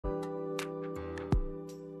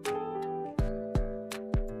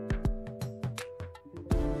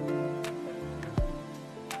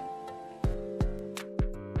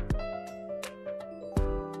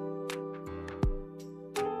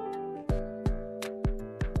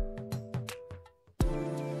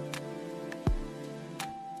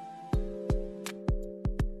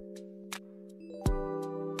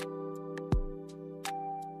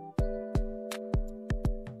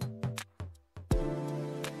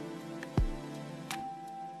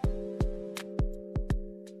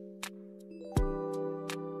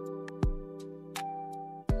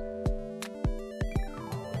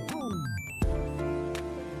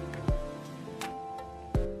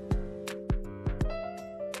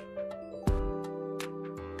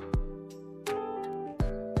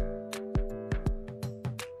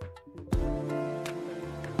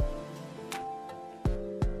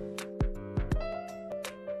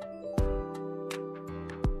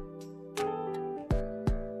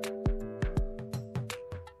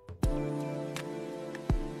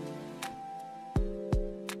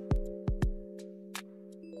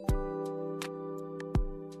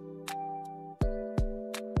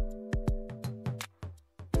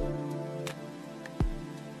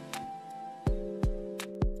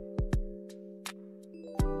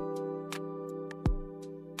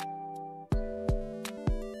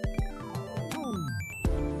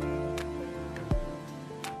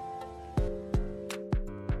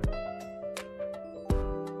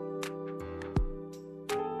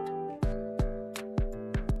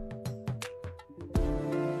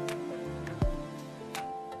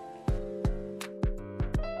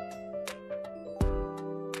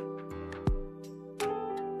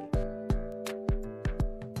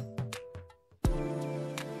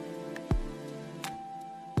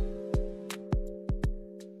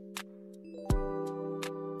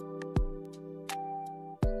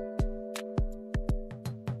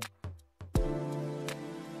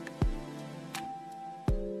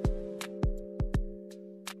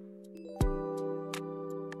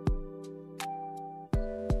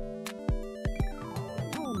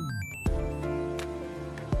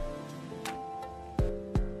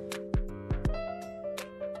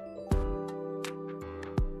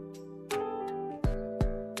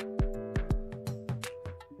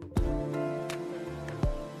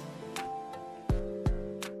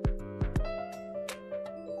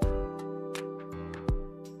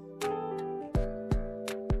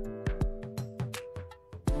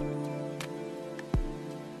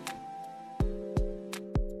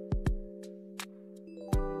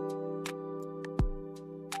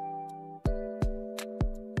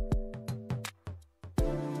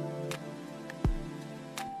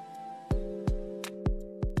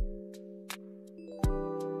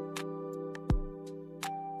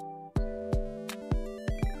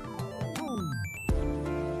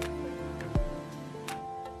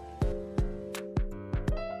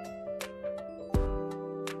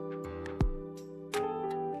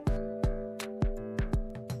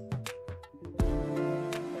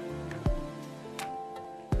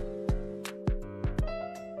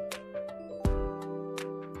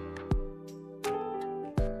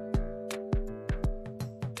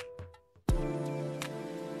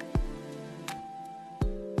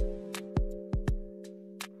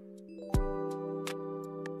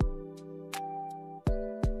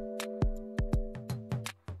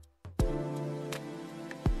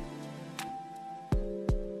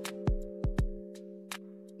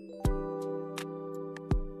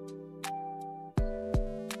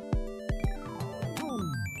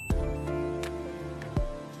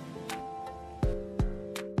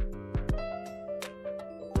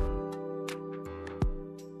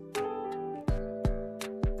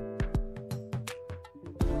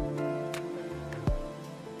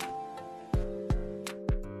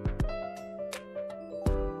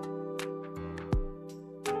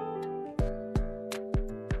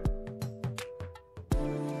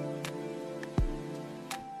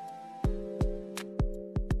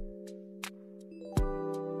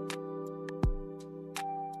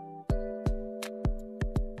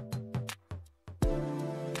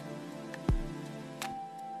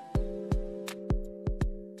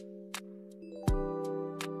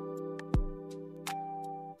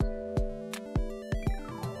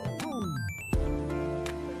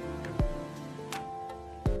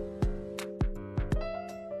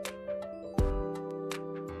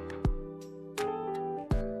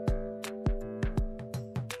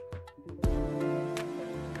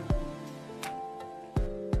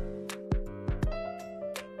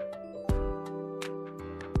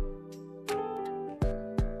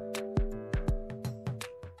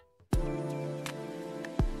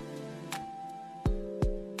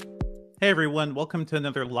Hey everyone, welcome to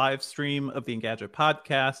another live stream of the Engadget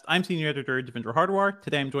Podcast. I'm Senior Editor Devindra Hardwar.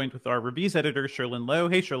 Today I'm joined with our Reviews Editor, Sherlyn Lowe.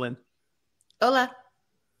 Hey Sherlyn. Hola.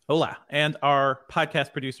 Hola. And our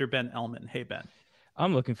podcast producer, Ben Ellman. Hey Ben.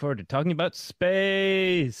 I'm looking forward to talking about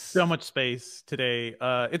space. So much space today.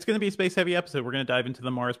 It's going to be a space-heavy episode. We're going to dive into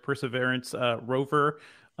the Mars Perseverance Rover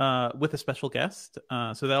with a special guest.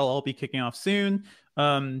 So that'll all be kicking off soon.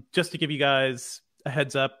 Just to give you guys a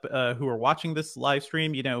heads up who are watching this live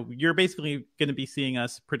stream, you know, you're basically going to be seeing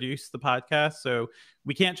us produce the podcast. So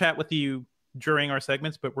we can't chat with you during our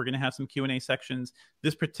segments, but we're going to have some Q&A sections.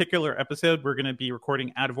 This particular episode, we're going to be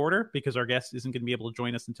recording out of order because our guest isn't going to be able to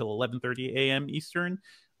join us until 11:30 a.m. Eastern.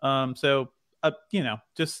 So, you know,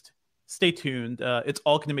 just stay tuned. It's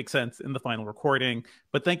all going to make sense in the final recording.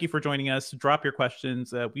 But thank you for joining us. Drop your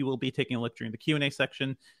questions. We will be taking a look during the Q&A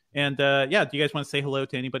section. And yeah, do you guys want to say hello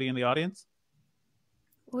to anybody in the audience?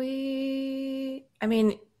 Our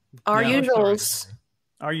usuals.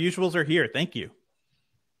 Our usuals are here. Thank you.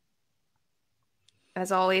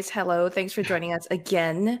 As always, hello. Thanks for joining us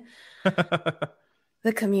again.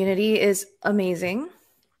 The community is amazing.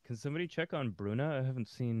 Can somebody check on Bruna? I haven't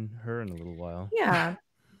seen her in a little while. Yeah.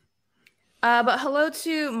 But hello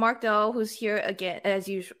to Mark Dell, who's here again,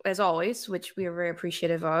 as always, which we are very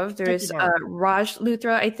appreciative of. There's Raj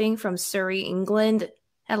Luthra, I think, from Surrey, England.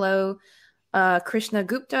 Hello. Krishna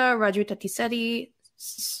Gupta, Raju Tatisetti.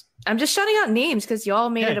 I'm just shouting out names because y'all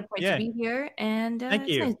made it a point to be here. And thank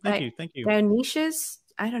you. Nice. Thank you. Dionysius,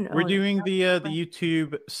 I don't know. We're doing the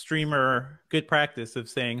YouTube streamer good practice of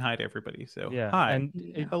saying hi to everybody. So yeah, hi and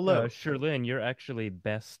hello, Sherlyn. You're actually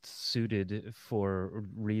best suited for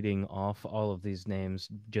reading off all of these names,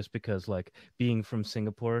 just because, like, being from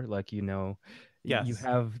Singapore, like, you know. Yes. You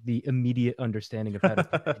have the immediate understanding of how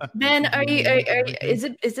to. Ben,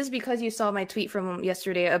 is this because you saw my tweet from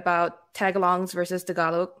yesterday about Tagalongs versus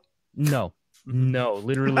Tagalog? No,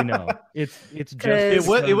 literally no. It's just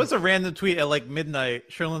it was a random tweet at like midnight.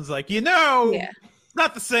 Sherlyn's like, it's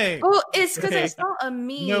not the same. Well, it's because I saw a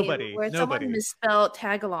meme where someone misspelled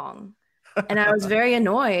Tagalong, and I was very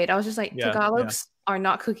annoyed. I was just like, Tagalogs are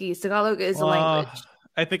not cookies. Tagalog is a language.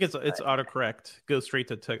 I think it's autocorrect. Go straight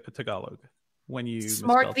to Tagalog. When you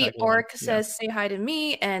Smart the Orc says, say hi to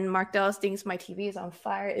me, and Mark Dallas thinks my TV is on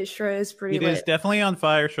fire. It sure is pretty lit. It is definitely on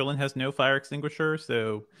fire. Sherlyn has no fire extinguisher,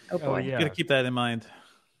 so you gotta keep that in mind.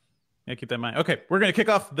 Yeah, keep that in mind. Okay, we're gonna kick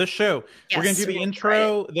off the show. Yes, we're gonna do the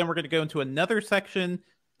intro, then we're gonna go into another section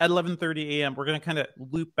at 11:30 a.m. We're gonna kind of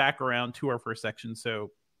loop back around to our first section,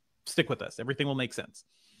 so stick with us. Everything will make sense.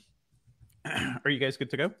 Are you guys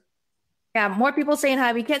good to go? Yeah, more people saying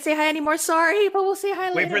hi. We can't say hi anymore. Sorry, but we'll say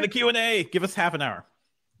hi later. Wait for the Q&A. Give us half an hour.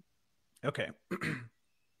 Okay.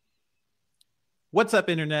 What's up,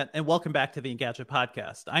 Internet, and welcome back to the Engadget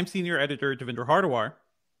Podcast. I'm Senior Editor Devindra Hardwar.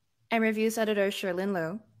 I'm Reviews Editor Sherlyn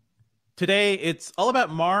Lowe. Today, it's all about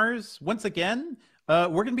Mars. Once again, we're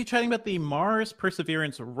going to be chatting about the Mars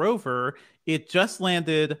Perseverance Rover. It just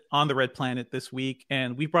landed on the Red Planet this week,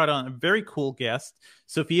 and we brought on a very cool guest,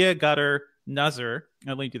 Sophia Gadar-Nazar.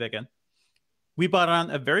 Let me do that again. We brought on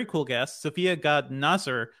a very cool guest, Sophia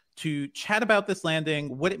Gadar-Nazar, to chat about this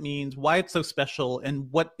landing, what it means, why it's so special, and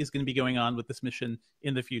what is going to be going on with this mission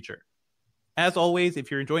in the future. As always, if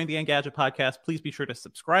you're enjoying the Engadget Podcast, please be sure to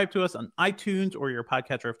subscribe to us on iTunes or your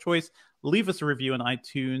podcatcher of choice. Leave us a review on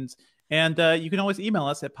iTunes, and you can always email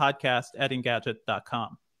us at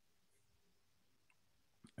podcast@engadget.com.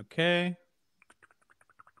 Okay.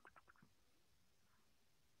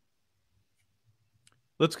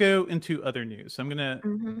 Let's go into other news. So I'm going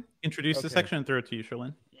to introduce the section and throw it to you,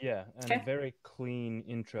 Sherlyn. Yeah, and a very clean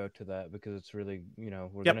intro to that because it's really,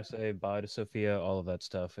 we're going to say bye to Sophia, all of that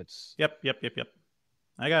stuff. It's Yep.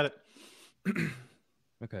 I got it.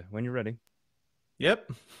 Okay, when you're ready.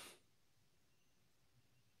 Yep.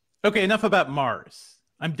 Okay, enough about Mars.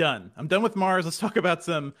 I'm done with Mars. Let's talk about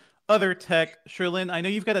some other tech. Sherlyn, I know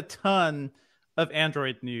you've got a ton of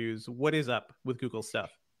Android news. What is up with Google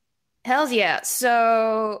stuff? Hells yeah.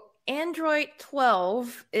 So Android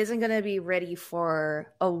 12 isn't going to be ready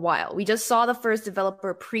for a while. We just saw the first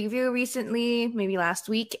developer preview recently, maybe last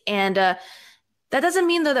week. And that doesn't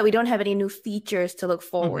mean, though, that we don't have any new features to look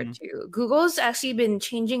forward to. Google's actually been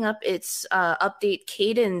changing up its update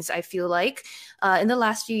cadence, I feel like, in the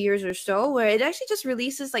last few years or so, where it actually just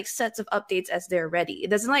releases like sets of updates as they're ready. It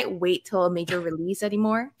doesn't like wait till a major release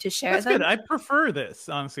anymore to share them. That's good. I prefer this,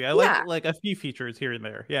 honestly. I like a few features here and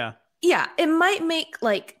there. Yeah. Yeah, it might make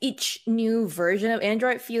like each new version of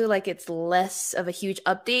Android feel like it's less of a huge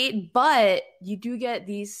update, but you do get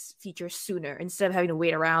these features sooner instead of having to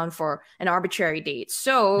wait around for an arbitrary date.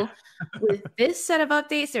 So with this set of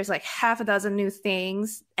updates, there's like half a dozen new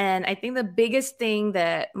things. And I think the biggest thing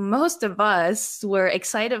that most of us were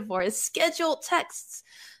excited for is scheduled texts.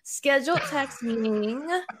 Scheduled text meaning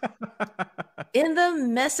in the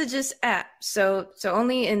Messages app. So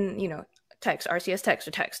only in, text, RCS text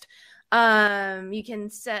or text. You can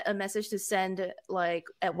set a message to send like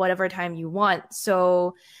at whatever time you want.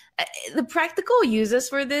 So the practical uses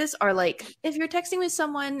for this are like if you're texting with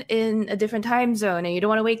someone in a different time zone and you don't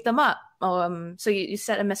want to wake them up, so you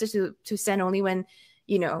set a message to send only when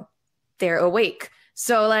they're awake.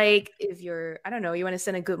 So like if you're, I don't know, you want to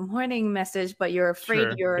send a good morning message but you're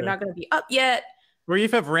afraid you're not going to be up yet, or you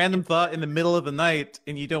have random thought in the middle of the night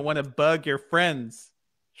and you don't want to bug your friends.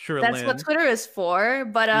 Sure, that's Lynn. what Twitter is for.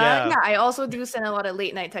 But yeah, I also do send a lot of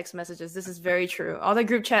late night text messages. This is very true. All the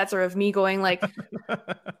group chats are of me going like,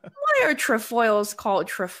 why are trefoils called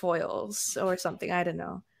trefoils or something? I don't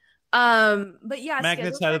know. But yeah,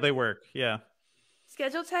 magnets, how do they work? Yeah,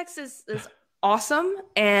 scheduled text is awesome,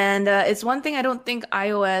 and it's one thing I don't think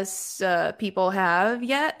iOS people have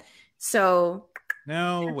yet. So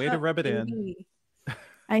no way to rub it in.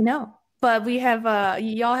 I know, but we have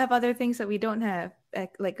y'all have other things that we don't have,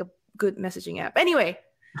 like a good messaging app. Anyway,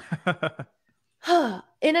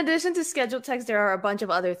 in addition to scheduled text, there are a bunch of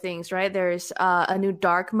other things, right? There's a new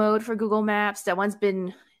dark mode for Google Maps. That one's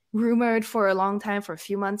been rumored for a long time, for a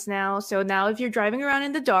few months now. So now if you're driving around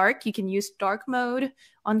in the dark, you can use dark mode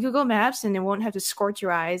on Google Maps and it won't have to scorch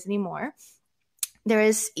your eyes anymore. There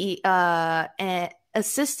is an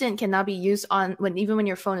assistant cannot be used even when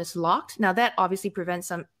your phone is locked. Now that obviously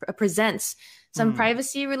presents some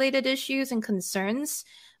privacy related issues and concerns,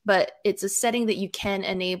 but it's a setting that you can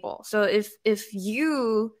enable. So if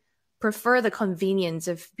you prefer the convenience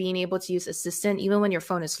of being able to use assistant even when your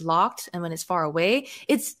phone is locked and when it's far away,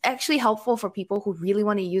 it's actually helpful for people who really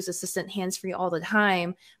want to use assistant hands-free all the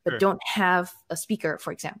time but don't have a speaker,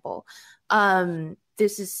 for example.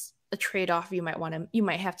 This is a trade-off you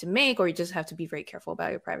might have to make, or you just have to be very careful about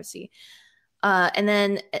your privacy. And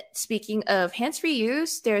then speaking of hands-free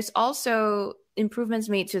use, there's also improvements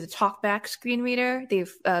made to the TalkBack screen reader.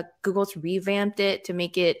 Google's revamped it to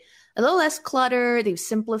make it a little less cluttered. They've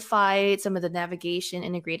simplified some of the navigation,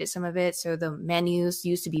 integrated some of it. So the menus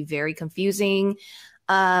used to be very confusing.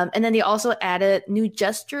 And then they also added new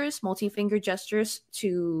gestures, multi-finger gestures,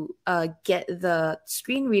 to get the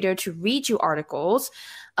screen reader to read you articles.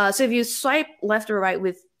 So if you swipe left or right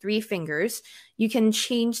with 3 fingers, you can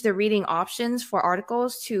change the reading options for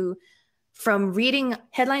articles from reading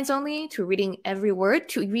headlines only to reading every word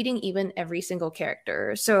to reading even every single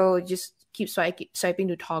character. So just keep swiping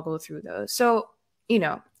to toggle through those. So,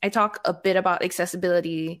 I talk a bit about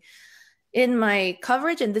accessibility in my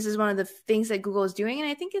coverage, and this is one of the things that Google is doing, and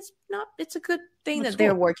I think it's a good thing that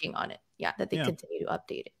they're working on it. Yeah, that they continue to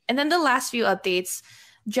update it. And then the last few updates,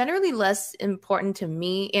 generally less important to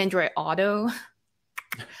me, Android Auto.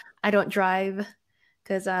 I don't drive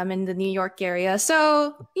because I'm in the New York area.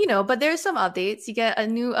 So, but there's some updates. You get a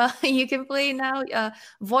new, you can play now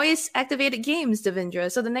voice activated games,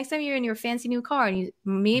 Devindra. So the next time you're in your fancy new car and you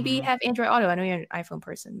maybe have Android Auto, I know you're an iPhone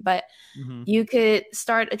person, but you could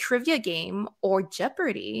start a trivia game or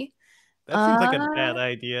Jeopardy. That seems like a bad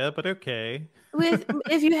idea, but okay.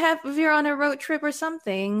 if you're on a road trip or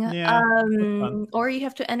something, or you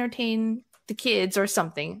have to entertain the kids or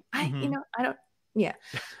something. I don't. Yeah.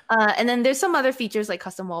 And then there's some other features like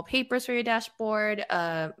custom wallpapers for your dashboard,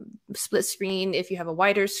 split screen if you have a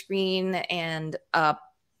wider screen, and a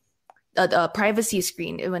privacy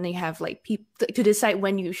screen when you have like to decide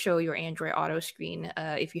when you show your Android Auto screen,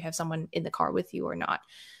 if you have someone in the car with you or not.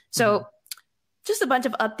 So just a bunch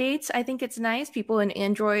of updates. I think it's nice. People in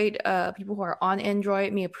Android, people who are on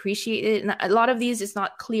Android may appreciate it. And a lot of these, it's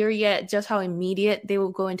not clear yet just how immediate they will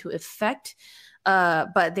go into effect.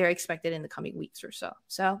 But they're expected in the coming weeks or so.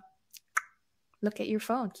 So look at your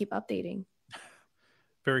phone, keep updating.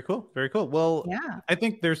 Very cool. Very cool. Well, I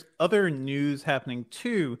think there's other news happening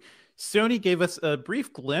too. Sony gave us a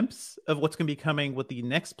brief glimpse of what's going to be coming with the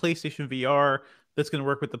next PlayStation VR that's going to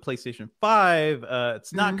work with the PlayStation 5.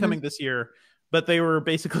 It's not coming this year, but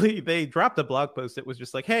they dropped a blog post that was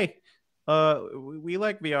just like, hey, we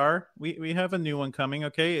like VR. We have a new one coming.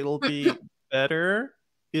 Okay. It'll be better.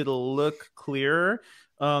 It'll look clearer.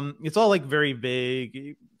 It's all like very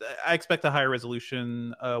vague. I expect a higher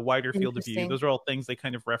resolution, wider field of view. Those are all things they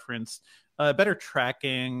kind of referenced. Better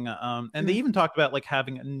tracking. And they even talked about like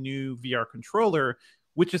having a new VR controller,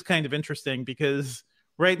 which is kind of interesting because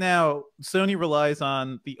right now, Sony relies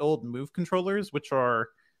on the old Move controllers, which are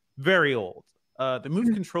very old. The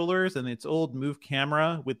Move controllers and its old Move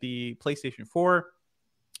camera with the PlayStation 4,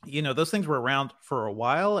 those things were around for a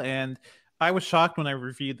while. And I was shocked when I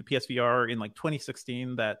reviewed the PSVR in like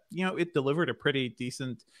 2016 that, it delivered a pretty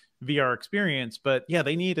decent VR experience. But yeah,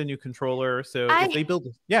 they need a new controller. So if they build,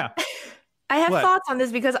 I have thoughts on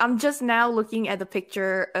this because I'm just now looking at the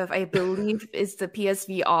picture of, I believe is the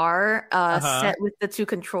PSVR set with the two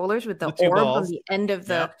controllers with the orb on the end of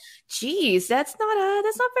the. Geez, that's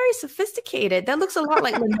not very sophisticated. That looks a lot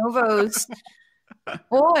like Lenovo's.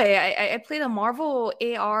 Boy, I played a Marvel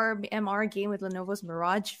AR MR game with Lenovo's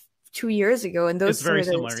Mirage 2 years ago, and those it's very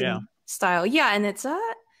similar, style. Yeah, and it's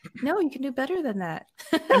no, you can do better than that.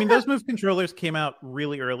 I mean, those Move controllers came out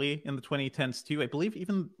really early in the 2010s too. I believe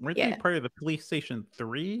even weren't they part of the PlayStation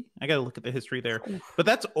 3? I got to look at the history there. But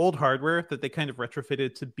that's old hardware that they kind of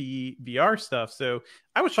retrofitted to be VR stuff. So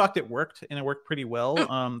I was shocked it worked, and it worked pretty well.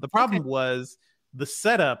 The problem was the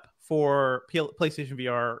setup for PlayStation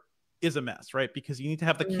VR is a mess, right? Because you need to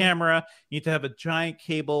have the camera, you need to have a giant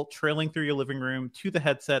cable trailing through your living room to the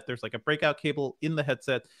headset. There's like a breakout cable in the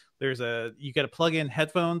headset. You got to plug in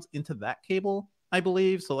headphones into that cable, I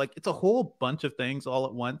believe. So like it's a whole bunch of things all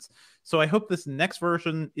at once. So I hope this next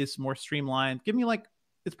version is more streamlined. Give me like,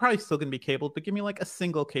 it's probably still going to be cabled, but give me like a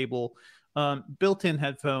single cable, built-in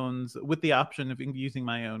headphones with the option of using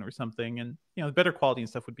my own or something. And, better quality and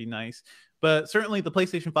stuff would be nice. But certainly the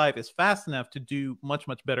PlayStation 5 is fast enough to do much,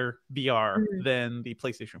 much better VR than the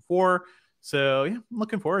PlayStation 4. So yeah, I'm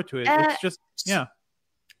looking forward to it. It's just,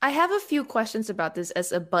 I have a few questions about this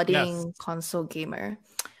as a budding console gamer.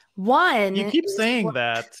 One, you keep saying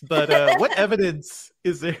that, but what evidence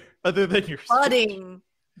is there other than your budding?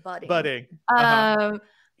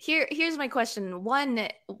 Here's my question. One,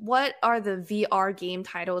 what are the VR game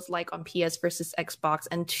titles like on PS versus Xbox?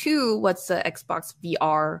 And two, what's the Xbox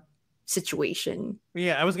VR situation?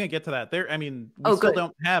 Yeah, I was going to get to that. We still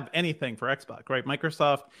don't have anything for Xbox, right?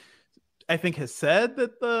 Microsoft, I think, has said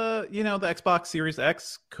that the Xbox Series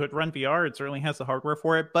X could run VR. It certainly has the hardware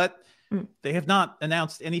for it, but they have not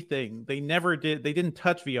announced anything. They never did. They didn't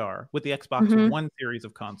touch VR with the Xbox One series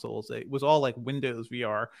of consoles. It was all like Windows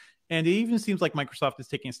VR. And it even seems like Microsoft is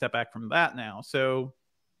taking a step back from that now. So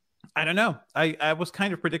I don't know. I was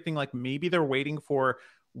kind of predicting like maybe they're waiting for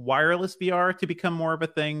wireless VR to become more of a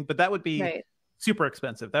thing, but that would be super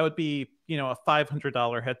expensive. That would be, a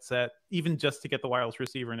 $500 headset, even just to get the wireless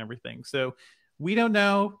receiver and everything. So we don't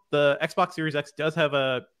know. The Xbox Series X does have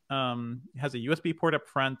has a USB port up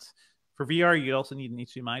front. For VR, you also need an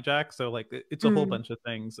HDMI jack. So like it's a whole bunch of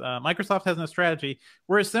things. Microsoft has no strategy,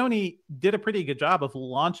 whereas Sony did a pretty good job of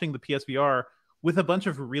launching the PSVR with a bunch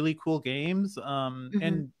of really cool games.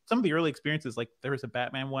 And some of the early experiences, like there was a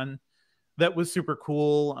Batman one that was super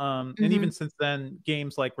cool. And even since then,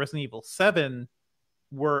 games like Resident Evil 7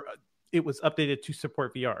 it was updated to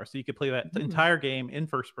support VR. So you could play that entire game in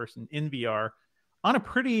first person in VR on a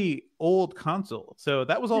pretty old console. So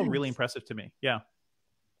that was all really impressive to me. Yeah.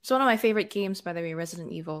 It's one of my favorite games, by the way,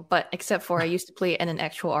 Resident Evil. But except for I used to play it in an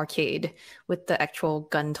actual arcade with the actual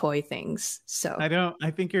gun toy things. So I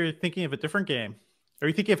think you're thinking of a different game. Are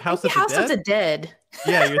you thinking of House of the Dead?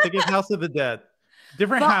 Yeah, you're thinking of House of the Dead.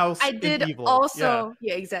 Different house. I did also,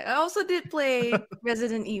 exactly. I also did play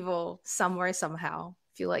Resident Evil somewhere, somehow.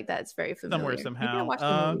 I feel like that's very familiar. Somewhere, somehow. Maybe I watched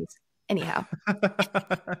the movies. Anyhow.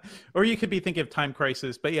 Or you could be thinking of Time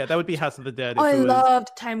Crisis. But yeah, that would be House of the Dead. I loved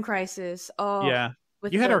Time Crisis. Oh, yeah.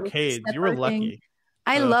 You had arcades. You were lucky.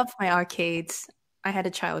 I loved my arcades. I had a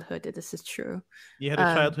childhood. This is true. You had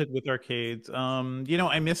a childhood with arcades.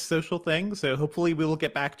 I miss social things. So hopefully we will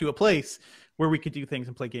get back to a place where we could do things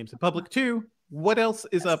and play games in public too. What else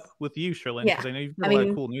is up with you, Sherlyn? Because I know you've got a lot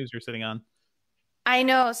of cool news you're sitting on. I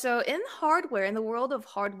know. So in the world of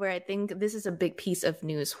hardware, I think this is a big piece of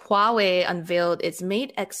news. Huawei unveiled its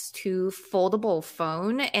Mate X2 foldable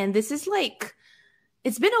phone. And this is like,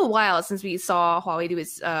 it's been a while since we saw Huawei do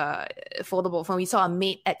its foldable phone. We saw a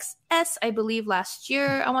Mate XS, I believe, last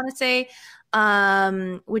year, I want to say,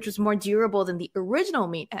 which was more durable than the original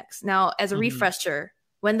Mate X. Now, as a refresher,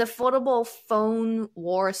 when the foldable phone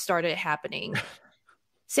war started happening,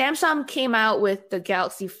 Samsung came out with the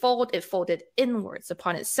Galaxy Fold. It folded inwards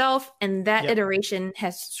upon itself, and that iteration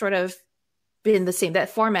has sort of been the same.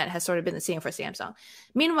 That format has sort of been the same for Samsung.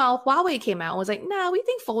 Meanwhile, Huawei came out and was like, "No, we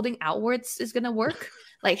think folding outwards is going to work.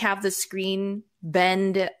 Like have the screen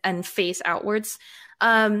bend and face outwards."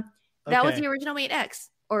 That was the original Mate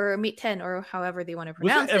X or Mate 10 or however they want to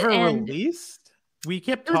pronounce it. Was it ever released? We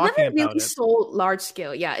kept it was talking never really about it. sold large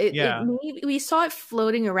scale. Yeah, Yeah. We saw it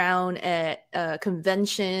floating around at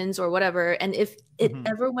conventions or whatever, and if it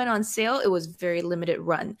ever went on sale, it was very limited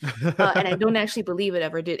run, and I don't actually believe it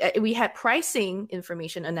ever did. We had pricing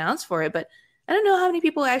information announced for it, but I don't know how many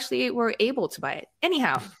people actually were able to buy it.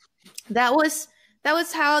 Anyhow, that was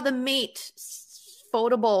how the Mate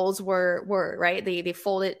foldables were right. They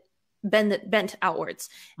folded, bent outwards.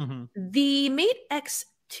 The Mate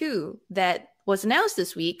X2 that was announced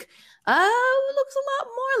this week looks a lot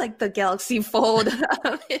more like the Galaxy Fold.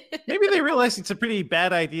 Maybe they realized it's a pretty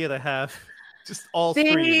bad idea to have just all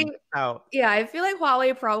screen out. Yeah, I feel like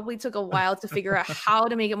Huawei probably took a while to figure out how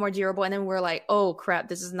to make it more durable, and then we're like, oh crap,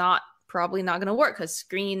 this is probably not going to work because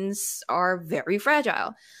screens are very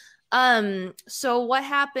fragile. So what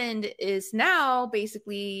happened is now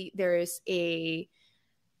basically there is a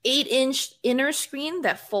 8-inch inner screen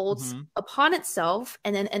that folds upon itself,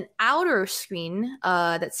 and then an outer screen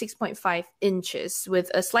that's 6.5 inches with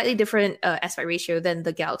a slightly different aspect ratio than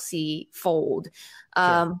the Galaxy Fold.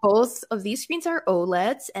 Both of these screens are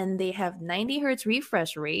OLEDs, and they have 90 hertz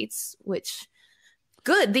refresh rates, which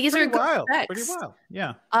good. These are good specs. Pretty wild.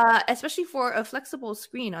 Yeah. Especially for a flexible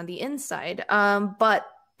screen on the inside. But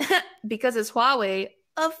because it's Huawei,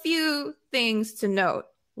 a few things to note.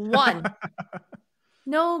 One,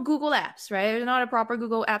 no Google Apps, right? There's not a proper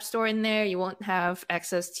Google App Store in there. You won't have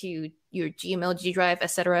access to your Gmail, G Drive,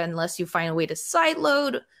 etc., unless you find a way to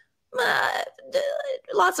sideload.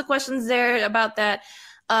 Lots of questions there about that.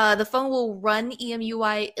 The phone will run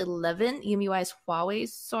EMUI 11. EMUI is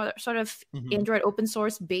Huawei's sort of Android open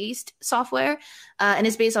source based software, and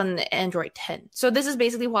it's based on Android 10. So this is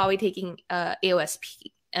basically Huawei taking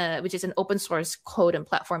AOSP, which is an open source code and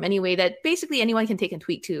platform anyway that basically anyone can take and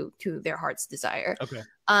tweak to their heart's desire. Okay.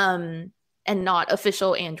 And not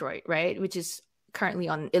official Android, right? Which is currently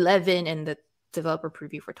on 11, and the developer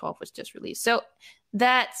preview for 12 was just released. So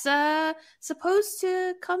that's supposed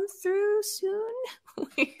to come through soon.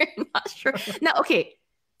 We're not sure. Now, okay,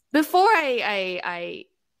 before I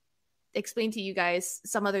explain to you guys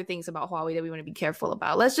some other things about Huawei that we want to be careful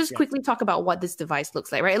about, let's just quickly talk about what this device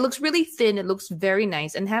looks like, right? It looks really thin. It looks very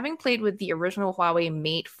nice. And having played with the original Huawei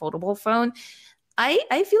Mate foldable phone,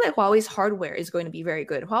 I feel like Huawei's hardware is going to be very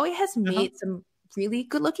good. Huawei has made some really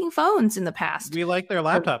good looking phones in the past. We like their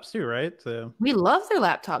laptops too, right? So we love their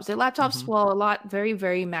laptops. Their laptops, well, a lot very,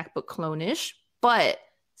 very MacBook clone-ish, but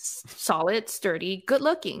solid, sturdy, good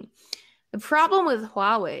looking. The problem with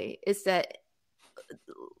Huawei is that,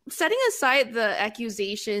 setting aside the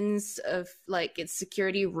accusations of like its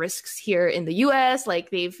security risks here in the US,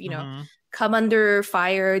 like they've, come under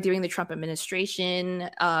fire during the Trump administration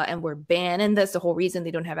and were banned. And that's the whole reason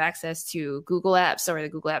they don't have access to Google Apps or the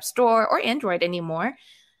Google App Store or Android anymore.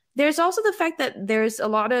 There's also the fact that there's a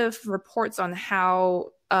lot of reports on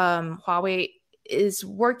how Huawei is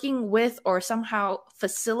working with or somehow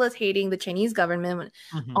facilitating the Chinese government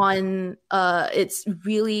on its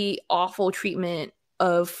really awful treatment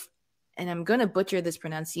of, and I'm going to butcher this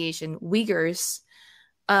pronunciation, Uyghurs,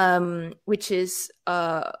 which is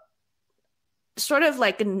sort of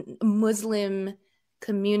like a Muslim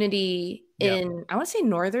community in, I want to say,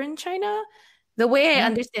 northern China. The way I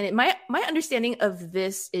understand it, my understanding of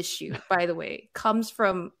this issue, by the way, comes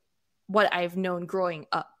from what I've known growing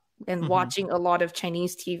up and watching a lot of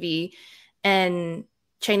Chinese TV, and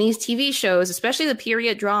Chinese TV shows, especially the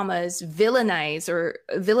period dramas, villainize or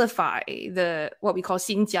vilify the what we call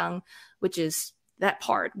Xinjiang, which is that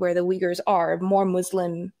part where the Uyghurs are, a more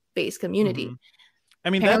Muslim-based community. I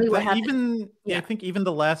mean, I think even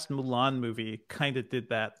the last Mulan movie kind of did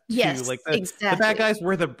that too. Yes, like the bad guys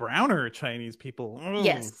were the browner Chinese people. Oh,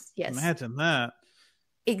 yes. Imagine that.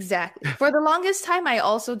 Exactly. For the longest time, I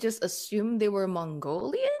also just assumed they were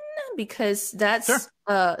Mongolian because that's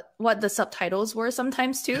what the subtitles were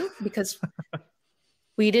sometimes too, because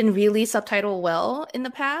we didn't really subtitle well in the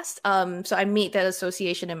past. So I made that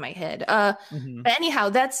association in my head. But anyhow,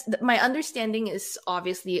 that's my understanding is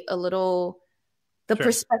obviously a little... The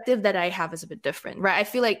perspective that I have is a bit different, right? I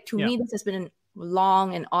feel like to me, this has been a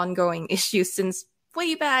long and ongoing issue since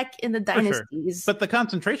way back in the dynasties. But the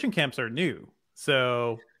concentration camps are new.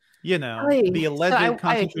 So, the alleged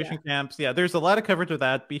concentration camps. Yeah, there's a lot of coverage of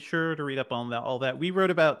that. Be sure to read up on all that. We wrote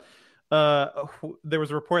about, there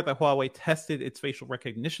was a report that Huawei tested its facial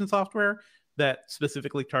recognition software that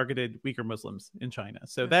specifically targeted Uyghur Muslims in China.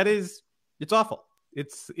 So it's awful.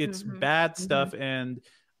 It's bad stuff. And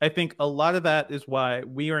I think a lot of that is why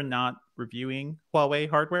we are not reviewing Huawei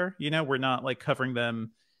hardware. We're not like covering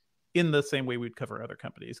them in the same way we'd cover other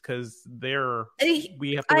companies, because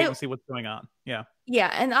we have to wait and see what's going on.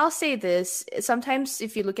 Yeah, and I'll say this. Sometimes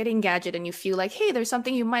if you look at Engadget and you feel like, hey, there's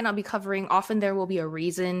something you might not be covering, often there will be a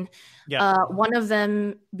reason. One of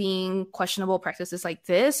them being questionable practices like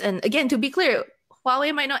this. And again, to be clear,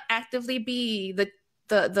 Huawei might not actively be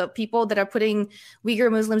the people that are putting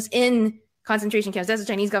Uyghur Muslims in concentration camps. That's the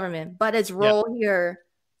Chinese government. But its role here,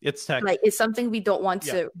 it's tech. Like, it's something we don't want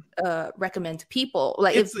to recommend to people.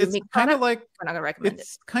 Like, it's kind of like, we're not gonna recommend it.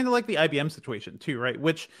 It's kind of like the IBM situation too, right?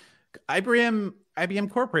 Which IBM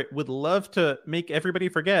corporate would love to make everybody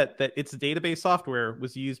forget that its database software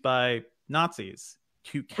was used by Nazis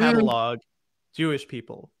to catalog Jewish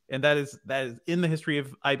people, and that is in the history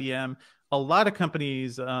of IBM. A lot of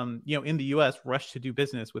companies, in the U.S. rushed to do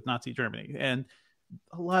business with Nazi Germany, and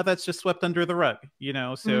a lot of that's just swept under the rug,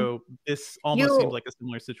 So this almost seems like a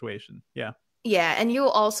similar situation. Yeah, and you'll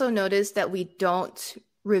also notice that we don't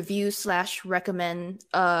review/recommend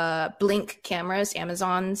Blink cameras,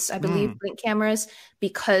 Amazon's, I believe, Blink cameras,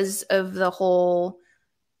 because of the whole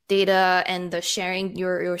data and the sharing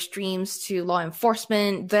your streams to law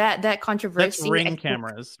enforcement, that controversy. That's Ring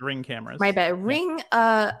cameras. My bad. Ring,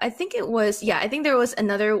 I think there was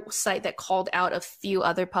another site that called out a few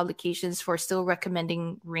other publications for still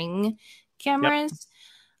recommending Ring cameras.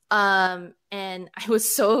 And I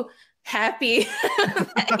was so happy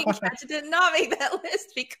that Engadget did not make that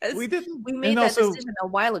list, because we made that decision a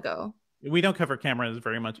while ago. We don't cover cameras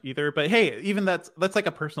very much either, but hey, even that's like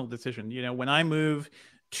a personal decision. When I move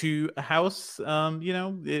to a house,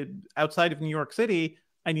 outside of New York City,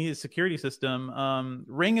 I need a security system.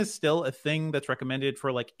 Ring is still a thing that's recommended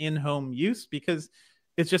for like in-home use, because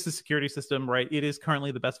it's just a security system, right? It is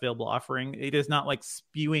currently the best available offering. It is not like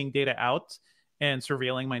spewing data out and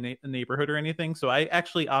surveilling my neighborhood or anything. So I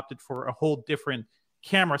actually opted for a whole different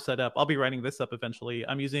camera setup. I'll be writing this up eventually.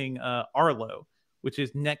 I'm using Arlo, which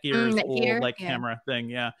is Netgear's old camera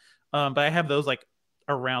thing. But I have those like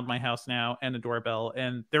around my house now, and a doorbell,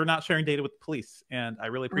 and they're not sharing data with the police, and I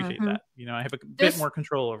really appreciate that. I have a bit more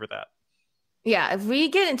control over that. Yeah, if we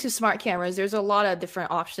get into smart cameras, there's a lot of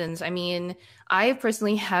different options. I mean, I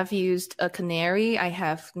personally have used a Canary. I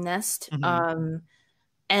have Nest.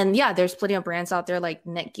 And yeah, there's plenty of brands out there like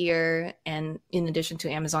Netgear, and in addition to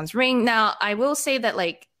Amazon's Ring. Now, I will say that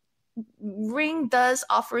like Ring does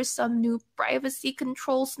offer some new privacy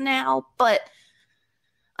controls now, but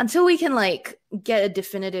until we can like get a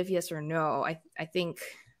definitive yes or no, I think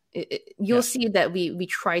you'll see that we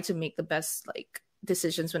try to make the best like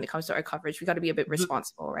decisions when it comes to our coverage. We got to be a bit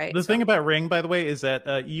responsible, right? The thing about Ring, by the way, is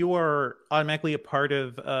that you are automatically a part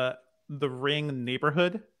of the Ring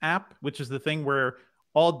Neighborhood app, which is the thing where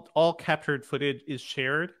all captured footage is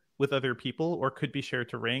shared with other people, or could be shared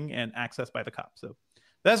to Ring and accessed by the cops. So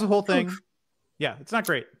that's the whole thing. Yeah, it's not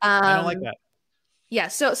great. I don't like that. Yeah,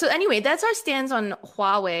 so anyway, that's our stance on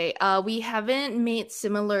Huawei. We haven't made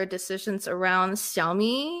similar decisions around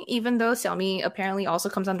Xiaomi, even though Xiaomi apparently also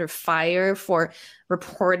comes under fire for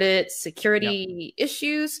reported security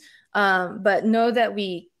issues. But know that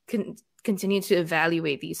we can continue to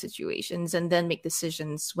evaluate these situations and then make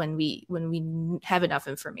decisions when we have enough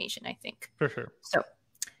information, I think. For sure. So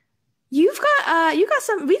we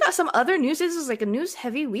got some other news. This is like a news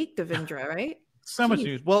heavy week, Devendra, right? So much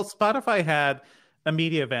news. Well, Spotify had a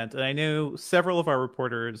media event, and I know several of our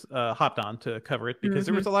reporters hopped on to cover it because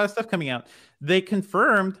there was a lot of stuff coming out. They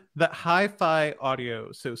confirmed that hi-fi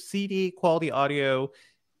audio, so CD quality audio,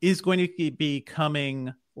 is going to be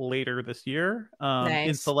coming later this year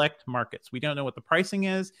in select markets. We don't know what the pricing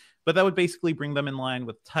is, but that would basically bring them in line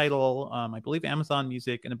with Tidal, I believe Amazon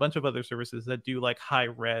Music, and a bunch of other services that do like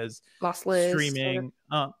high-res lossless streaming.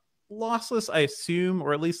 Lossless, I assume,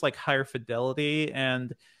 or at least like higher fidelity.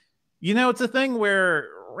 And it's a thing where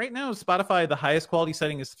right now Spotify, the highest quality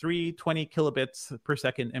setting is 320 kilobits per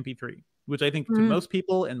second MP3, which I think to most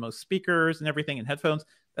people and most speakers and everything and headphones,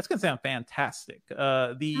 that's going to sound fantastic.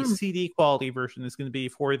 The CD quality version is going to be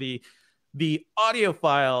for the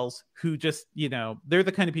audiophiles who just, they're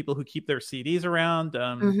the kind of people who keep their CDs around,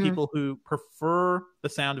 people who prefer the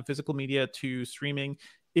sound of physical media to streaming.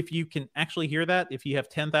 If you can actually hear that, if you have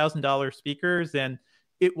 $10,000 speakers, then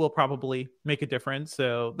it will probably make a difference.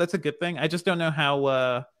 So that's a good thing. I just don't know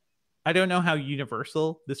how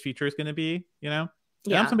universal this feature is going to be, And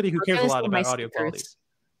I'm somebody who cares a lot about audio quality.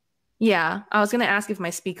 Yeah, I was going to ask if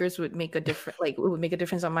my speakers would make a difference, would make a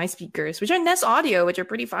difference on my speakers, which are Nest Audio, which are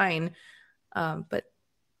pretty fine. But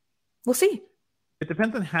we'll see. It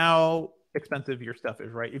depends on how expensive your stuff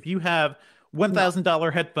is, right? If you have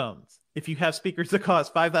 $1,000 headphones, if you have speakers that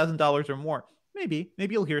cost $5,000 or more, maybe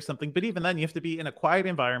you'll hear something. But even then, you have to be in a quiet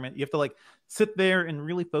environment. You have to like sit there and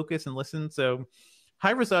really focus and listen. So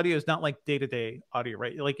high-res audio is not like day-to-day audio,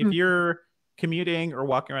 right? Like if you're commuting or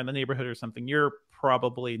walking around the neighborhood or something, you're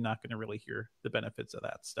probably not going to really hear the benefits of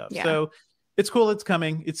that stuff. Yeah. So it's cool it's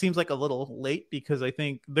coming. It seems like a little late because I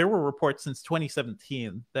think there were reports since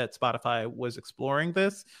 2017 that Spotify was exploring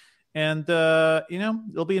this. And,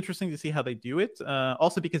 it'll be interesting to see how they do it.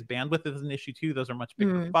 Also because bandwidth is an issue too. Those are much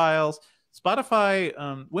bigger files. Spotify,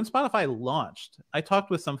 when Spotify launched, I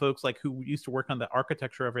talked with some folks like who used to work on the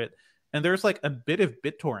architecture of it. And there's like a bit of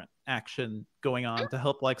BitTorrent action going on to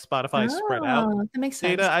help like Spotify spread out that makes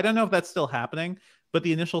sense. data. I don't know if that's still happening, but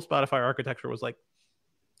the initial Spotify architecture was like,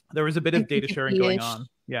 there was a bit of data sharing going on.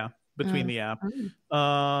 Yeah. Between the app.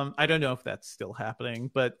 I don't know if that's still happening,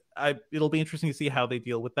 but it'll be interesting to see how they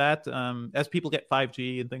deal with that. As people get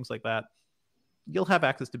 5G and things like that, you'll have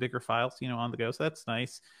access to bigger files, on the go. So that's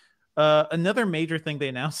nice. Another major thing they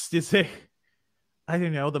announced is the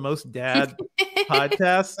most dad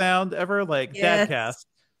podcast sound ever, like Dadcast.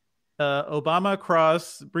 Obama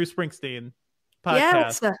cross Bruce Springsteen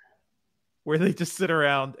podcast, where they just sit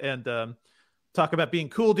around and talk about being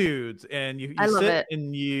cool dudes, and you sit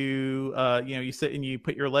and you sit and you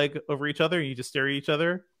put your leg over each other and you just stare at each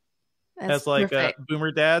other. That's as like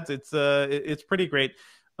boomer dads. It's pretty great.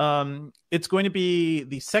 It's going to be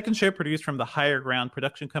the second show produced from the Higher Ground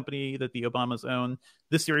production company that the Obamas own.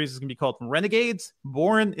 This series is going to be called Renegades,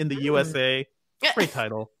 Born in the USA. Great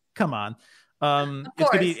title. Come on. It's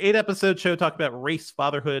going to be an 8-episode show talking about race,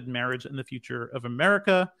 fatherhood, marriage, and the future of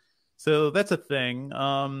America. So that's a thing.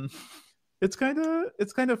 It's kind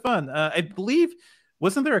of fun. I believe,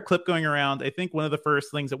 wasn't there a clip going around? I think one of the first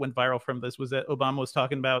things that went viral from this was that Obama was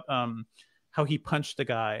talking about how he punched a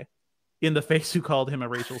guy in the face who called him a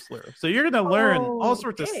racial slur. So you're going to learn all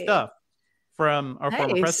sorts of stuff from our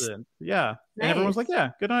former president. Yeah. And everyone's like,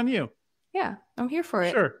 yeah, good on you. Yeah, I'm here for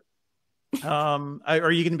it. Sure.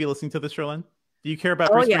 Are you going to be listening to this, Sherlyn? Do you care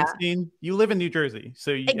about Bruce Springsteen? You live in New Jersey,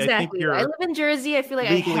 so exactly. I live in Jersey. I feel like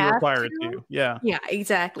legally I have required to. Yeah. Yeah,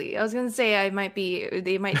 exactly. I was gonna say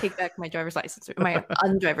they might take back my driver's license, my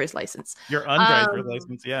undriver's license. Your undriver's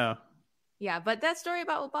license, yeah. Yeah, but that story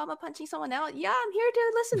about Obama punching someone out, yeah, I'm here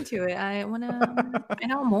to listen to it. I want to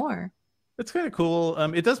find out more. It's kind of cool.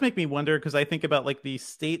 It does make me wonder because I think about like the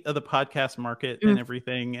state of the podcast market and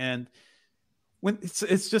everything, and when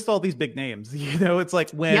it's just all these big names, it's like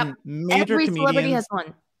when major comedians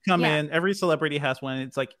come in, every celebrity has one.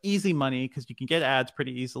 It's like easy money because you can get ads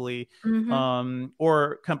pretty easily.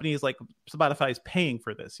 Or companies like Spotify is paying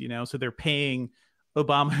for this, so they're paying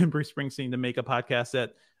Obama and Bruce Springsteen to make a podcast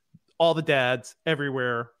that all the dads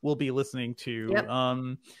everywhere will be listening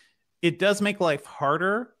to. It does make life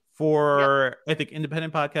harder for, I think,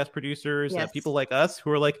 independent podcast producers, people like us who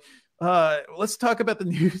are like, let's talk about the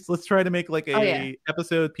news. Let's try to make like a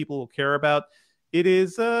episode people will care about. It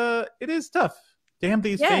is tough. Damn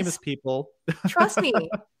these famous people. Trust me.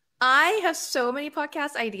 I have so many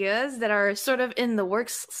podcast ideas that are sort of in the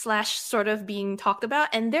works / sort of being talked about,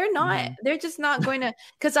 and they're just not going to,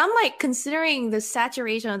 because I'm like considering the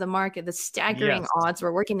saturation of the market, the staggering odds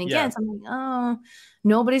we're working against. I'm like, oh,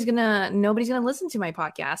 nobody's gonna listen to my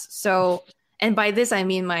podcast. So, and by this I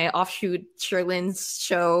mean my offshoot Sherlyn's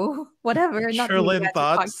show, whatever. Sherlyn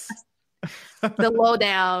Thoughts. The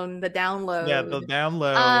lowdown, the download. Yeah, the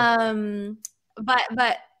download. But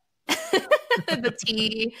the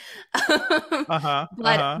tea. But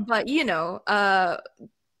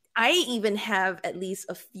I even have at least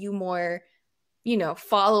a few more,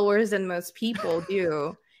 followers than most people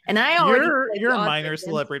do. And you're a minor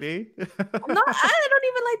celebrity. I'm not. I don't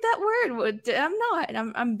even like that word. I'm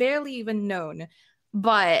not. I'm barely even known.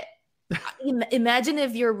 But imagine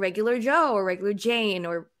if you're regular Joe or regular Jane,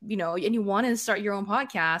 or and you want to start your own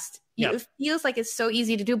podcast. It feels like it's so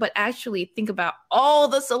easy to do, but actually think about all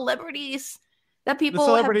the celebrities that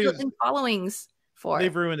people have built-in followings for.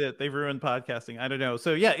 They've ruined it. They've ruined podcasting. I don't know.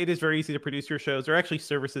 So yeah, it is very easy to produce your shows. There are actually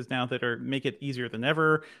services now that make it easier than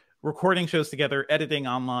ever. Recording shows together, editing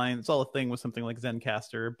online. It's all a thing with something like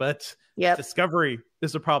Zencaster, but discovery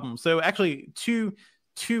is a problem. So actually to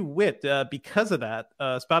wit, because of that,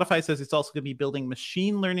 Spotify says it's also going to be building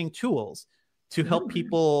machine learning tools to help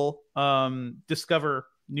people discover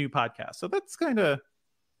new podcasts. So that's I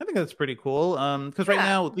think that's pretty cool. Because right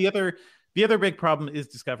now the other big problem is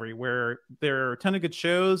discovery, where there are a ton of good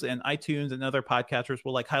shows and iTunes and other podcasters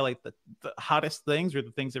will like highlight the hottest things or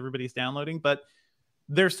the things everybody's downloading. But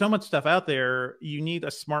there's so much stuff out there. You need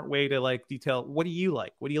a smart way to like detail, what do you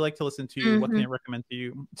like? What do you like to listen to? What can I recommend to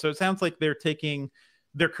you? So it sounds like they're taking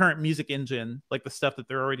their current music engine, like the stuff that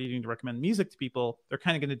they're already doing to recommend music to people, they're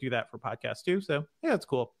kind of going to do that for podcasts too. So yeah, it's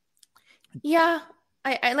cool. Yeah,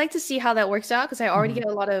 I like to see how that works out because I already get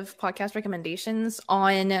a lot of podcast recommendations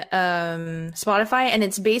on Spotify, and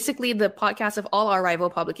it's basically the podcast of all our rival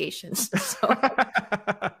publications. So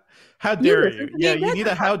how dare you? Yeah, you need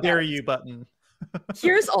a how dare you button.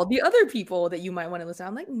 Here's all the other people that you might want to listen to.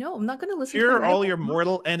 I'm like, no, I'm not going to listen. Here are all your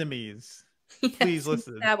mortal enemies. Please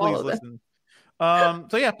listen. Please listen.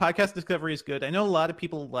 So yeah, podcast discovery is good. I know a lot of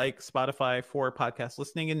people like Spotify for podcast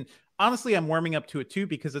listening, and honestly, I'm warming up to it too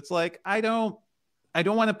because it's like I don't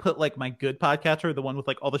want to put like my good podcatcher, the one with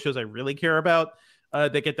like all the shows I really care about,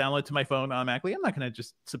 that get downloaded to my phone automatically. I'm not going to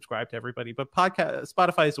just subscribe to everybody, but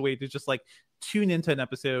Spotify is a way to just like tune into an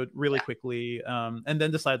episode really quickly, and then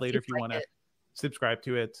decide later if you want to subscribe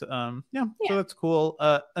to it. So that's cool.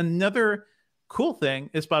 Another cool thing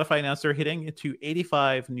is Spotify announced they're hitting into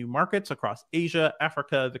 85 new markets across Asia,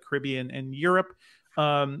 Africa, the Caribbean, and Europe.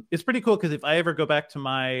 It's pretty cool because if I ever go back to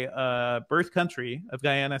my birth country of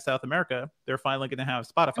Guyana, South America, they're finally going to have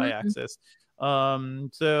Spotify access.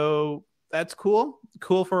 So that's cool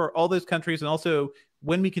for all those countries. And also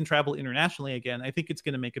when we can travel internationally again, I think it's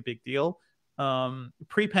going to make a big deal.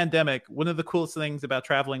 Pre-pandemic, one of the coolest things about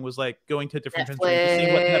traveling was like going to different countries to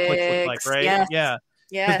see what Netflix looked like, right? Yeah.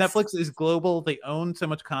 Because Netflix is global. They own so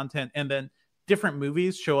much content, and then different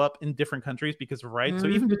movies show up in different countries because of rights. So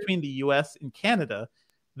even between the US and Canada,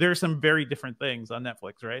 there are some very different things on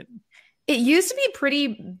Netflix, right? It used to be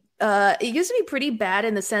pretty bad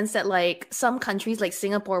in the sense that like some countries like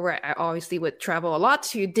Singapore, where I obviously would travel a lot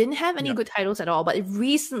to, didn't have any good titles at all. But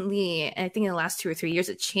recently, I think in the last 2 or 3 years,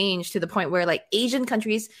 it changed to the point where like Asian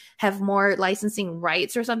countries have more licensing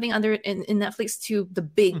rights or something under in Netflix to the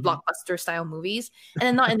big blockbuster style movies, and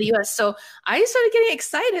then not in the US. So I started getting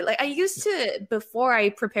excited. Like I used to, before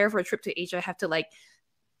I prepare for a trip to Asia, I have to like,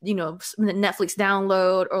 Netflix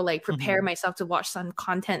download or like prepare myself to watch some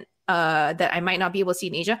content that I might not be able to see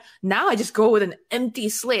in Asia. Now I just go with an empty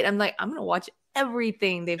slate. I'm like, I'm gonna watch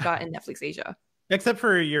everything they've got in Netflix Asia. Except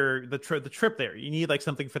for the trip there. You need like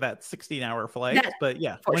something for that 16-hour flight. But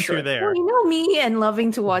yeah, once you're there. Well, you know me and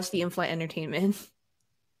loving to watch the in-flight entertainment.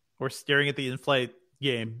 Or staring at the in-flight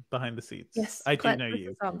game behind the seats. Yes. I do know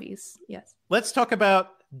you. Zombies. Yes. Let's talk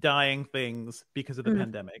about dying things because of the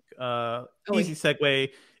pandemic. Easy segue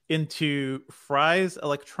into Fry's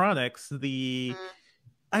Electronics, the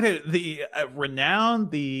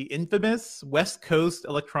renowned, the infamous West Coast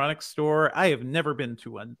electronics store. I have never been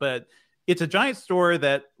to one, but it's a giant store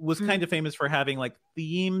that was kind of famous for having like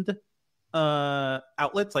themed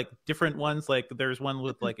outlets, like different ones. Like there's one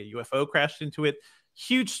with like a UFO crashed into it.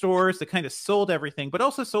 Huge stores that kind of sold everything, but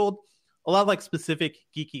also sold a lot of like specific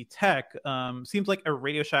geeky tech. Seems like a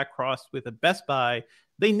Radio Shack crossed with a Best Buy.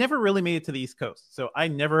 They never really made it to the East Coast, so I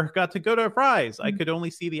never got to go to Fry's. I could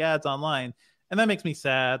only see the ads online, and that makes me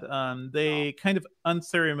sad. They kind of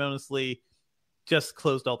unceremoniously just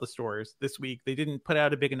closed all the stores this week. They didn't put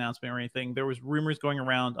out a big announcement or anything. There was rumors going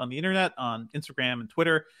around on the internet, on Instagram and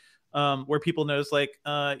Twitter, where people noticed like,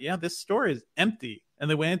 this store is empty. And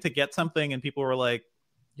they went in to get something and people were like,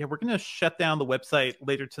 yeah, we're going to shut down the website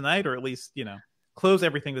later tonight, or at least, close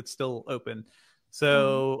everything that's still open.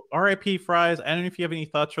 So RIP Fry's. I don't know if you have any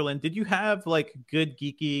thoughts, Rolyn. Did you have like good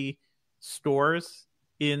geeky stores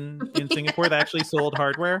in Singapore that actually sold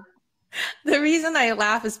hardware? The reason I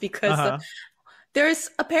laugh is because there's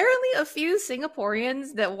apparently a few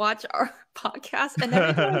Singaporeans that watch our podcast, and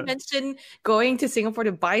every time I mention going to Singapore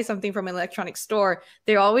to buy something from an electronics store,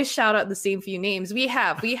 they always shout out the same few names. We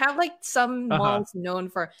have like some malls known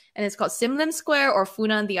for, and it's called Sim Lim Square or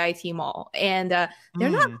Funan the IT Mall, and they're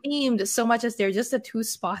not themed so much as they're just the two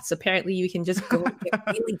spots. Apparently, you can just go and get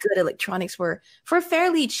really good electronics for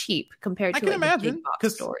fairly cheap compared to the big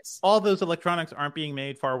box stores. All those electronics aren't being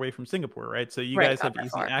made far away from Singapore, right? So you guys have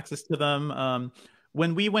easy access to them.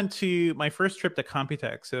 When we went to my first trip to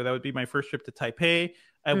Computex, so that would be my first trip to Taipei,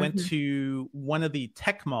 I went to one of the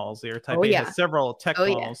tech malls there. Taipei has several tech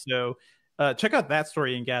malls. So check out that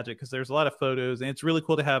story in Engadget, because there's a lot of photos, and it's really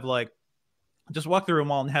cool to have like, just walk through a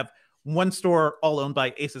mall and have one store all owned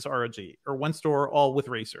by Asus ROG, or one store all with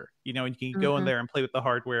Racer, and you can go in there and play with the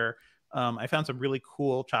hardware. I found some really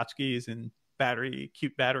cool tchotchkes and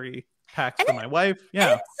cute battery packs for my wife.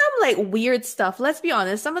 Yeah. And some like weird stuff. Let's be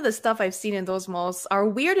honest. Some of the stuff I've seen in those malls are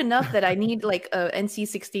weird enough that I need like a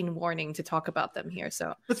NC-16 warning to talk about them here.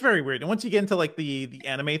 So that's very weird. And once you get into like the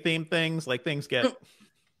anime themed things, like things get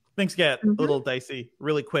a little dicey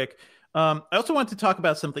really quick. I also want to talk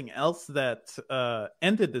about something else that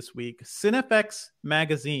ended this week. Cinefx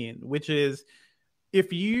Magazine, which is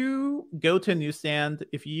if you go to a newsstand,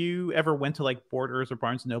 if you ever went to like Borders or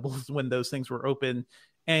Barnes and Nobles when those things were open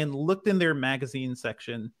and looked in their magazine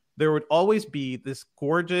section, there would always be this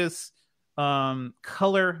gorgeous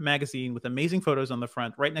color magazine with amazing photos on the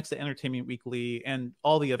front, right next to Entertainment Weekly and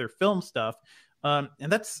all the other film stuff. And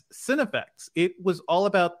that's Cinefex. It was all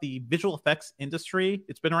about the visual effects industry.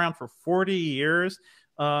 It's been around for 40 years,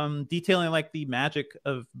 detailing like the magic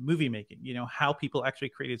of movie making, you know, how people actually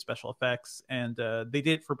created special effects. And they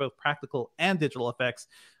did it for both practical and digital effects.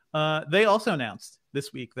 They also announced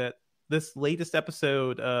this week that this latest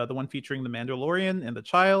episode, the one featuring the Mandalorian and the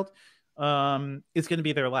child, is going to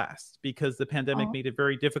be their last, because the pandemic made it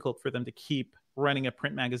very difficult for them to keep running a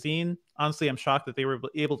print magazine. Honestly, I'm shocked that they were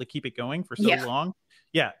able to keep it going for so long.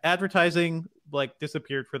 Yeah, advertising like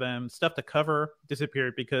disappeared for them. Stuff to cover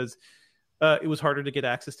disappeared because it was harder to get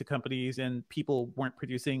access to companies, and people weren't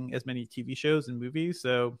producing as many TV shows and movies.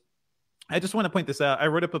 So I just want to point this out. I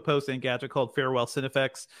wrote up a post in Engadget called Farewell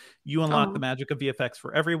Cinefex. You unlock the magic of VFX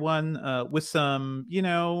for everyone, with some, you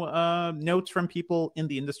know, notes from people in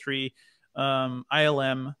the industry.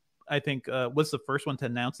 ILM, I think, was the first one to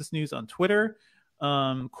announce this news on Twitter.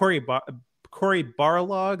 Corey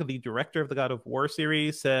Barlog, the director of the God of War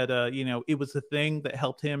series, said, you know, it was the thing that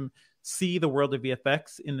helped him see the world of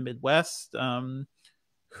VFX in the Midwest.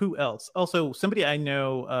 Who else? Also, somebody I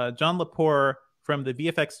know, John Lepore from the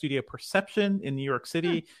VFX studio Perception in New York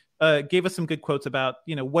City, gave us some good quotes about,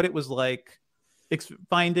 you know, what it was like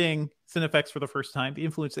finding Cinefex for the first time, the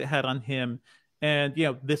influence it had on him. And, you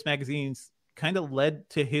know, this magazine's kind of led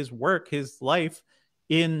to his work, his life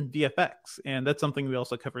in VFX. And that's something we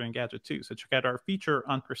also covered in Engadget too. So check out our feature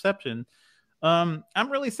on Perception. I'm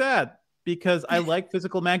really sad because I like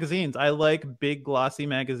physical magazines. I like big glossy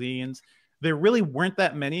magazines. There really weren't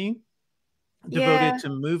that many devoted to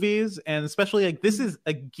movies, and especially like this is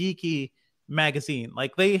a geeky magazine.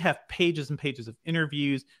 Like they have pages and pages of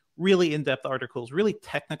interviews, really in-depth articles, really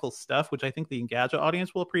technical stuff, which I think the Engadget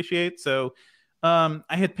audience will appreciate. So I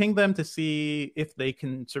had pinged them to see if they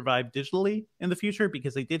can survive digitally in the future,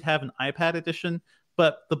 because they did have an iPad edition,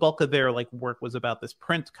 but the bulk of their like work was about this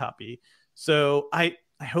print copy. So I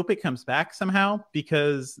hope it comes back somehow,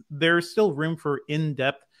 because there's still room for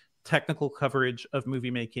in-depth technical coverage of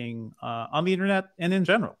movie making on the internet and in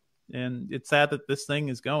general. And it's sad that this thing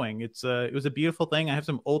is going. It was a beautiful thing. I have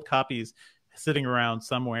some old copies sitting around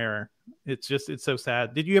somewhere. It's so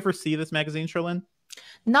sad. Did you ever see this magazine, Sherlyn?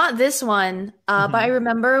 Not this one, but I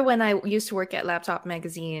remember when I used to work at Laptop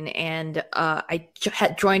Magazine, and I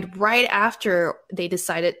had joined right after they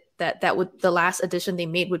decided that would the last edition they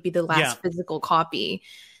made would be the last physical copy,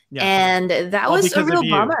 and that was a real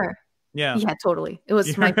bummer. Yeah, totally. It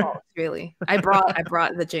was my fault, really. I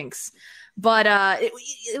brought the jinx, but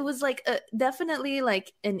it was like definitely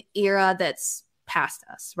like an era that's past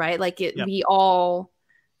us, right? Like we all.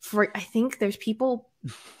 I think there's people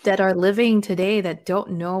that are living today that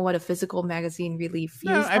don't know what a physical magazine really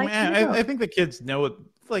feels like. I think the kids know it.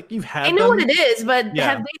 Like you've had. I know what it is, but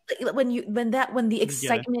have they, when the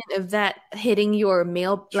excitement of that hitting your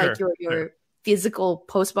mail, like your physical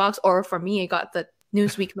post box, or for me, I got the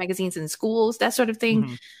Newsweek magazines in schools, that sort of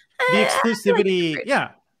thing. The exclusivity,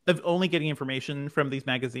 of only getting information from these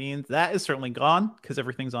magazines, that is certainly gone because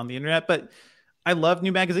everything's on the internet. But I love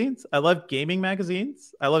new magazines. I love gaming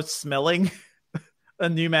magazines. I love smelling a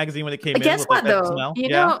new magazine when it came in. Guess what, though?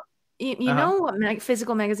 You know what?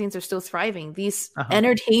 Physical magazines are still thriving. These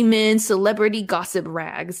entertainment, celebrity gossip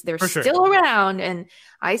rags, they're still around. And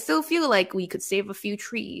I still feel like we could save a few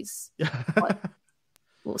trees. But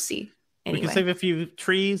we'll see. Anyway. We can save a few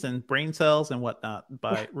trees and brain cells and whatnot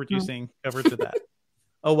by reducing coverage of that.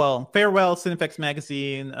 Oh, well, farewell, Cinefex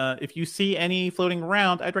magazine. If you see any floating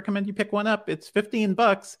around, I'd recommend you pick one up. It's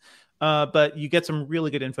 $15, but you get some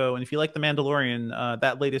really good info. And if you like The Mandalorian,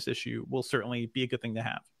 that latest issue will certainly be a good thing to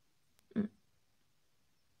have.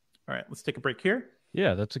 All right, let's take a break here.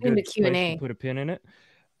 Yeah, that's a good place to put a pin in it.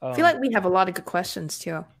 I feel like we have a lot of good questions,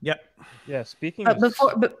 too. Yep. Yeah, speaking of...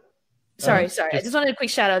 Sorry. I just wanted a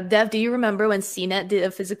quick shout out. Dev, do you remember when CNET did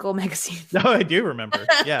a physical magazine? No, I do remember.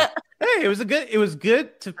 Yeah. Hey, it was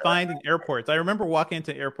good to find in airports. I remember walking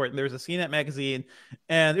into an airport and there was a CNET magazine,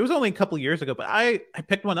 and it was only a couple of years ago, but I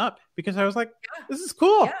picked one up because I was like, this is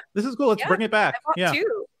cool. Yeah. This is cool. Let's bring it back. I bought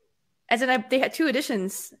two. As in, they had two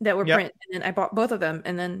editions that were print, and then I bought both of them,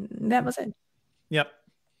 and then that was it. Yep.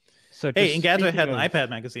 So hey, Engadget had an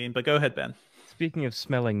iPad magazine, but go ahead, Ben. Speaking of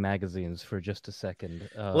smelling magazines for just a second.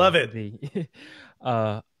 Love it.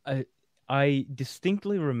 I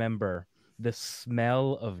distinctly remember the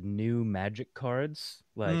smell of new Magic cards,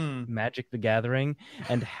 like Magic the Gathering,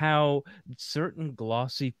 and how certain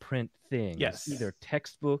glossy print things, either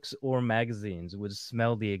textbooks or magazines, would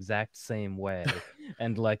smell the exact same way.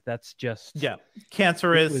 And like that's just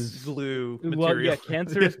cancerous glue material. Well, yeah,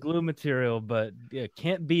 cancerous glue material, but yeah,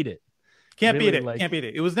 can't beat it. Can't beat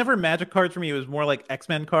it. It was never Magic cards for me. It was more like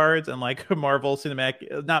X-Men cards and like Marvel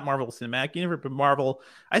Cinematic, not Marvel Cinematic Universe, but Marvel.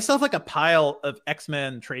 I still have like a pile of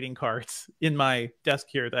X-Men trading cards in my desk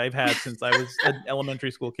here that I've had since I was an elementary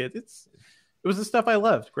school kid. It was the stuff I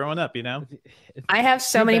loved growing up, you know? I have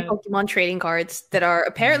so many Pokemon trading cards that are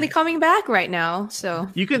apparently coming back right now. So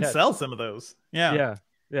you can sell some of those. Yeah.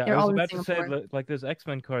 I was about to say, like, those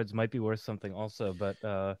X-Men cards might be worth something also, but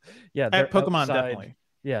they're Pokemon outside. Definitely.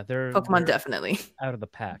 Yeah, they're definitely out of the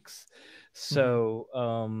packs. So,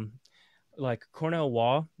 like Cornell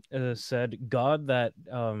Waugh said, God, that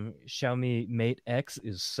Xiaomi Mate X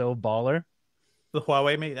is so baller. The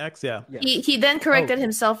Huawei Mate X, yeah. He then corrected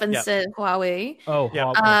himself and said Huawei.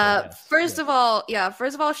 First of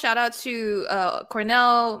all, shout out to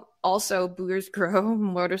Cornell. Also, Boogers Grow,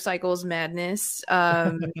 Motorcycles Madness.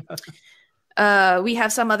 We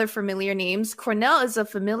have some other familiar names. Cornell is a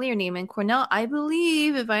familiar name, and Cornell, I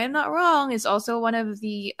believe, if I am not wrong, is also one of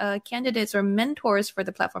the candidates or mentors for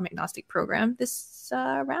the platform agnostic program this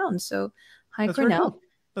round. So, hi, Cornell.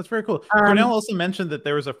 That's very cool. Cornell also mentioned that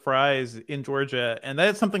there was a Fry's in Georgia, and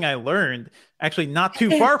that's something I learned actually not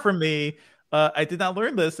too far from me. I did not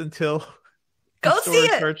learn this until go see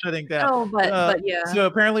it. Start shutting down. Oh, but yeah. So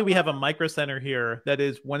apparently we have a Micro Center here that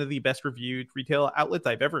is one of the best reviewed retail outlets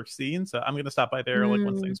I've ever seen. So I'm going to stop by there like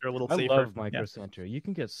once things are a little safer. I love Micro Center. You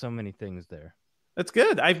can get so many things there. That's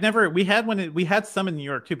good. We had some in New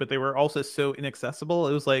York too, but they were also so inaccessible.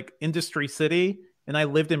 It was like Industry City, and I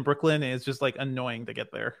lived in Brooklyn, and it's just like annoying to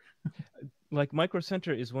get there. Like Micro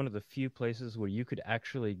Center is one of the few places where you could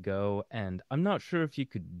actually go, and I'm not sure if you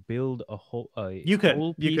could build a whole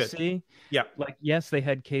PC. Yeah. Like, yes, they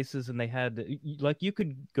had cases, and they had like you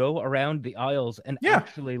could go around the aisles and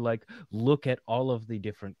actually like look at all of the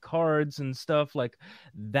different cards and stuff like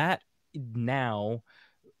that. Now,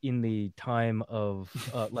 in the time of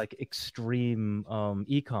like extreme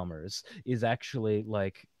e-commerce, is actually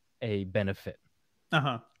like a benefit.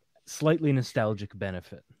 Slightly nostalgic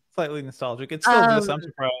benefit. Slightly nostalgic. It still does. I'm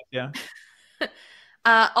surprised. Yeah.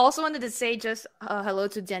 Also wanted to say just hello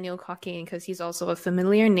to Daniel Cockane because he's also a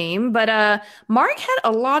familiar name. But Mark had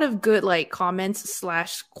a lot of good like comments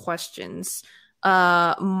 / questions.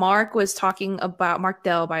 Mark was talking about Mark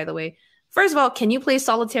Dell, by the way. First of all, can you play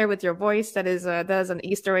solitaire with your voice? That is an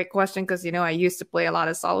Easter egg question because I used to play a lot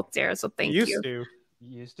of solitaire. So thank you.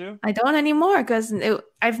 You used to? I don't anymore because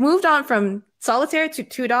I've moved on from solitaire to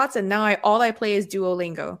 2 dots, and now all I play is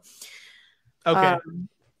Duolingo. Okay.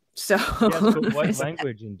 So what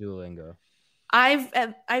language in Duolingo?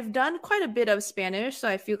 I've done quite a bit of Spanish, so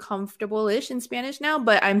I feel comfortable-ish in Spanish now,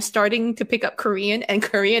 but I'm starting to pick up Korean, and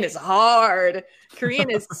Korean is hard. Korean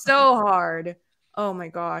is so hard. Oh my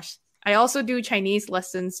gosh. I also do Chinese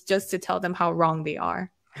lessons just to tell them how wrong they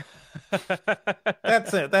are.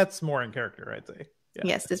 That's it. That's more in character, I'd say. Yeah.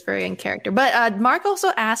 Yes, it's very in character. But Mark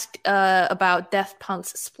also asked about Daft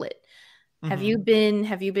Punk's split. Have you been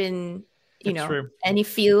any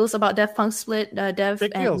feels about Daft Punk's split, Dev?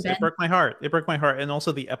 Big feels. It broke my heart. And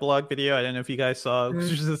also the epilogue video. I don't know if you guys saw.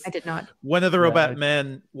 I did not. One of the robot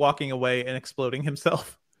men walking away and exploding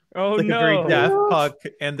himself. Oh, like no. a very Daft Punk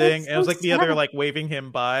ending. And it was like the other like waving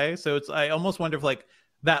him by. So I almost wonder if like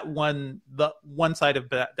the one side of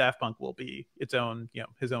Daft Punk will be its own,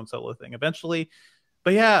 his own solo thing eventually.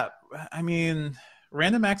 But yeah, I mean,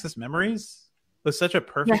 Random Access Memories was such a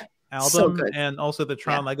perfect album. So good. And also the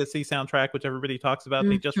Tron Legacy soundtrack, which everybody talks about.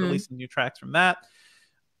 They just released some new tracks from that.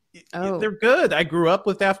 They're good. I grew up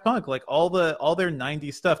with Daft Punk. Like all their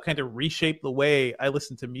 90s stuff kind of reshaped the way I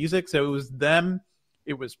listened to music. So it was them,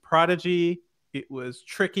 it was Prodigy, it was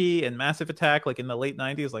Tricky and Massive Attack, like in the late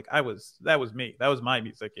 90s. Like that was me. That was my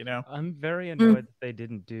music, I'm very annoyed that they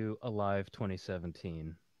didn't do Alive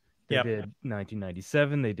 2017. They did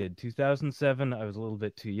 1997. They did 2007. I was a little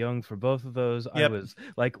bit too young for both of those. I was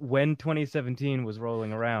like, when 2017 was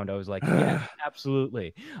rolling around, I was like, yeah,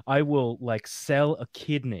 absolutely. I will like sell a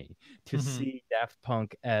kidney to see Daft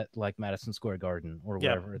Punk at like Madison Square Garden or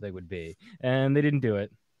wherever they would be. And they didn't do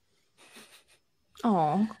it.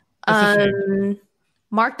 Oh.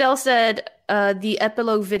 Mark Dell said the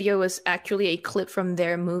epilogue video was actually a clip from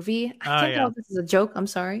their movie. I can't tell if this is a joke. I'm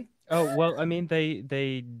sorry. Oh, well, I mean,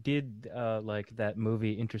 they did like that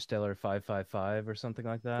movie Interstellar 555 or something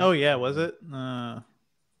like that. Oh, yeah. Was it? I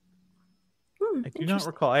do not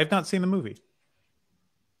recall. I have not seen the movie.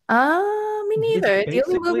 Me neither. The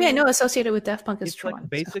only movie I know associated with Daft Punk is Tron. Like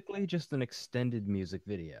basically just an extended music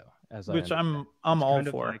video, which I'm all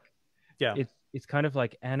for. Yeah, it's kind of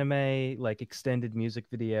like anime, like extended music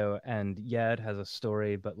video, and yeah, it has a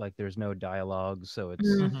story, but like there's no dialogue, so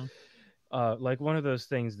it's like one of those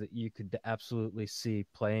things that you could absolutely see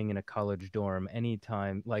playing in a college dorm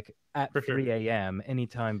anytime, like at 3 a.m.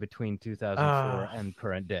 anytime between 2004 and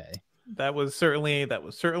current day. That was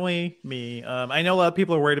certainly me. I know a lot of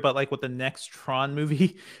people are worried about like what the next Tron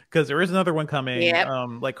movie, because there is another one coming. Yep.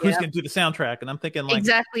 Like who's gonna do the soundtrack? And I'm thinking like,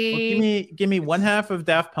 exactly. Well, give me one half of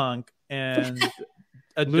Daft Punk and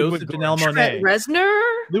a dose of Janelle Monáe. Trent Reznor.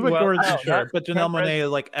 Ludwig Göransson, sure, but Janelle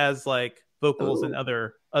Monáe like as like vocals and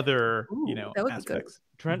other aspects.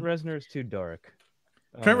 Trent Reznor is too dark.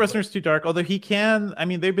 Trent Reznor's too dark, although he can. I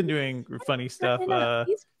mean, they've been doing funny stuff.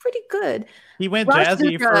 He's pretty good. He went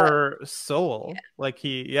jazzy for Soul, like oh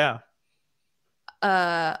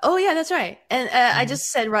yeah, that's right. And I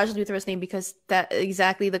just said Raj Luthra's name because that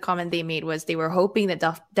exactly the comment they made was they were hoping that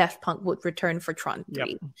Daft Punk would return for Tron 3.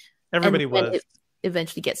 Yep. Everybody was. It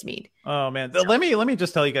eventually gets made. Oh man, let me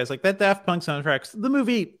just tell you guys, like that Daft Punk soundtrack's the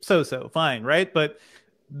movie so fine, right? But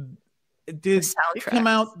did it come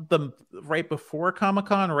out right before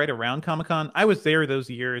Comic-Con or right around Comic-Con? I was there those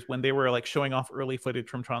years when they were like showing off early footage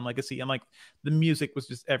from Tron Legacy, and like the music was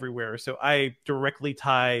just everywhere. So I directly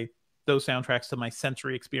tie those soundtracks to my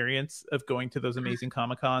sensory experience of going to those amazing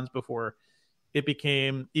Comic-Cons before it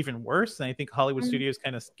became even worse. And I think Hollywood Studios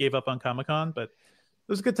kind of gave up on Comic-Con, but it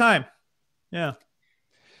was a good time. Yeah.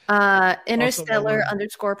 Interstellar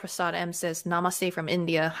 _ Prasad M says Namaste from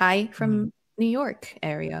India. Hi from New York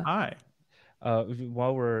area. Hi.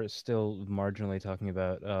 While we're still marginally talking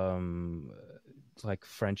about like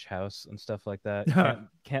French house and stuff like that,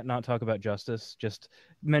 can't not talk about Justice. Just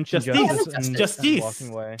mention Justice and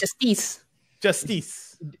walking away.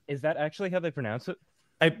 Justice. Is that actually how they pronounce it?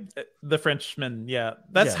 The Frenchmen, yeah.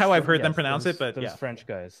 That's how I've heard them pronounce it, but those French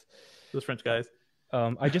guys. Those French guys.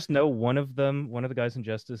 I just know one of the guys in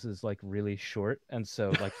Justice is like really short, and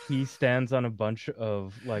so like he stands on a bunch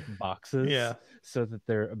of like boxes, so that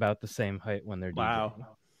they're about the same height when they're DJing. Wow,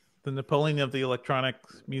 the Napoleon of the electronic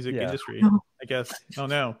music industry, I guess. Oh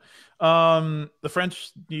no, the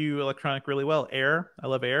French do electronic really well. Air, I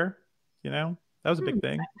love Air. You know, that was a big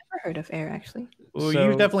thing. I've never heard of Air actually. Well,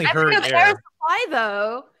 you've definitely heard of Air Supply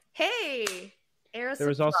though. Hey, Air Supply. There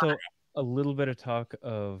was also a little bit of talk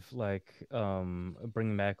of like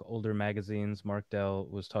bringing back older magazines. Mark Dell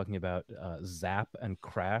was talking about Zap and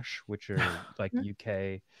Crash, which are like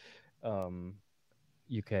UK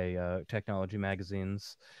technology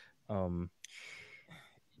magazines.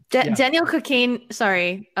 Daniel Cocaine,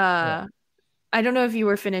 sorry. I don't know if you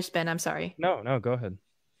were finished, Ben. I'm sorry. No, go ahead.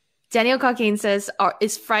 Daniel Cocaine says,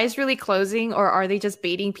 is Fry's really closing, or are they just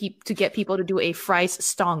baiting to get people to do a Fry's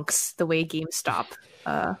stonks the way GameStop?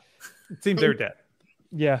 It seems they're dead.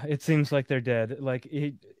 Yeah, it seems like they're dead. Like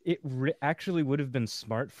it actually would have been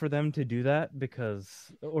smart for them to do that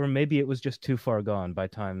or maybe it was just too far gone by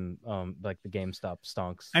time like the GameStop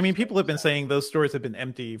stonks. I mean, people have been saying those stores have been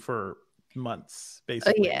empty for months,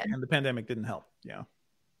 basically, and the pandemic didn't help. Yeah.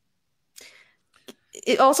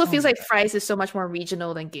 It also feels like Fry's is so much more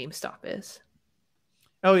regional than GameStop is.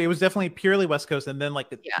 Oh, it was definitely purely West Coast, and then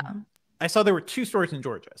like I saw there were 2 stores in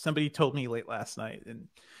Georgia. Somebody told me late last night, and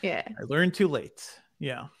I learned too late.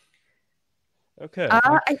 Yeah. Okay.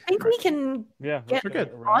 I think we can get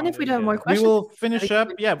on if we don't have more questions. We will finish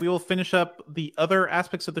up. Yeah, we will finish up the other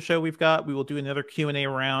aspects of the show we've got. We will do another Q&A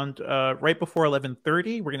round right before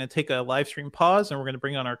 11:30. We're going to take a live stream pause, and we're going to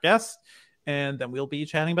bring on our guests, and then we'll be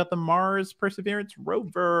chatting about the Mars Perseverance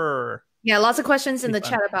Rover. Yeah, lots of questions in the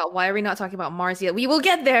chat about why are we not talking about Mars yet. We will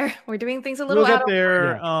get there. We're doing things a little out of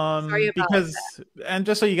order. Sorry about that. And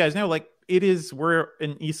just so you guys know, like we're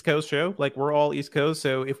an East Coast show. Like we're all East Coast.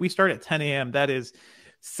 So if we start at 10 a.m., that is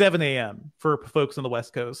 7 a.m. for folks on the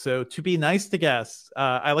West Coast. So to be nice to guests,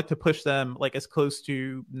 I like to push them like as close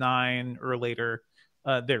to 9 or later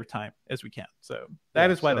their time as we can. So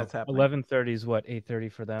that is why that's happening. 11:30 is what,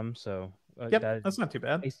 8:30 for them. So that's not too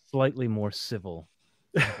bad. A slightly more civil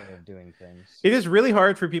way of doing things. It is really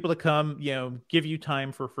hard for people to come, give you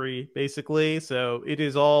time for free, basically. So it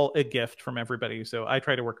is all a gift from everybody. So I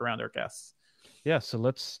try to work around our guests. Yeah. So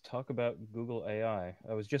let's talk about Google AI.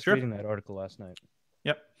 I was just reading that article last night.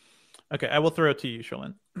 Yep. Okay. I will throw it to you,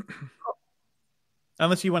 Sherlyn.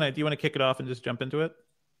 Unless do you want to kick it off and just jump into it?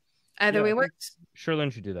 Either way works.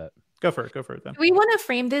 Sherlyn should do that. Go for it then. Do we want to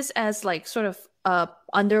frame this as like sort of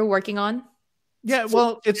under working on? Yeah,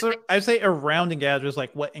 well, I'd say around Engadget is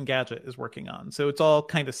like what Engadget is working on. So it's all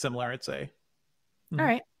kind of similar, I'd say. All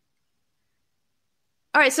right.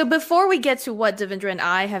 All right, so before we get to what Devendra and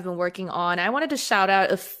I have been working on, I wanted to shout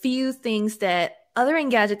out a few things that other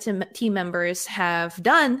Engadget team members have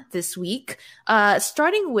done this week,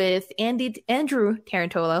 starting with Andrew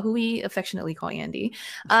Tarantola, who we affectionately call Andy.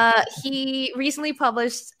 He recently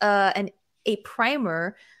published a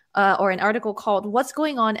primer or an article called "What's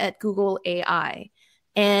Going On at Google AI,"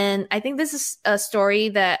 and I think this is a story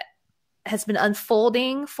that has been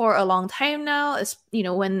unfolding for a long time now.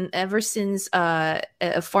 Ever since a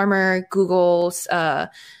former Google's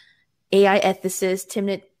AI ethicist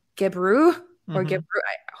Timnit Gebru, or Gebru,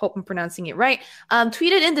 I hope I'm pronouncing it right,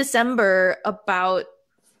 tweeted in December about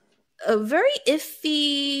a very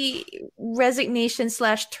iffy resignation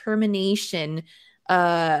 / termination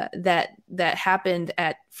that happened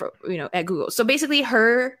at Google. So basically,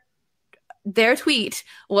 their tweet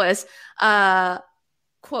was,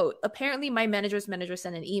 quote, apparently my manager's manager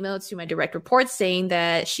sent an email to my direct report saying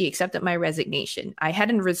that she accepted my resignation. I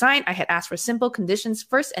hadn't resigned. I had asked for simple conditions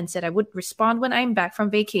first and said I would respond when I'm back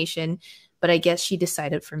from vacation, but I guess she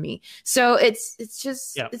decided for me. So it's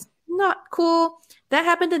just, it's not cool. That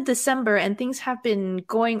happened in December, and things have been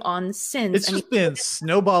going on since. It's just been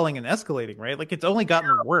snowballing and escalating, right? Like, it's only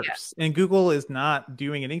gotten worse, and Google is not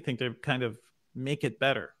doing anything to kind of make it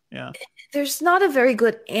better. Yeah. There's not a very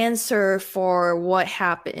good answer for what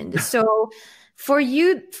happened. So for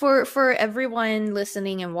everyone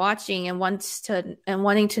listening and watching and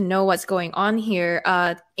wanting to know what's going on here,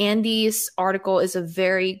 Andy's article is a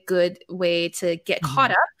very good way to get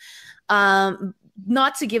caught up.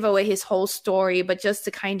 Not to give away his whole story, but just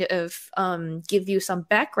to kind of give you some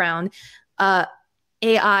background.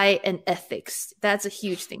 AI and ethics. That's a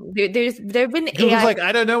huge thing. There've been AI. Google's like,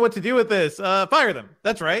 I don't know what to do with this. Fire them.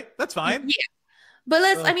 That's right. That's fine. Yeah. But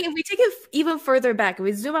if we take it even further back,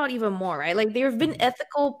 we zoom out even more, right? Like, there have been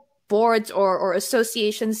ethical boards or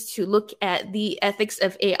associations to look at the ethics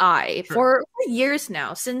of AI for years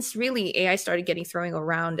now, since really AI started getting thrown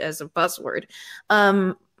around as a buzzword.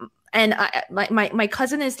 And my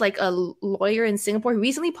cousin is like a lawyer in Singapore. He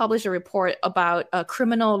recently published a report about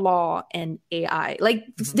criminal law and AI. Like,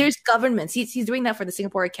 there's governments. He's doing that for the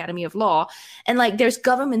Singapore Academy of Law. And like, there's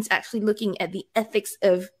governments actually looking at the ethics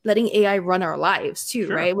of letting AI run our lives too,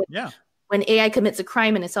 right? When AI commits a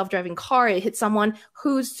crime in a self-driving car, it hits someone,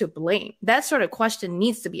 who's to blame? That sort of question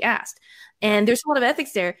needs to be asked. And there's a lot of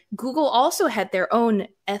ethics there. Google also had their own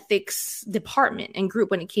ethics department and group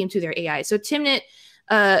when it came to their AI. So Timnit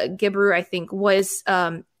Gebru, I think, was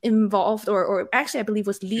involved, or actually, I believe,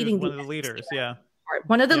 was leading one of the leaders. Yeah,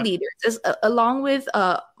 one of the leaders, along with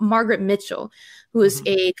Margaret Mitchell, who is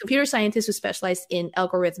a computer scientist who specialized in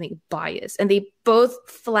algorithmic bias, and they both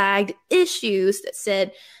flagged issues that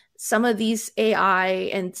said some of these AI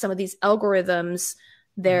and some of these algorithms,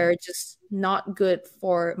 they're just not good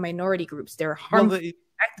for minority groups. They're harmful.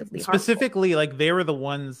 Actively specifically harmful. Like, they were the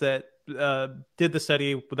ones that did the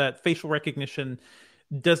study that facial recognition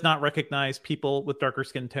does not recognize people with darker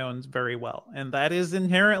skin tones very well, and that is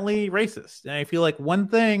inherently racist. And I feel like one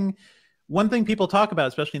thing people talk about,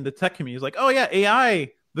 especially in the tech community, is like, oh yeah,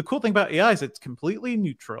 AI, the cool thing about AI is it's completely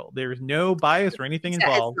neutral, there's no bias or anything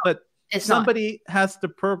involved, but somebody has to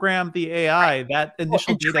program the AI. That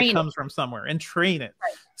initial data comes from somewhere, and train it.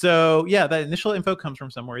 So yeah, that initial info comes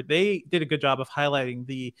from somewhere. They did a good job of highlighting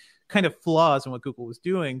the kind of flaws in what Google was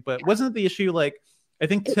doing, but wasn't the issue, like, I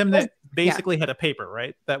think Timnit basically had a paper,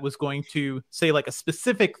 right, that was going to say like a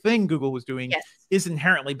specific thing Google was doing is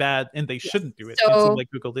inherently bad and they shouldn't do it. So, it seemed like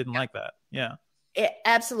Google didn't like that. Yeah.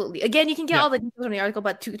 Absolutely. Again, you can get all the details from the article,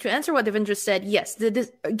 but to answer what Devendra said, yes,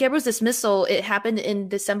 Gebru's dismissal, it happened in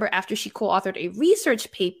December after she co-authored a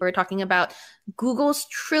research paper talking about Google's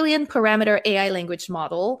trillion parameter AI language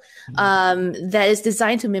model that is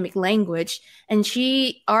designed to mimic language. And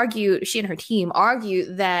she and her team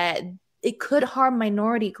argued that it could harm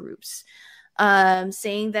minority groups,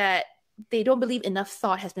 saying that they don't believe enough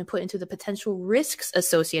thought has been put into the potential risks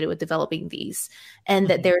associated with developing these, and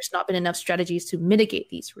that there's not been enough strategies to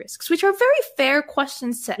mitigate these risks, which are very fair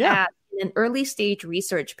questions to ask in an early stage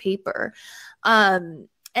research paper. And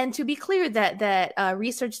to be clear, that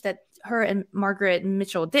research that her and Margaret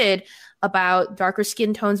Mitchell did about darker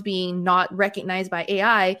skin tones being not recognized by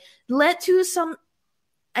AI led to some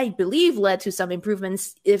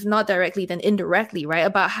improvements, if not directly, then indirectly, right?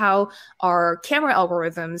 About how our camera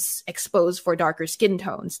algorithms expose for darker skin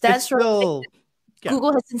tones. That's Google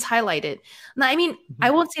has since highlighted. Now, I mean,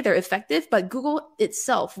 I won't say they're effective, but Google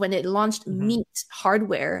itself, when it launched Meet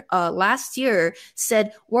hardware last year,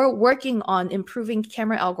 said we're working on improving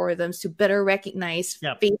camera algorithms to better recognize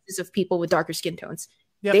faces of people with darker skin tones.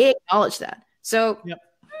 They acknowledge that. So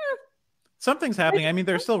Something's happening. I mean,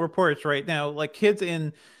 there's still reports right now, like kids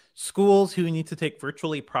in schools who need to take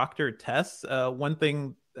virtually proctored tests. One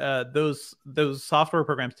thing those software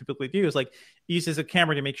programs typically do is like uses a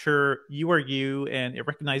camera to make sure you are you and it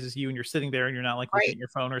recognizes you and you're sitting there and you're not like looking at your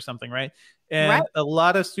phone or something, right? And a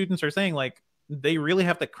lot of students are saying like they really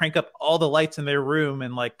have to crank up all the lights in their room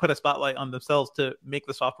and like put a spotlight on themselves to make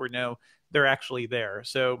the software know they're actually there.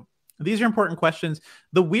 So these are important questions.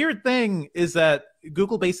 The weird thing is that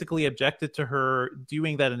Google basically objected to her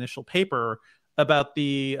doing that initial paper about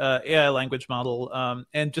the AI language model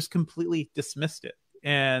and just completely dismissed it.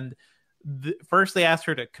 And first they asked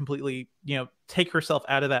her to completely, take herself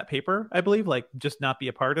out of that paper, I believe, like just not be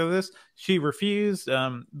a part of this. She refused.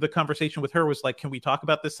 The conversation with her was like, can we talk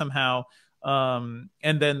about this somehow? And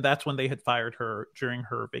then that's when they had fired her during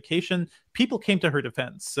her vacation. People came to her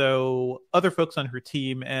defense. So other folks on her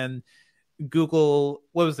team and Google,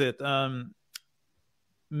 what was it?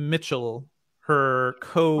 Mitchell, her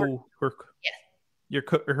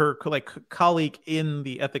colleague in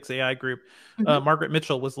the ethics AI group, Margaret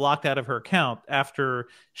Mitchell, was locked out of her account after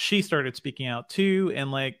she started speaking out too. And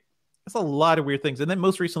like, it's a lot of weird things. And then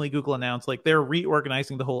most recently, Google announced like they're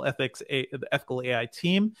reorganizing the whole the ethical AI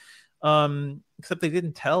team. Except they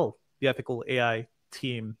didn't tell the ethical AI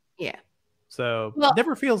team. Yeah. So it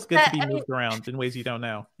never feels good to be moved around in ways you don't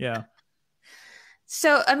know. Yeah.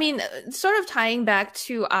 So, I mean, sort of tying back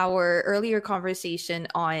to our earlier conversation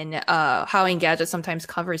on how Engadget sometimes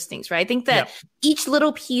covers things, right? I think that each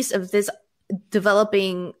little piece of this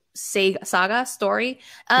developing saga story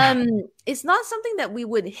is not something that we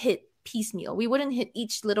would hit piecemeal. We wouldn't hit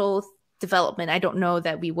each little development. I don't know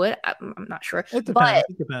that we would. I'm not sure. It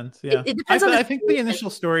depends. Yeah. It depends I think the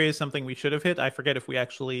initial story is something we should have hit. I forget if we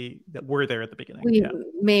actually were there at the beginning. We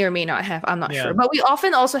may or may not have. I'm not sure. But we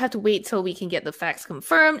often also have to wait till we can get the facts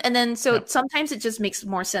confirmed. And then sometimes it just makes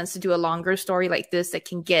more sense to do a longer story like this that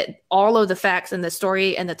can get all of the facts and the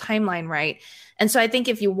story and the timeline right. And so I think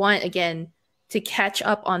if you want, again, to catch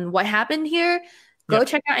up on what happened here, go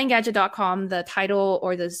check out Engadget.com. The title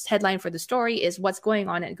or the headline for the story is What's Going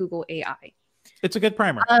On at Google AI. It's a good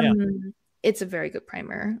primer. It's a very good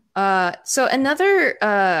primer. So another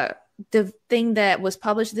the thing that was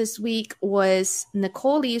published this week was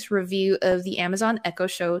Nicole Lee's review of the Amazon Echo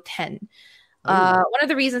Show 10. One of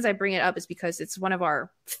the reasons I bring it up is because it's one of our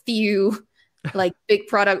few like big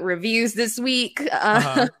product reviews this week.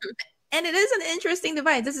 And it is an interesting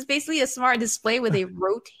device. This is basically a smart display with a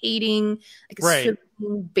rotating,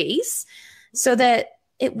 base, so that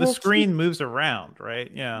the screen moves around,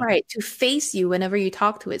 right? Yeah. Right, to face you whenever you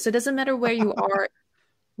talk to it. So it doesn't matter where you are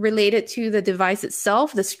related to the device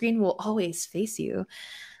itself, the screen will always face you.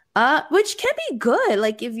 Which can be good.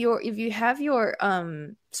 Like if you have your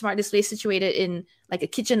smart display situated in like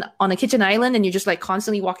on a kitchen island and you're just like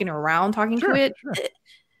constantly walking around talking to it, it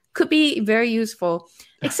could be very useful.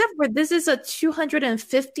 Except for this is a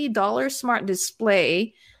 $250 smart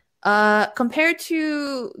display compared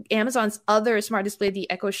to Amazon's other smart display, the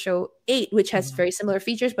Echo Show 8, which has very similar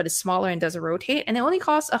features but is smaller and doesn't rotate, and it only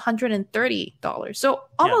costs $130. So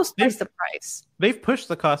almost twice the price. They've pushed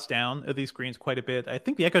the cost down of these screens quite a bit. I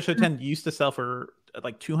think the Echo Show 10 used to sell for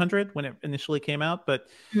like $200 when it initially came out, but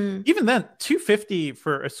even then, $250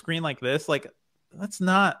 for a screen like this, like that's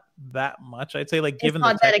not that much. I'd say, like given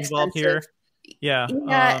the tech involved here. Yeah,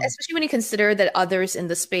 especially when you consider that others in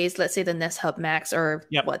the space, let's say the Nest Hub Max, are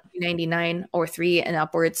what, $299 or $3 and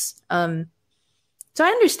upwards. So I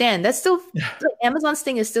understand that's still Amazon's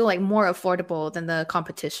thing is still like more affordable than the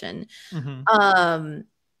competition.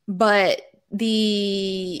 But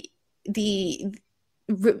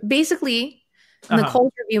basically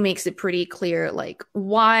Nicole's review makes it pretty clear, like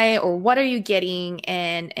why or what are you getting,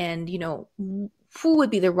 and who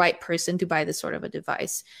would be the right person to buy this sort of a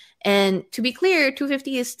device. And to be clear,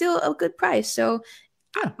 $250 is still a good price. So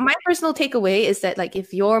my personal takeaway is that like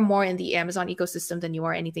if you're more in the Amazon ecosystem than you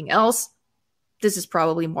are anything else, this is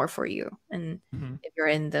probably more for you. And if you're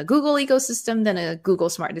in the Google ecosystem, then a Google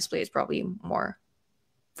Smart Display is probably more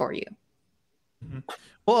for you.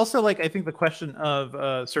 Well, also, like, I think the question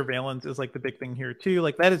of surveillance is like the big thing here too.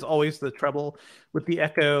 Like that is always the trouble with the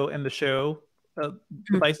Echo and the Show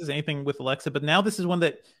devices, anything with Alexa. But now this is one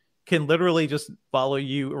that can literally just follow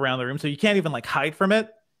you around the room, so you can't even like hide from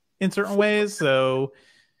it in certain ways. So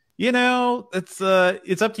it's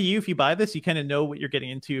up to you. If you buy this, you kind of know what you're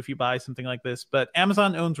getting into if you buy something like this. But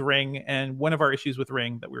Amazon owns Ring, and one of our issues with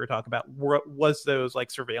Ring that we were talking about was those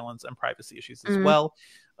like surveillance and privacy issues as well.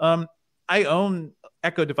 I own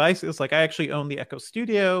Echo devices. Like I actually own the Echo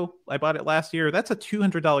Studio. I bought it last year. That's a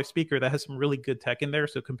 $200 speaker that has some really good tech in there.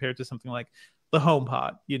 So compared to something like the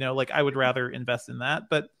HomePod, like I would rather invest in that.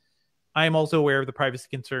 But I am also aware of the privacy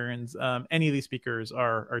concerns. Any of these speakers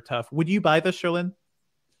are tough. Would you buy this, Sherlyn?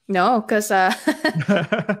 No, because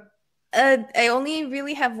I only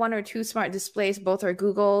really have one or two smart displays. Both are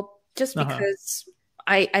Google, just because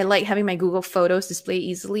I like having my Google Photos display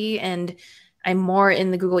easily, and I'm more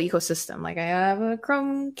in the Google ecosystem. Like I have a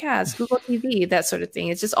Chromecast, Google TV, that sort of thing.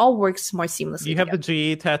 It just all works more seamlessly. You have the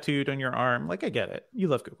G tattooed on your arm. Like I get it. You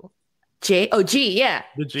love Google. G, yeah.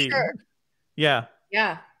 The G. Sure. Yeah.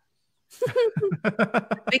 Yeah.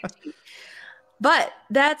 Big G. But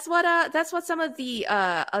that's what some of the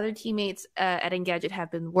other teammates at Engadget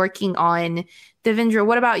have been working on. Devendra,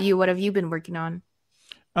 what about you? What have you been working on?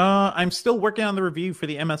 I'm still working on the review for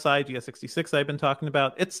the MSI GS66 I've been talking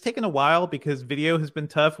about. It's taken a while because video has been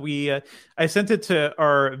tough. I sent it to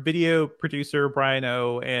our video producer, Brian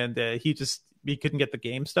O, and he couldn't get the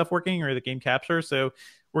game stuff working or the game capture. So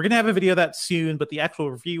we're going to have a video of that soon, but the actual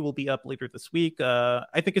review will be up later this week.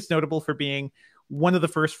 I think it's notable for being one of the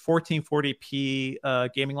first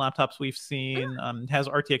 1440p gaming laptops we've seen. It has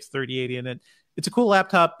RTX 3080 in it. It's a cool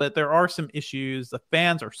laptop, but there are some issues. The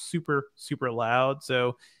fans are super, super loud.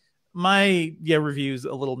 So my review's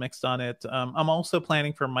a little mixed on it. I'm also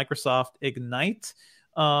planning for Microsoft Ignite,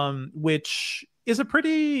 which is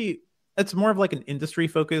it's more of like an industry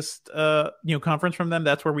focused conference from them.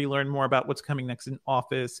 That's where we learn more about what's coming next in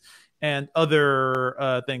Office and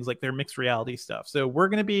other things like their mixed reality stuff. So we're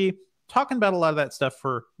going to be talking about a lot of that stuff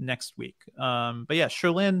for next week. But yeah,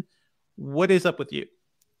 Sherlyn, what is up with you?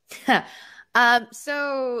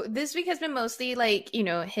 So this week has been mostly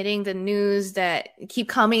hitting the news that keep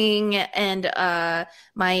coming, and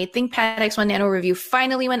my ThinkPad X1 Nano review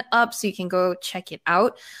finally went up, so you can go check it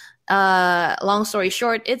out. Long story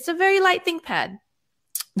short, it's a very light ThinkPad.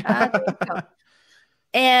 There you go.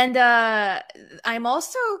 And I'm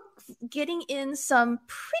also getting in some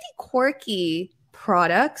pretty quirky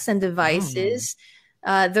products and devices.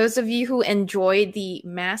 Those of you who enjoyed the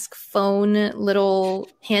Mask Phone little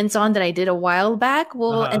hands-on that I did a while back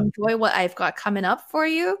will enjoy what I've got coming up for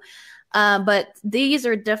you. But these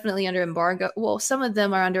are definitely under embargo. Well, some of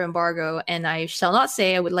them are under embargo, and I shall not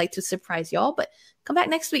say I would like to surprise y'all, but come back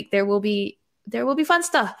next week. There will be fun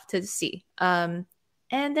stuff to see. And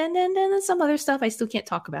then some other stuff I still can't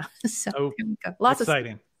talk about. So here we go. Lots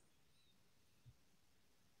exciting. Of stuff.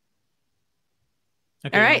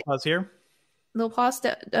 Okay, all right. Pause here. Little pause,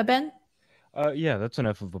 Ben? Yeah, that's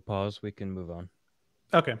enough of a pause. We can move on.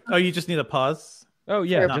 Okay. Oh, you just need a pause? Oh,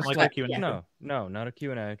 yeah. Not just like a Q&A. No, not a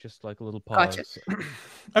Q&A. Just like a little pause. Gotcha.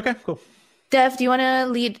 Okay, cool. Dev, do you want to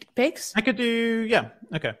lead picks? I could do, yeah.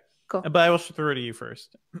 Okay. Cool. But I will throw it to you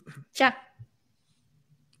first. Yeah.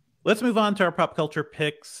 Let's move on to our pop culture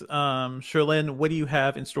picks. Sherlyn, what do you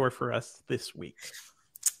have in store for us this week?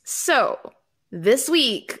 So, this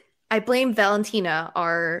week, I blame Valentina,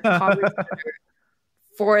 our conversation,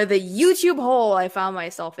 for the YouTube hole I found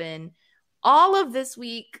myself in. All of this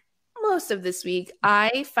week, most of this week,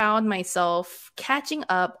 I found myself catching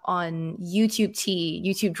up on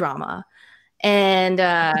YouTube drama. And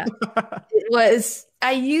I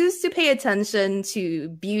used to pay attention to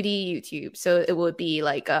beauty YouTube. So it would be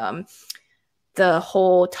like the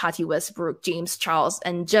whole Tati Westbrook, James Charles,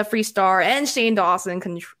 and Jeffree Star and Shane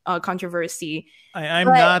Dawson controversy. I'm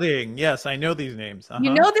nodding. Yes, I know these names.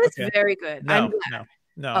 You know this? Okay. Very good. No,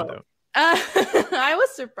 I don't. I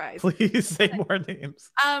was surprised. Please say more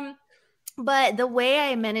names. But the way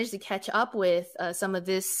I managed to catch up with some of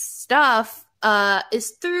this stuff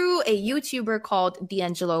is through a YouTuber called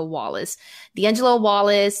D'Angelo Wallace. D'Angelo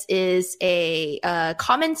Wallace is a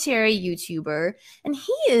commentary YouTuber, and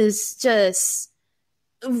he is just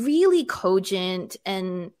really cogent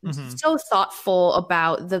and so thoughtful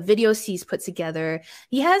about the videos he's put together.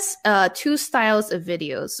 He has two styles of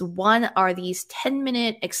videos. One are these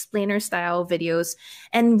 10-minute explainer style videos,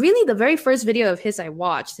 and really the very first video of his I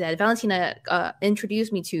watched that Valentina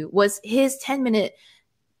introduced me to was his 10-minute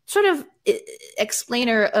sort of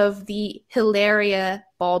explainer of the Hilaria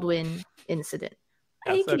Baldwin incident.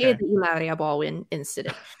 The Hilaria Baldwin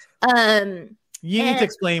incident. You need to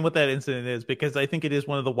explain what that incident is, because I think it is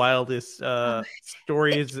one of the wildest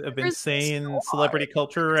stories of insane celebrity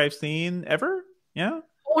culture I've seen ever. Yeah.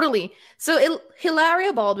 Totally. So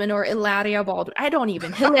Hilaria Baldwin or Ilaria Baldwin, I don't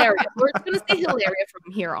even. Hilaria. We're going to say Hilaria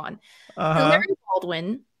from here on. Hilaria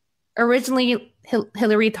Baldwin originally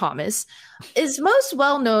Hillary Thomas, is most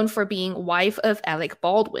well known for being wife of Alec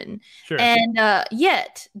Baldwin. Sure. And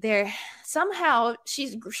yet there somehow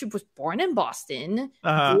she was born in Boston,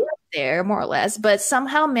 grew up there more or less, but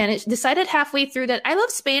somehow decided halfway through that I love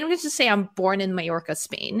Spain. I'm going to just say I'm born in Mallorca,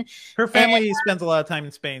 Spain. Her family spends a lot of time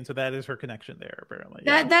in Spain, so that is her connection there, apparently.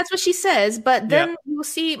 Yeah. That's what she says. But then you'll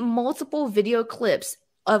see multiple video clips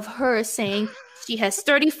of her saying she has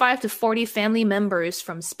 35 to 40 family members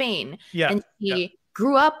from Spain. Yeah. And she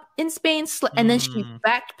grew up in Spain, and then she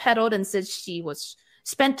backpedaled and said she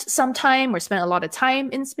spent a lot of time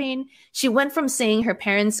in Spain. She went from saying her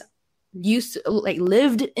parents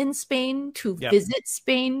lived in Spain to visit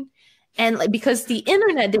Spain. And because the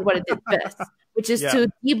internet did what it did best, which is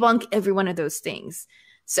to debunk every one of those things.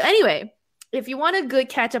 So anyway, if you want a good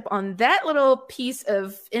catch up on that little piece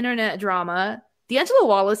of internet drama, D'Angelo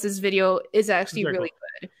Wallace's video is actually really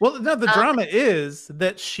good. Well, no, the drama is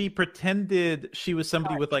that she pretended she was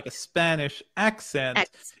somebody with like a Spanish accent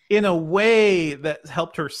in a way that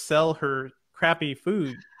helped her sell her crappy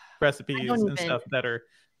food recipes and stuff better.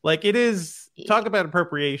 Like, it is, talk about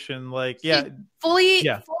appropriation. Like, fully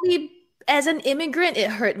as an immigrant, it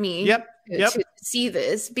hurt me to see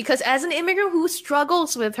this, because as an immigrant who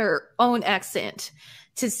struggles with her own accent,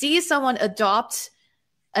 to see someone adopt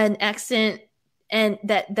an accent and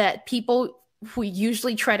that people who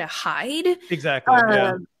usually try to hide. Exactly.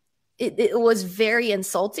 It was very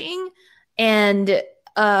insulting. And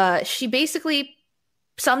she basically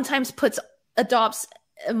sometimes adopts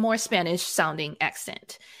a more Spanish sounding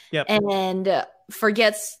accent. And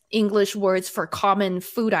forgets English words for common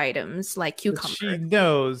food items like cucumber. She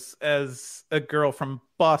knows as a girl from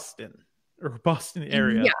Boston or Boston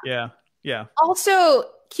area. Yeah. Also,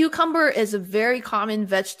 cucumber is a very common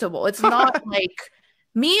vegetable. It's not like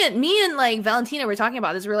me and like Valentina were talking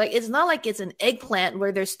about this. We're like, it's not like it's an eggplant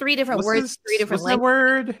where there's three different words, three different languages.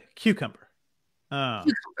 What's the word? Cucumber.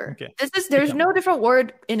 Cucumber. Okay. There's no different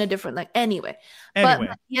word in a different anyway. But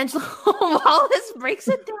D'Angelo Wallace breaks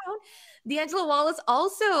it down. D'Angelo Wallace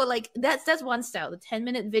also, like, that's one style, the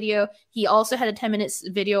 10-minute video. He also had a 10-minute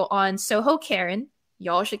video on Soho Karen.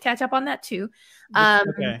 Y'all should catch up on that too.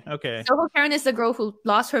 Okay. Soho Karen is the girl who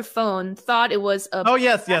lost her phone, thought it was a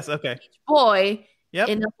boy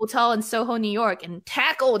in a hotel in Soho, New York, and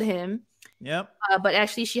tackled him. But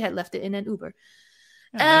actually she had left it in an Uber.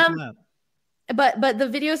 But the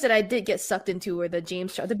videos that I did get sucked into were the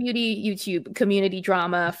the beauty YouTube community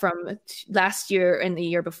drama from last year and the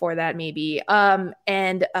year before that, maybe.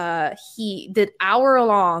 And he did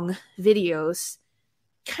hour-long videos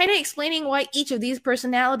kind of explaining why each of these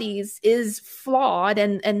personalities is flawed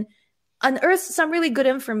and unearths some really good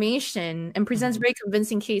information and presents very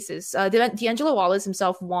convincing cases. D'Angelo Wallace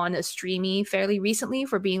himself won a Streamy fairly recently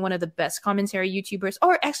for being one of the best commentary YouTubers,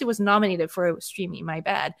 or actually was nominated for a Streamy, my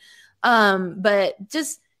bad. But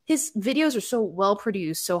just his videos are so well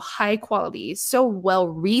produced, so high quality, so well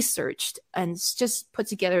researched, and just put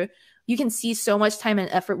together. You can see so much time and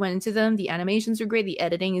effort went into them. The animations are great. The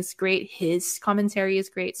editing is great. His commentary is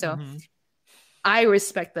great. So I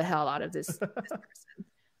respect the hell out of this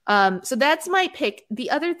person. So that's my pick. The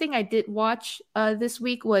other thing I did watch this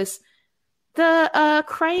week was this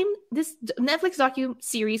Netflix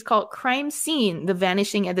docu-series called Crime Scene: The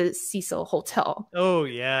Vanishing at the Cecil Hotel. Oh,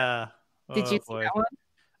 yeah. Did you see that one?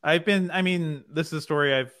 This is a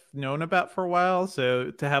story I've known about for a while.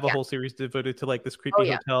 So to have a whole series devoted to like this creepy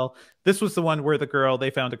hotel. This was the one where they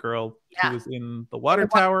found a girl who was in the water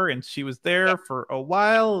tower, and she was there for a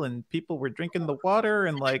while, and people were drinking the water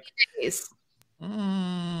and like. So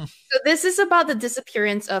this is about the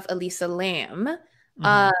disappearance of Elisa Lam.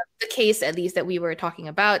 The case, at least, that we were talking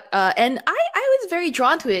about. And I was very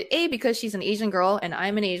drawn to it, because she's an Asian girl and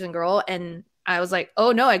I'm an Asian girl, and I was like,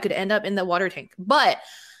 oh no, I could end up in the water tank. But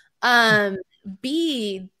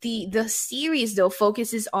B, the series though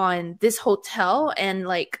focuses on this hotel and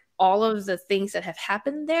like all of the things that have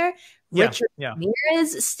happened there. Richard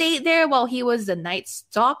Ramirez stayed there while he was the Night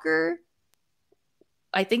Stalker.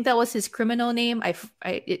 I think that was his criminal name.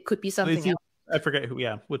 It could be something else. I forget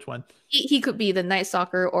which one. He could be the Night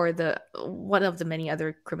Stalker or one of the many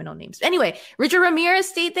other criminal names. Anyway, Richard Ramirez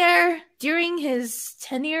stayed there during his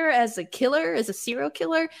tenure as a serial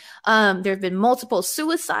killer. There have been multiple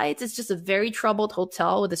suicides. It's just a very troubled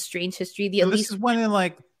hotel with a strange history. This is one in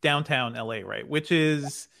like downtown LA, right? Which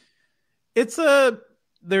is,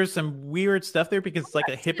 there's some weird stuff there because it's like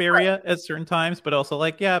a hip area at certain times, but also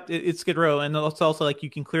like, it's Skid Row. And it's also like,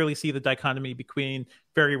 you can clearly see the dichotomy between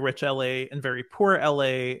very rich LA and very poor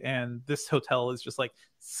LA. And this hotel is just like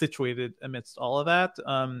situated amidst all of that.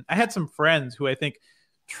 I had some friends who I think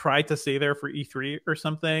tried to stay there for E3 or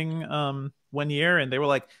something one year, and they were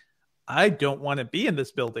like, I don't want to be in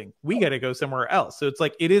this building. We got to go somewhere else. So it's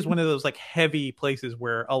like, it is one of those like heavy places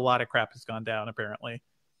where a lot of crap has gone down, apparently.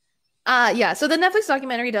 Yeah, so the Netflix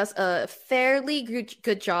documentary does a fairly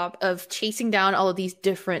good job of chasing down all of these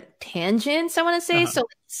different tangents, I want to say. So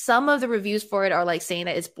some of the reviews for it are like saying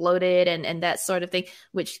that it's bloated and that sort of thing,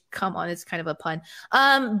 which, come on, it's kind of a pun.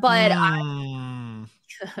 But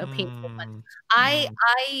a painful pun.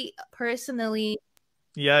 I personally,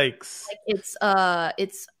 yikes. like,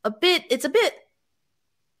 it's a bit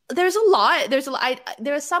there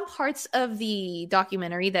are some parts of the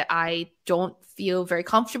documentary that I don't feel very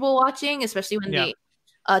comfortable watching, especially when they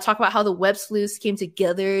talk about how the web sleuths came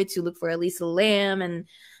together to look for Elisa Lam, and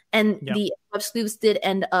the web sleuths did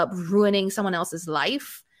end up ruining someone else's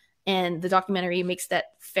life, and the documentary makes that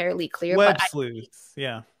fairly clear. Web sleuths,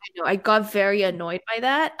 yeah. I know, I got very annoyed by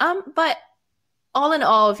that. But all in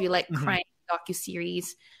all, if you like crime docuseries,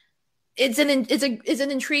 it's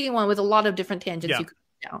an intriguing one with a lot of different tangents you could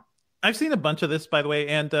go down. I've seen a bunch of this, by the way,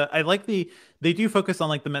 and I like they do focus on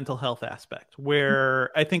like the mental health aspect, where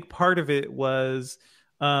I think part of it was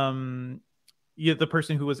the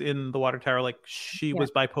person who was in the water tower, like she was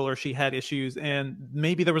bipolar, she had issues, and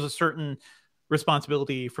maybe there was a certain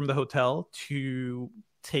responsibility from the hotel to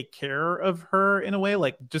take care of her in a way,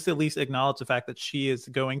 like just at least acknowledge the fact that she is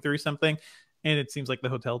going through something. And it seems like the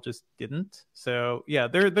hotel just didn't. So yeah,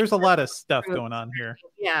 there's a lot of stuff going on here.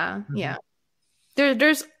 Yeah, yeah.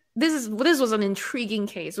 This was an intriguing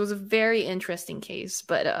case. It was a very interesting case,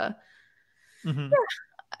 but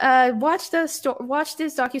watch this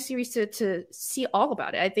docuseries to see all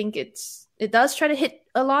about it. I think it does try to hit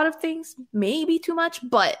a lot of things, maybe too much,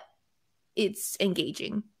 but it's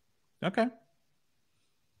engaging. Okay.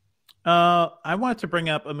 I wanted to bring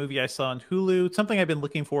up a movie I saw on Hulu, something I've been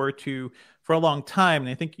looking forward to for a long time, and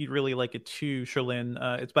I think you'd really like it too, Sherlyn.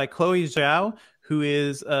 It's by Chloe Zhao, who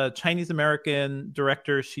is a Chinese-American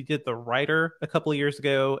director. She did The Writer a couple of years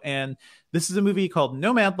ago, and this is a movie called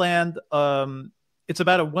Nomadland. It's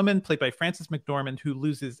about a woman played by Frances McDormand who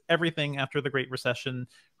loses everything after the Great Recession.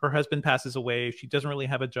 Her husband passes away. She doesn't really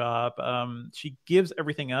have a job. She gives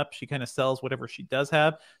everything up. She kind of sells whatever she does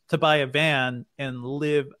have to buy a van and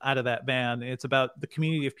live out of that van. It's about the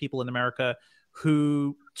community of people in America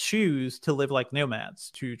who choose to live like nomads,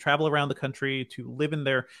 to travel around the country, to live in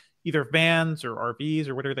their either vans or RVs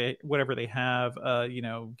or whatever they have,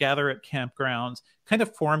 gather at campgrounds, kind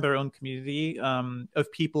of form their own community of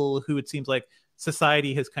people who it seems like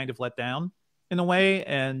society has kind of let down in a way.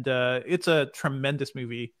 And it's a tremendous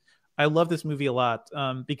movie. I love this movie a lot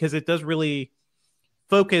because it does really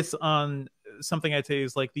focus on something I'd say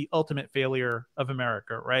is like the ultimate failure of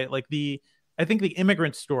America, right? Like I think the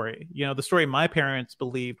immigrant story, the story my parents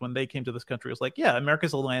believed when they came to this country was like, yeah,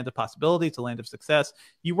 America's a land of possibility. It's a land of success.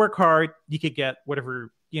 You work hard, you could get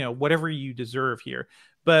whatever you deserve here.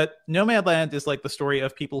 But Nomadland is like the story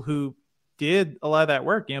of people who did a lot of that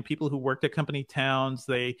work, people who worked at company towns.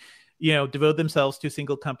 They, devote themselves to a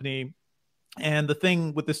single company. And the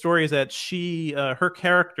thing with the story is that her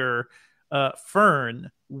character,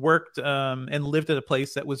 Fern, worked and lived at a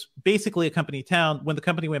place that was basically a company town. When the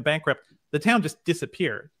company went bankrupt, the town just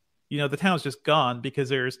disappeared. The town's just gone because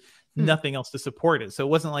there's nothing else to support it. So it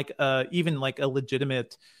wasn't like even like a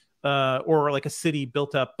legitimate or like a city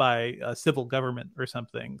built up by a civil government or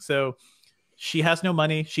something. So she has no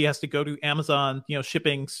money. She has to go to Amazon,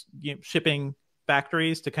 shipping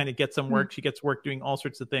factories to kind of get some work. She gets work doing all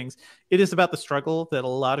sorts of things. It is about the struggle that a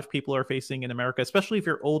lot of people are facing in America, especially if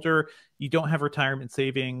you're older, you don't have retirement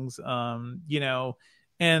savings,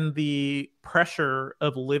 and the pressure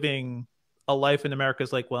of living a life in America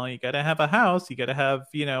is like, well, you got to have a house, you got to have,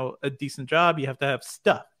 a decent job, you have to have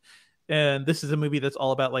stuff. And this is a movie that's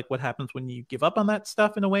all about like what happens when you give up on that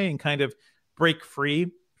stuff in a way and kind of break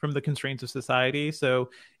free from the constraints of society. So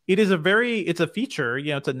it's a feature,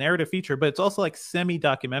 it's a narrative feature, but it's also like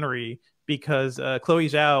semi-documentary because Chloe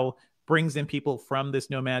Zhao brings in people from this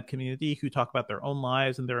nomad community who talk about their own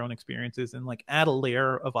lives and their own experiences and like add a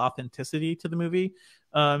layer of authenticity to the movie.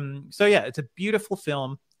 So yeah, it's a beautiful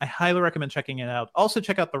film. I highly recommend checking it out. Also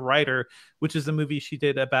check out The Writer, which is a movie she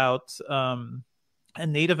did about a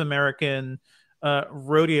Native American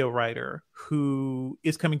rodeo rider who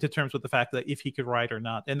is coming to terms with the fact that if he could ride or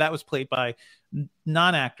not. And that was played by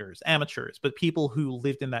non-actors, amateurs, but people who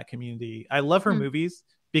lived in that community. I love her movies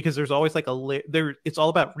because there's always like it's all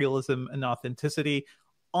about realism and authenticity,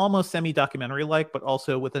 almost semi-documentary like, but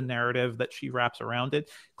also with a narrative that she wraps around it.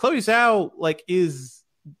 Chloe Zhao like is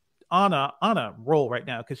on a roll right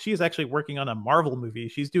now because she is actually working on a Marvel movie.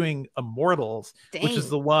 She's doing Immortals, which is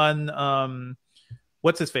the one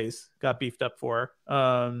what's his face got beefed up for.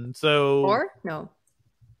 So Thor? No.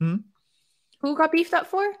 Who got beefed up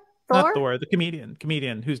for? Thor? Not Thor, the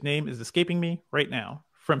comedian whose name is escaping me right now,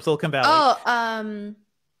 from Silicon Valley. Oh,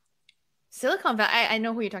 Silicon Valley. I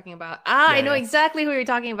know who you're talking about. I know exactly who you're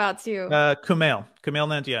talking about too. Kumail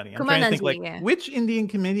Nanjiani. I'm trying to think which Indian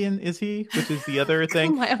comedian is he? Which is the other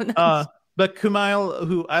thing. But Kumail,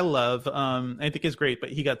 who I love, I think is great, but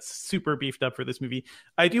he got super beefed up for this movie.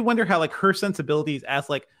 I do wonder how like her sensibilities as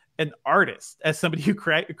like an artist, as somebody who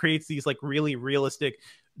creates these like really realistic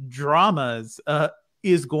dramas,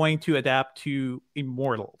 is going to adapt to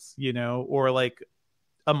Immortals, or like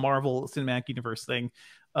a Marvel Cinematic Universe thing.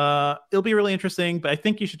 It'll be really interesting, but I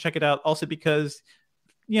think you should check it out also because,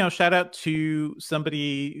 shout out to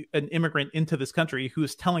somebody, an immigrant into this country who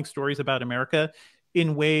is telling stories about America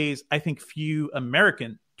in ways I think few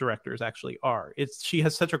American directors actually are. She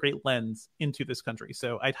has such a great lens into this country.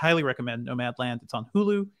 So I'd highly recommend Nomadland. It's on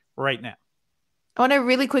Hulu right now. I want to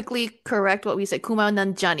really quickly correct what we said. Kumail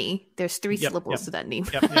Nanjiani. There's 3 syllables to that name.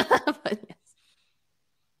 But yes.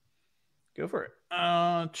 Go for it.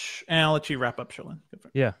 And I'll let you wrap up, Sherlyn.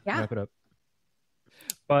 Yeah, wrap it up.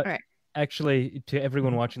 But all right. Actually, to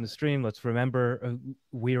everyone watching the stream, let's remember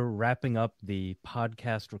we're wrapping up the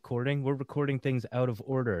podcast recording. We're recording things out of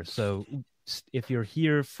order. So if you're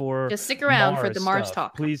here for just stick around for the Mars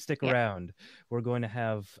talk, please stick around. We're going to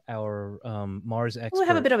have our Mars expert. We'll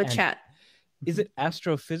have a bit of a chat. Is it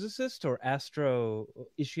astrophysicist or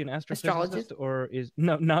is she an astrophysicist astrologist? Or is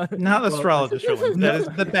not astrologist? That is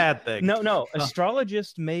the bad thing. No.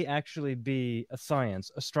 Astrologist may actually be a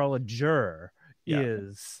science. Astrologer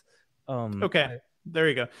is okay. There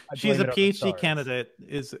you go. She's a PhD candidate,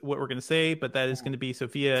 is what we're going to say, but that is going to be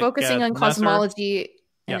Sophia focusing on cosmology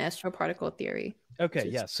and astroparticle theory. Okay,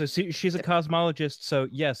 yes. So she's a cosmologist. So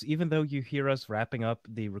yes, even though you hear us wrapping up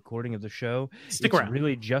the recording of the show, it's around.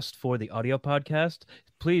 Really just for the audio podcast.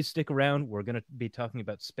 Please stick around. We're going to be talking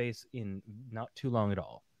about space in not too long at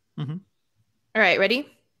all. Mm-hmm. All right, ready?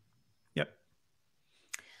 Yep.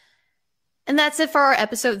 And that's it for our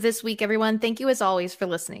episode this week, everyone. Thank you as always for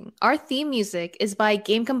listening. Our theme music is by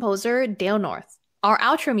game composer Dale North. Our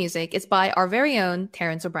outro music is by our very own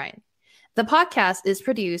Terrence O'Brien. The podcast is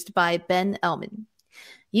produced by Ben Ellman.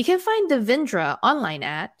 You can find Devindra online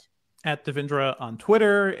at Devindra on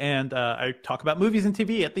Twitter, and I talk about movies and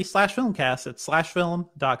TV at the /filmcast at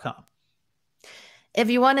 /film.com. If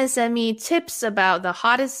you want to send me tips about the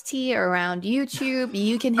hottest tea around YouTube,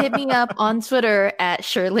 you can hit me up on Twitter at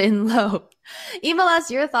Sherlyn Lowe. Email us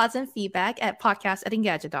your thoughts and feedback at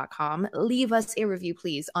podcast@engadget.com. Leave us a review,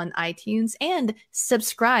 please, on iTunes, and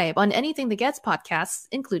subscribe on anything that gets podcasts,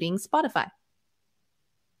 including Spotify.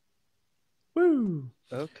 Woo!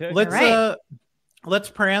 Okay. Let's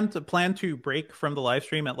plan to break from the live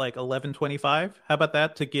stream at like 11:25. How about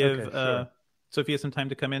that to give Sophia some time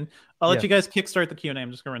to come in? I'll let you guys kickstart the Q&A.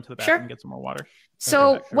 I'm just going to run to the bathroom and get some more water.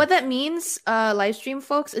 So what that means, live stream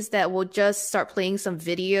folks, is that we'll just start playing some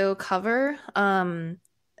video cover around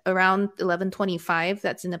 11:25.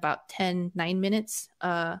 That's in about 9 minutes.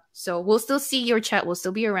 So we'll still see your chat. We'll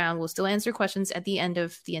still be around. We'll still answer questions at the end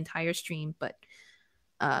of the entire stream. But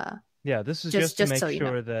this is just to make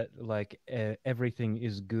sure that like everything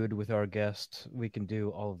is good with our guest. We can do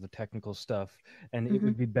all of the technical stuff, and it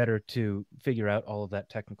would be better to figure out all of that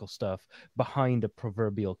technical stuff behind a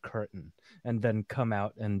proverbial curtain, and then come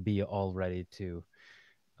out and be all ready to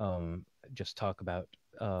just talk about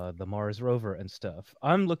the Mars rover and stuff.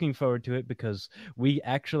 I'm looking forward to it because we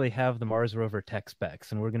actually have the Mars rover tech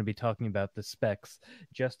specs, and we're going to be talking about the specs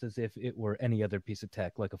just as if it were any other piece of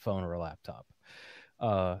tech like a phone or a laptop.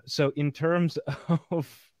 So in terms of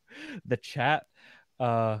the chat,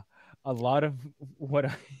 a lot of what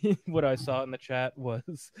I saw in the chat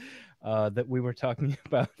was that we were talking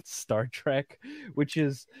about Star Trek, which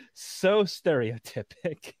is so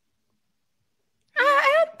stereotypic.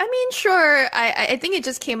 I mean, sure. I think it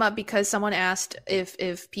just came up because someone asked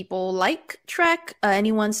if people like Trek.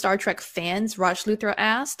 Anyone Star Trek fans? Raj Luthra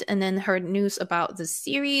asked, and then heard news about the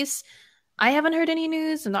series. I haven't heard any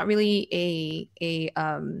news. I'm not really a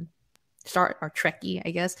Star or Trekkie, I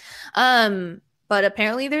guess. But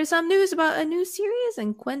apparently there's some news about a new series,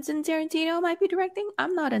 and Quentin Tarantino might be directing.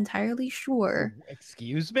 I'm not entirely sure.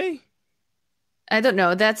 Excuse me? I don't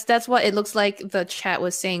know. That's what it looks like. The chat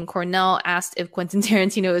was saying. Cornell asked if Quentin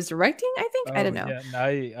Tarantino is directing. I think I don't know.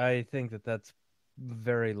 Yeah, I think that's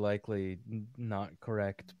very likely not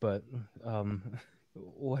correct, but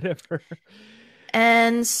whatever.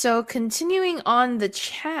 And so continuing on the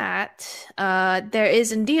chat, there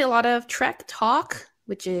is indeed a lot of Trek talk,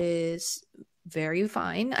 which is very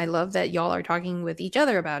fine. I love that y'all are talking with each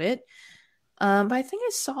other about it. But I think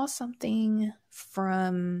I saw something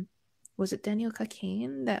from, was it Daniel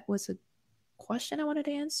Cockayne? That was a question I wanted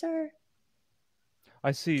to answer.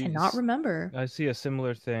 Cannot remember. I see a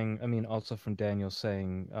similar thing. I mean, also from Daniel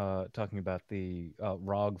saying, talking about the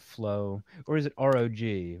ROG Flow, or is it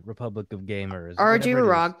ROG, Republic of Gamers? ROG or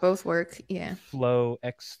ROG, both work. Yeah. Flow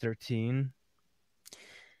X13.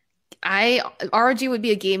 ROG would be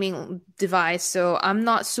a gaming device, so I'm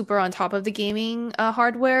not super on top of the gaming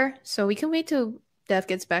hardware. So we can wait till Dev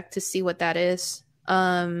gets back to see what that is.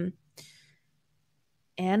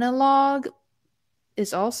 Analog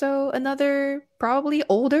is also another probably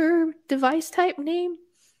older device type name.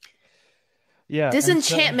 Yeah.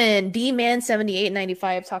 Disenchantment,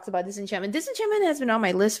 D-Man7895 talks about Disenchantment. Disenchantment has been on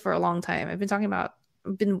my list for a long time. I've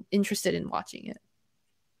been interested in watching it.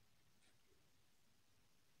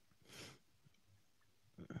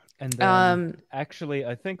 And then, actually,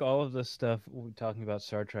 I think all of this stuff talking about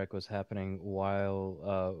Star Trek was happening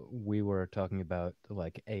while we were talking about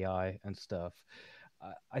like AI and stuff.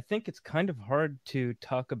 I think it's kind of hard to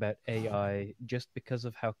talk about AI just because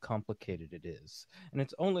of how complicated it is. And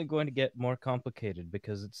it's only going to get more complicated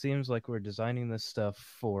because it seems like we're designing this stuff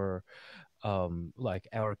for like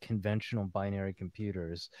our conventional binary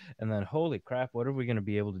computers. And then, holy crap, what are we going to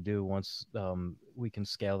be able to do once we can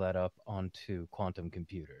scale that up onto quantum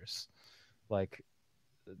computers? Like,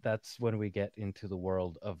 that's when we get into the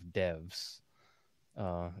world of devs.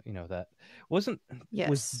 That wasn't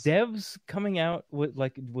was devs coming out with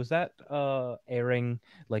like, was that airing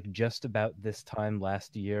like just about this time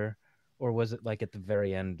last year, or was it like at the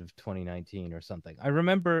very end of 2019 or something? I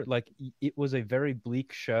remember like it was a very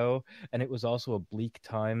bleak show, and it was also a bleak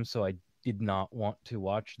time, so I did not want to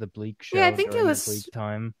watch the bleak show. Yeah, I think it was bleak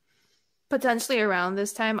time, potentially around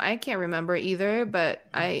this time. I can't remember either, but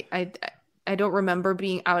I don't remember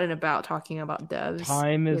being out and about talking about devs.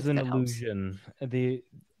 Time is an illusion.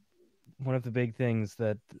 One of the big things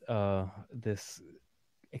that this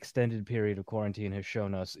extended period of quarantine has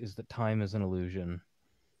shown us is that time is an illusion.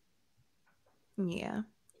 Yeah.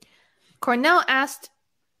 Cornell asked,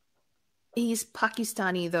 he's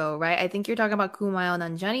Pakistani though, right? I think you're talking about Kumail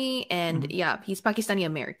Nanjiani, and yeah, he's Pakistani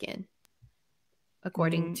American.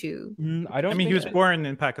 According to, he was born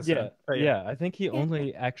in Pakistan. Yeah, I think he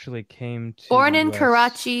only actually came to born in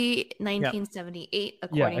Karachi, 1978.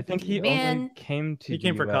 According I think to he only came to. He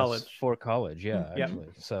came for college. For college, actually.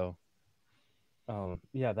 So,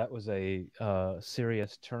 that was a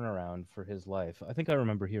serious turnaround for his life. I think I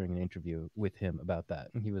remember hearing an interview with him about that,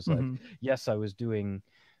 and he was like, "Yes, I was doing."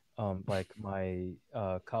 Like my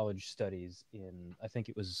college studies in, I think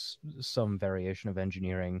it was some variation of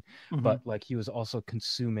engineering, but like he was also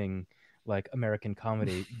consuming like American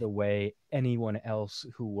comedy the way anyone else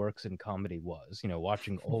who works in comedy was,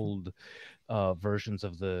 watching old versions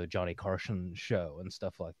of the Johnny Carson show and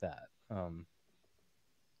stuff like that.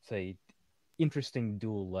 It's a interesting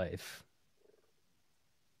dual life.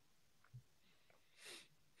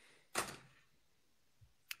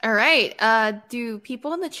 All right. Do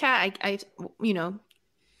people in the chat? I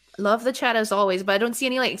love the chat as always, but I don't see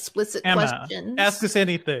any like explicit questions. Ask us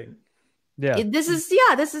anything. Yeah. This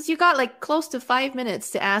is you got like close to 5 minutes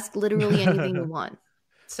to ask literally anything you want.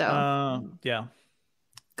 So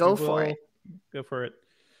go for it. Go for it.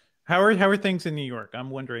 How are things in New York? I'm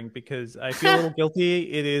wondering because I feel a little guilty.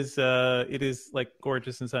 It is like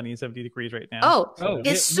gorgeous and sunny and 70 degrees right now.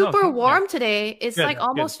 It's super warm today. It's like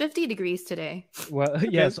almost 50 degrees today. Well,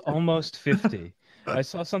 yes, almost 50. I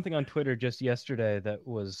saw something on Twitter just yesterday that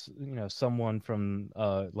was, someone from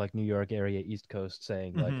like New York area, East Coast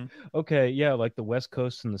saying like, okay, yeah, like the West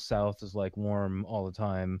Coast and the South is like warm all the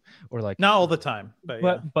time, or like not all the time,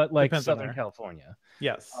 but like depends Southern California.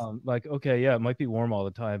 Yes. Like, okay, yeah, it might be warm all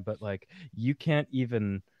the time, but like you can't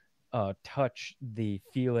even touch the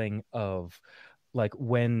feeling of like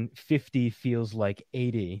when 50 feels like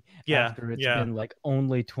 80 after it's been like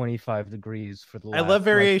only 25 degrees for the last, I love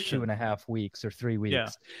variation. Like 2.5 weeks or 3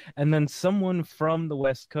 weeks. And then someone from the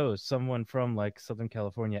West Coast, someone from like Southern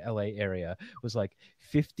California, LA area was like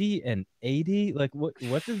 50 and 80. Like what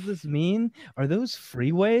does this mean? Are those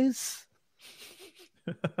freeways?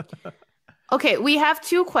 Okay, we have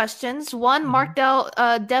 2 questions. One, Mark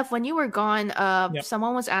Dev, when you were gone,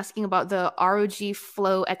 someone was asking about the ROG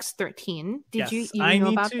Flow X13. Did you know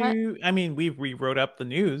about that? I mean, we wrote up the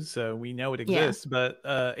news, so we know it exists, but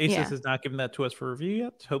Asus has not given that to us for review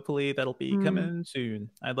yet. Hopefully that'll be coming soon.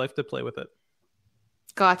 I'd like to play with it.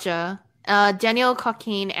 Gotcha. Daniel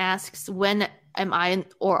Cockayne asks, when am I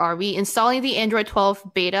or are we installing the Android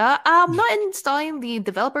 12 beta? I'm not installing the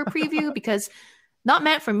developer preview because Not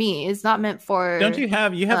meant for me. It's not meant for. Don't you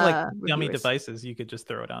have like dummy reviewers. devices you could just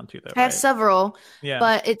throw it onto though? I have several, yeah,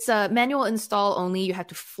 but it's a manual install only. You have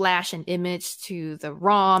to flash an image to the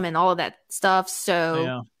ROM and all of that stuff. So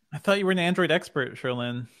yeah. I thought you were an Android expert,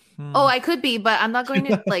 Sherlyn. Oh, I could be, but I'm not going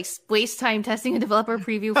to like waste time testing a developer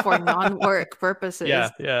preview for non-work purposes.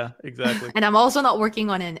 Yeah, exactly. And I'm also not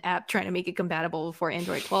working on an app trying to make it compatible for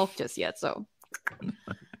Android 12 just yet. So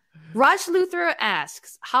Raj Luthra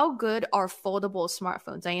asks, how good are foldable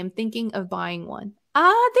smartphones? I am thinking of buying one.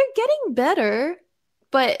 They're getting better,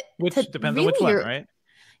 but which depends on which one, right?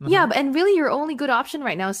 Yeah, and really your only good option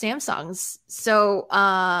right now is Samsung's. So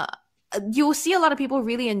you'll see a lot of people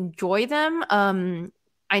really enjoy them.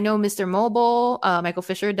 I know Mr. Mobile, Michael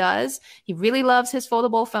Fisher does. He really loves his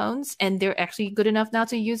foldable phones, and they're actually good enough now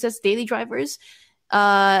to use as daily drivers.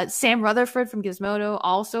 Sam Rutherford from Gizmodo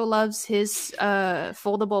also loves his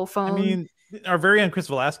foldable phone. I mean, our very own Chris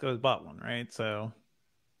Velasco has bought one, right? So,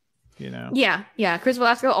 you know. Yeah. Chris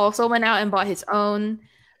Velasco also went out and bought his own.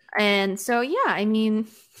 And so, yeah, I mean...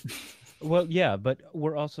 Well, yeah, but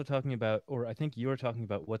we're also talking about, or I think you're talking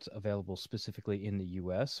about what's available specifically in the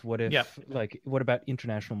US. What if, what about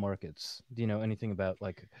international markets? Do you know anything about,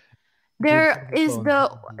 like... There is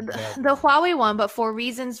the Huawei one, but for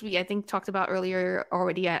reasons we, I think, talked about earlier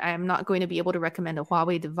already, I am not going to be able to recommend a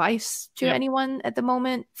Huawei device to anyone at the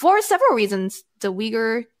moment for several reasons. The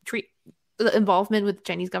Uyghur the involvement with the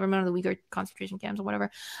Chinese government or the Uyghur concentration camps or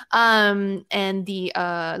whatever, and the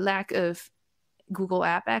lack of Google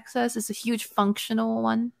app access is a huge functional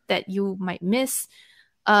one that you might miss.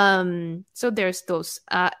 So there's those.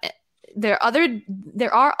 There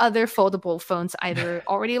are other foldable phones either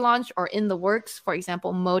already launched or in the works. For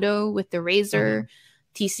example, Moto with the Razr.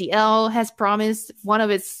 TCL has promised one of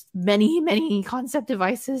its many concept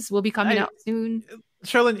devices will be coming out soon.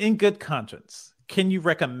 Sherlyn, in good conscience, can you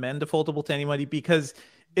recommend a foldable to anybody? Because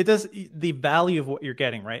it does the value of what you're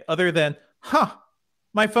getting, right? Other than,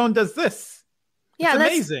 my phone does this. Yeah, it's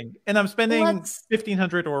amazing. And I'm spending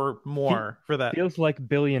 $1,500 or more for that. Feels like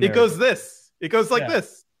billionaire. It goes this. It goes like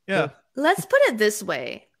this. Yeah. Let's put it this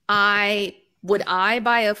way. Would I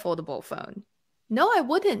buy a foldable phone? No, I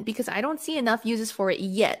wouldn't, because I don't see enough uses for it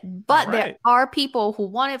yet. But there are people who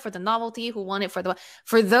want it for the novelty, who want it for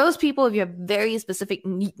those people, if you have very specific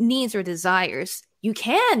needs or desires, you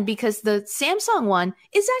can, because the Samsung one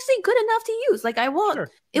is actually good enough to use. Like,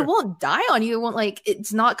 it won't die on you. It won't, like,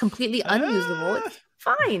 it's not completely unusable. It's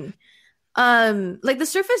fine. Like the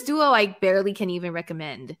Surface Duo, I barely can even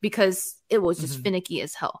recommend because it was just finicky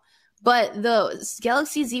as hell. But the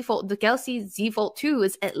Galaxy Z Fold 2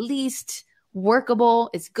 is at least workable.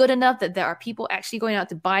 It's good enough that there are people actually going out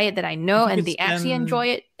to buy it that I know, and they actually enjoy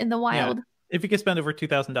it in the wild. Yeah. If you could spend over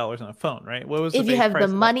 $2,000 on a phone, right? What was if you have the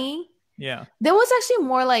money? Yeah, there was actually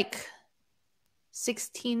more like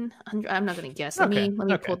 1,600. I'm not gonna guess. Let me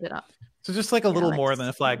pull it up. So just like a little more than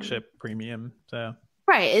a flagship premium. So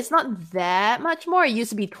right, it's not that much more. It used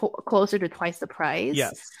to be closer to twice the price.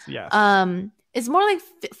 Yes. It's more like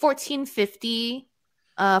 $1,450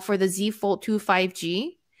 for the Z Fold 2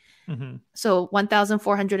 5G. So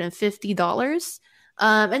 $1,450.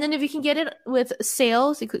 And then if you can get it with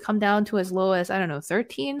sales, it could come down to as low as, I don't know,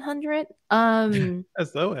 $1,300.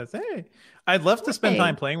 As low as, hey, I'd love to spend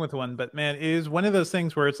time playing with one, but man, it is one of those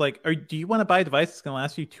things where it's like, do you want to buy a device that's going to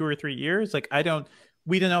last you 2 or 3 years? Like, we don't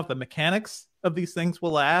know if the mechanics of these things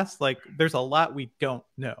will last. Like, there's a lot we don't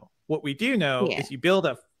know. What we do know is you build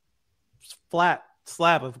a flat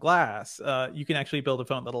slab of glass, you can actually build a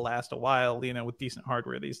phone that'll last a while, with decent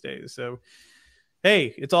hardware these days. So,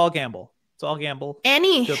 hey, it's all gamble. It's all gamble.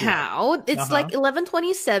 Anyhow, it's like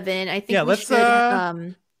 11:27. I think we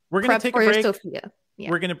should we're going to take a break. Sophia. Yeah.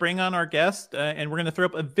 We're going to bring on our guest, and we're going to throw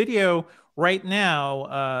up a video right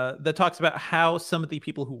now that talks about how some of the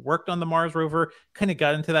people who worked on the Mars rover kind of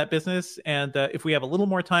got into that business. And if we have a little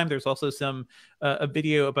more time, there's also a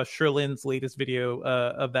video about Sherlyn's latest video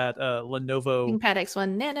of that Lenovo ThinkPad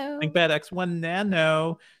X1 Nano. ThinkPad X1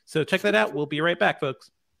 Nano. So check that out. We'll be right back, folks.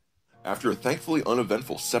 After a thankfully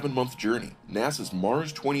uneventful 7-month journey, NASA's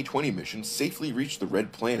Mars 2020 mission safely reached the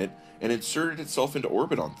Red Planet and inserted itself into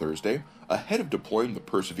orbit on Thursday, ahead of deploying the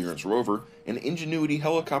Perseverance Rover, an Ingenuity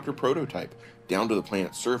helicopter prototype, down to the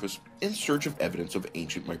planet's surface in search of evidence of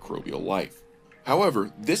ancient microbial life.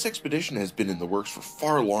 However, this expedition has been in the works for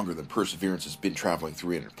far longer than Perseverance has been traveling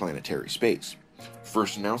through interplanetary space.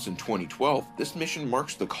 First announced in 2012, this mission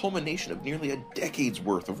marks the culmination of nearly a decade's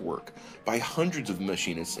worth of work by hundreds of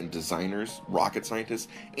machinists and designers, rocket scientists,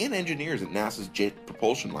 and engineers at NASA's Jet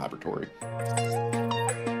Propulsion Laboratory.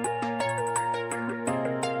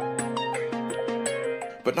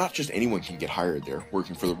 But not just anyone can get hired there,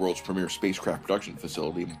 working for the world's premier spacecraft production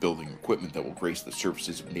facility and building equipment that will grace the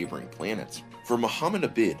surfaces of neighboring planets. For Mohammed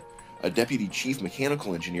Abid, a deputy chief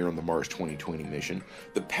mechanical engineer on the Mars 2020 mission,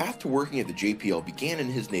 the path to working at the JPL began in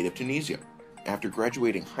his native Tunisia. After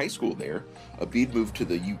graduating high school there, Abid moved to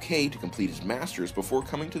the UK to complete his master's before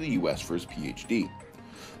coming to the US for his PhD.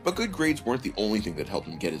 But good grades weren't the only thing that helped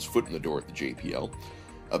him get his foot in the door at the JPL.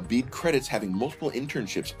 Abid credits having multiple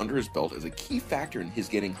internships under his belt as a key factor in his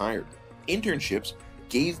getting hired. Internships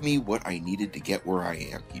gave me what I needed to get where I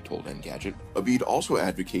am, he told Engadget. Abid also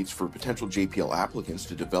advocates for potential JPL applicants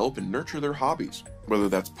to develop and nurture their hobbies, whether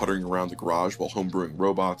that's puttering around the garage while homebrewing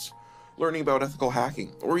robots, learning about ethical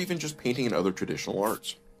hacking, or even just painting and other traditional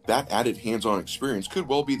arts. That added hands-on experience could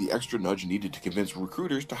well be the extra nudge needed to convince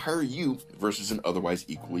recruiters to hire you versus an otherwise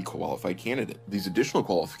equally qualified candidate. These additional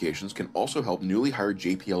qualifications can also help newly hired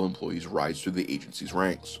JPL employees rise through the agency's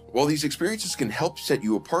ranks. While these experiences can help set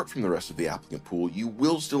you apart from the rest of the applicant pool, you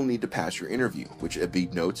will still need to pass your interview, which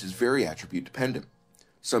Abid notes is very attribute dependent.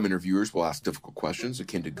 Some interviewers will ask difficult questions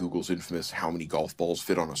akin to Google's infamous "how many golf balls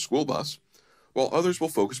fit on a school bus?" while others will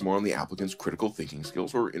focus more on the applicant's critical thinking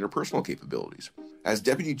skills or interpersonal capabilities. As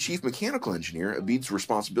Deputy Chief Mechanical Engineer, Abid's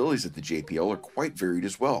responsibilities at the JPL are quite varied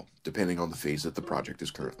as well, depending on the phase that the project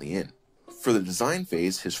is currently in. For the design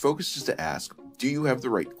phase, his focus is to ask, do you have the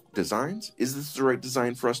right designs? Is this the right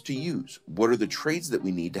design for us to use? What are the trades that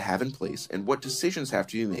we need to have in place, and what decisions have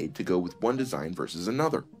to be made to go with one design versus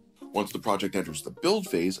another? Once the project enters the build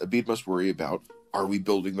phase, Abid must worry about, are we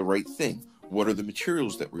building the right thing? What are the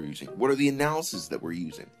materials that we're using? What are the analyses that we're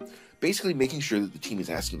using? Basically making sure that the team is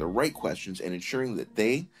asking the right questions and ensuring that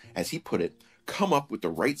they, as he put it, come up with the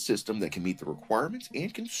right system that can meet the requirements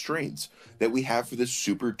and constraints that we have for this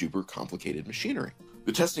super duper complicated machinery.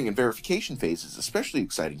 The testing and verification phase is especially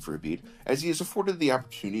exciting for Abid, as he is afforded the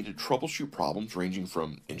opportunity to troubleshoot problems ranging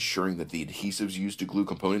from ensuring that the adhesives used to glue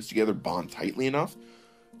components together bond tightly enough,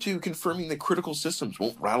 to confirming that critical systems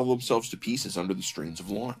won't rattle themselves to pieces under the strains of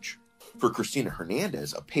launch. For Cristina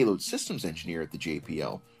Hernandez, a payload systems engineer at the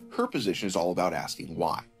JPL, her position is all about asking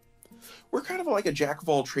why. We're kind of like a jack of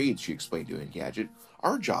all trades, she explained to Engadget.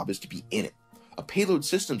 Our job is to be in it. A payload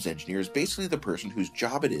systems engineer is basically the person whose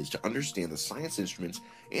job it is to understand the science instruments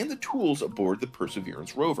and the tools aboard the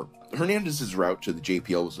Perseverance rover. Hernandez's route to the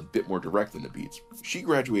JPL was a bit more direct than Abid's. She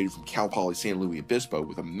graduated from Cal Poly San Luis Obispo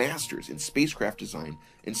with a master's in spacecraft design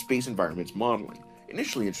and space environments modeling,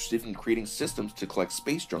 initially interested in creating systems to collect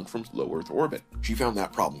space junk from low Earth orbit. She found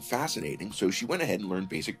that problem fascinating, so she went ahead and learned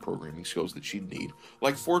basic programming skills that she'd need,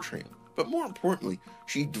 like Fortran. But more importantly,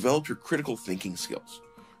 she developed her critical thinking skills.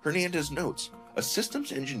 Hernandez notes, a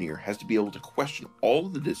systems engineer has to be able to question all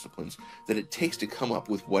of the disciplines that it takes to come up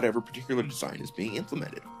with whatever particular design is being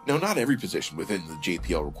implemented. Now, not every position within the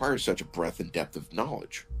JPL requires such a breadth and depth of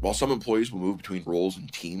knowledge. While some employees will move between roles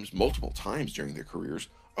and teams multiple times during their careers,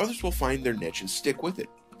 others will find their niche and stick with it,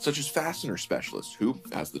 such as fastener specialists who,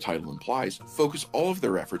 as the title implies, focus all of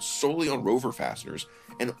their efforts solely on rover fasteners,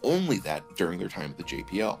 and only that during their time at the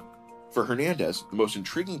JPL. For Hernandez, the most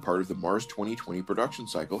intriguing part of the Mars 2020 production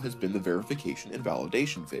cycle has been the verification and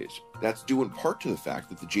validation phase. That's due in part to the fact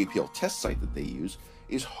that the JPL test site that they use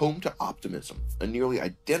is home to Optimism, a nearly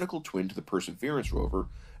identical twin to the Perseverance rover,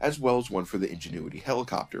 as well as one for the Ingenuity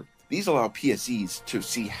helicopter. These allow PSEs to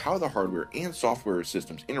see how the hardware and software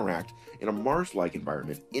systems interact in a Mars-like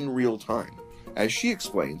environment in real time. As she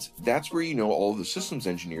explains, that's where you know all of the systems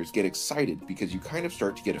engineers get excited because you kind of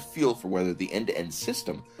start to get a feel for whether the end-to-end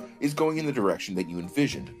system is going in the direction that you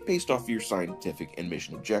envisioned, based off of your scientific and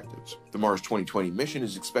mission objectives. The Mars 2020 mission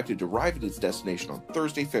is expected to arrive at its destination on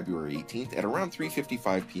Thursday, February 18th at around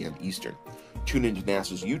 3:55 p.m. Eastern. Tune into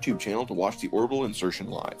NASA's YouTube channel to watch the orbital insertion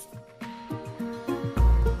live.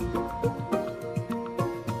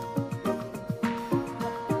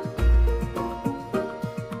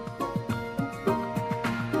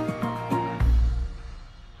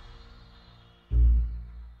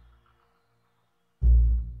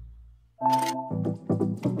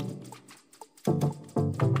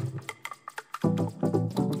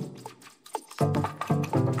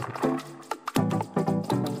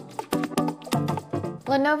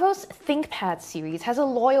 Lenovo's ThinkPad series has a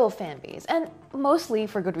loyal fan base, and mostly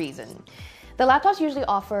for good reason. The laptops usually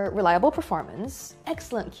offer reliable performance,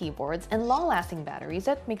 excellent keyboards, and long-lasting batteries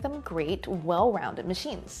that make them great, well-rounded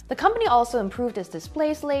machines. The company also improved its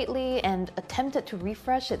displays lately and attempted to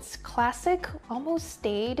refresh its classic, almost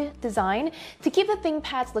staid design to keep the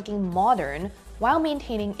ThinkPads looking modern while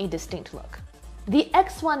maintaining a distinct look. The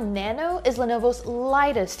X1 Nano is Lenovo's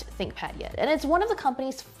lightest ThinkPad yet, and it's one of the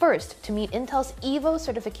company's first to meet Intel's Evo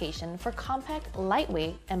certification for compact,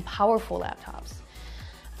 lightweight, and powerful laptops.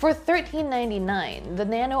 For $13.99, the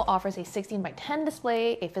Nano offers a 16:10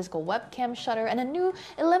 display, a physical webcam shutter, and a new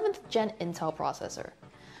 11th gen Intel processor.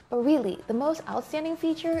 But really, the most outstanding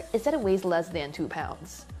feature is that it weighs less than 2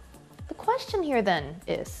 pounds. The question here then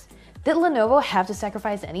is, did Lenovo have to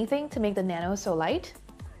sacrifice anything to make the Nano so light?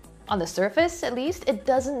 On the surface, at least, it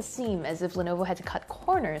doesn't seem as if Lenovo had to cut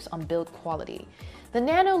corners on build quality. The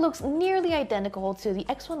Nano looks nearly identical to the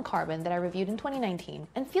X1 Carbon that I reviewed in 2019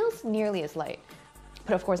 and feels nearly as light.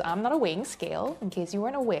 But of course, I'm not a weighing scale, in case you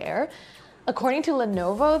weren't aware. According to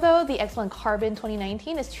Lenovo, though, the X1 Carbon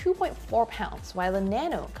 2019 is 2.4 pounds, while the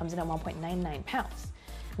Nano comes in at 1.99 pounds.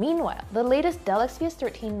 Meanwhile, the latest Dell XPS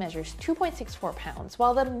 13 measures 2.64 pounds,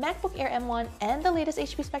 while the MacBook Air M1 and the latest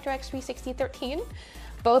HP Spectre X360 13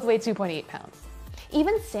 both weigh 2.8 pounds.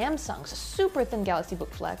 Even Samsung's super thin Galaxy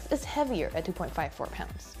Book Flex is heavier at 2.54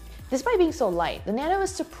 pounds. Despite being so light, the Nano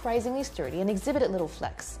is surprisingly sturdy and exhibited little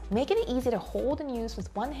flex, making it easy to hold and use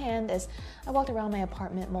with one hand as I walked around my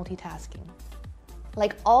apartment multitasking.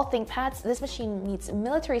 Like all ThinkPads, this machine meets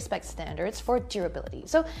military spec standards for durability,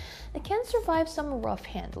 so it can survive some rough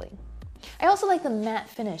handling. I also like the matte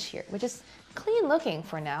finish here, which is clean looking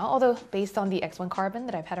for now, although based on the X1 Carbon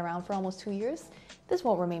that I've had around for almost 2 years, this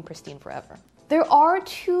won't remain pristine forever. There are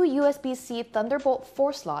 2 USB-C Thunderbolt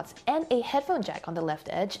 4 slots and a headphone jack on the left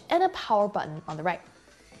edge and a power button on the right.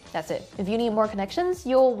 That's it. If you need more connections,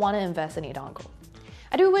 you'll want to invest in a dongle.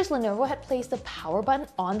 I do wish Lenovo had placed the power button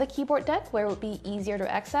on the keyboard deck where it would be easier to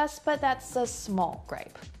access, but that's a small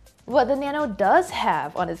gripe. What the Nano does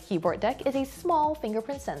have on its keyboard deck is a small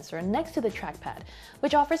fingerprint sensor next to the trackpad,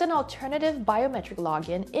 which offers an alternative biometric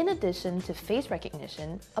login in addition to face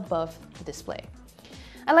recognition above the display.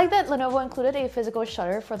 I like that Lenovo included a physical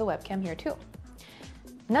shutter for the webcam here too.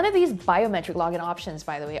 None of these biometric login options,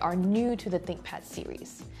 by the way, are new to the ThinkPad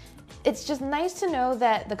series. It's just nice to know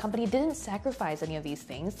that the company didn't sacrifice any of these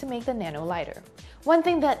things to make the Nano lighter. One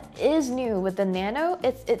thing that is new with the Nano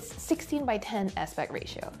is its 16:10 aspect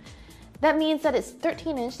ratio. That means that its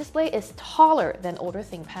 13-inch display is taller than older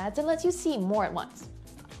ThinkPads and lets you see more at once.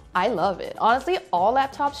 I love it. Honestly, all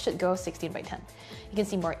laptops should go 16:10. You can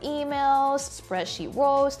see more emails, spreadsheet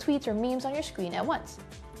rows, tweets, or memes on your screen at once.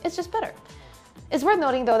 It's just better. It's worth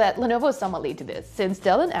noting though that Lenovo is somewhat late to this, since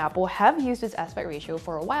Dell and Apple have used this aspect ratio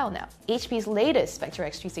for a while now. HP's latest Spectre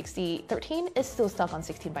X360 13 is still stuck on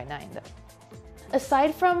 16:9 though.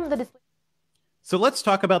 Aside from the display... So let's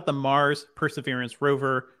talk about the Mars Perseverance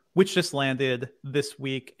Rover, which just landed this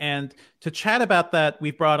week. And to chat about that,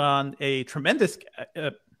 we've brought on a tremendous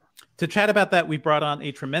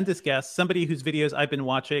guest, somebody whose videos I've been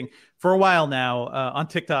watching for a while now on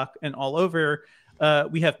TikTok and all over.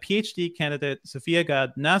 We have PhD candidate Sophia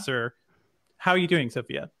Gad Nasser. How are you doing,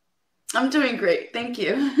 Sophia? I'm doing great. Thank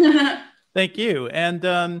you. Thank you. And,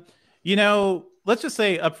 let's just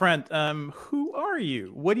say up front, who are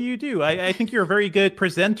you? What do you do? I think you're a very good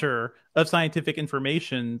presenter of scientific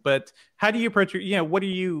information, but how do you approach what are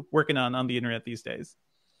you working on the internet these days?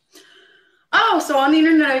 Oh, so on the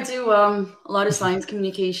internet, I do a lot of science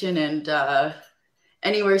communication and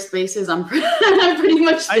anywhere spaces. I'm pretty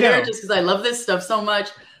much there just because I love this stuff so much.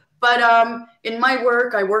 But in my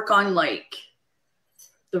work, I work on like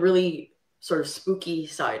the really sort of spooky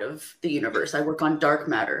side of the universe. I work on dark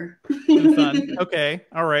matter. Fun. Okay.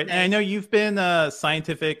 All right. And I know you've been a science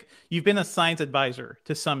advisor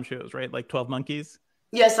to some shows, right? Like 12 Monkeys?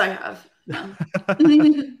 Yes, I have. Yeah.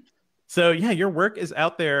 So yeah, your work is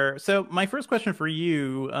out there. So my first question for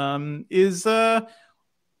you is,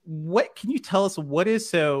 what can you tell us? What is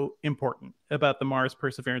so important about the Mars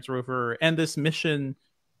Perseverance Rover and this mission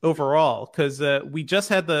overall? Because we just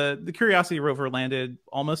had the Curiosity rover landed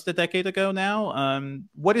almost a decade ago now.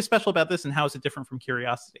 What is special about this, and how is it different from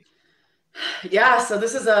Curiosity? Yeah, so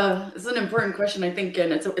this is an important question, I think,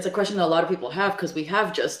 and it's a question that a lot of people have, because we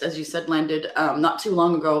have just, as you said, landed not too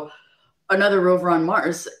long ago another rover on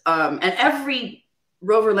Mars, and every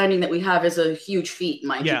rover landing that we have is a huge feat,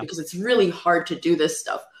 mind you, because it's really hard to do this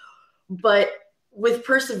stuff. But with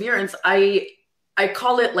Perseverance, I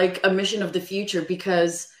call it like a mission of the future,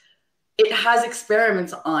 because it has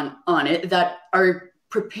experiments on it that are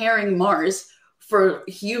preparing Mars for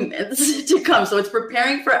humans to come. So it's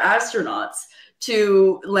preparing for astronauts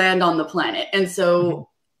to land on the planet. And so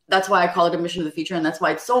that's why I call it a mission of the future. And that's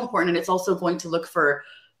why it's so important. And it's also going to look for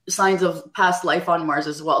signs of past life on Mars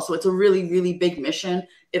as well. So it's a really, really big mission.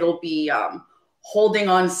 It'll be holding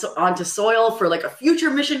onto soil for like a future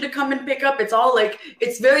mission to come and pick up. It's all like,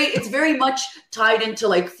 it's very much tied into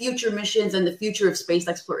like future missions and the future of space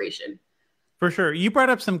exploration. For sure. You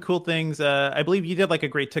brought up some cool things. I believe you did like a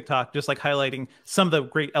great TikTok, just like highlighting some of the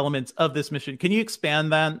great elements of this mission. Can you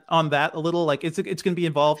expand on that a little? Like it's going to be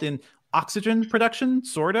involved in oxygen production,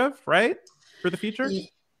 sort of, right? For the future?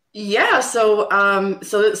 Yeah. So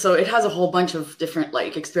it has a whole bunch of different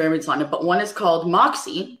like experiments on it, but one is called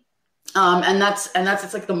MOXIE. And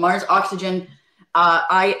it's like the Mars Oxygen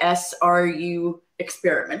ISRU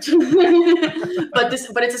experiment. but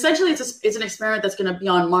it's essentially it's an experiment that's going to be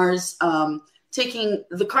on Mars, taking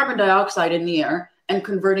the carbon dioxide in the air and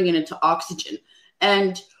converting it into oxygen.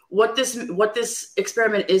 And what this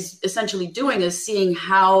experiment is essentially doing is seeing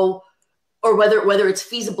how or whether it's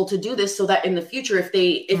feasible to do this, so that in the future, if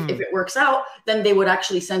it works out, then they would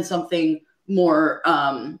actually send something more,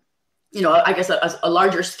 I guess a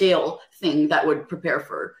larger scale thing that would prepare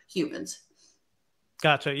for humans.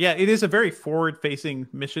 Gotcha. Yeah, it is a very forward-facing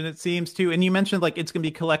mission, it seems, too. And you mentioned like it's going to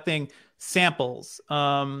be collecting samples.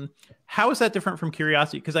 How is that different from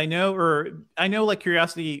Curiosity? Because I know like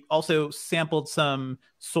Curiosity also sampled some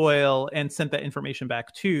soil and sent that information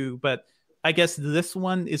back too. But I guess this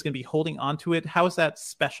one is going to be holding on to it. How is that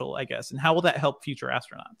special, I guess? And how will that help future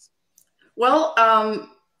astronauts? Well,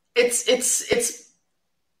 it's going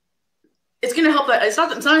to help. It's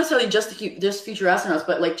not necessarily just future astronauts,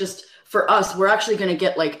 but like just for us, we're actually going to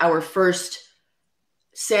get like our first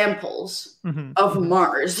samples of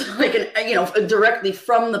Mars, like directly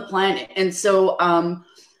from the planet. And so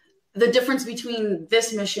the difference between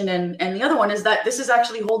this mission and the other one is that this is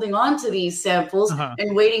actually holding on to these samples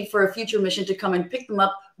and waiting for a future mission to come and pick them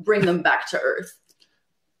up, bring them back to Earth.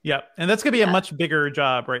 Yeah, and that's going to be a much bigger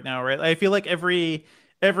job right now, right? I feel like every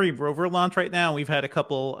rover launch right now, we've had a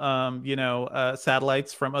couple,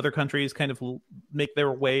 satellites from other countries kind of make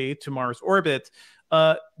their way to Mars orbit.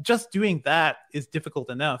 Just doing that is difficult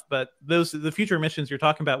enough, but the future missions you're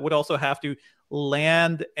talking about would also have to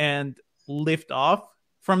land and lift off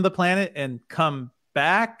from the planet and come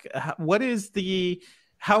back.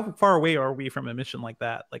 How far away are we from a mission like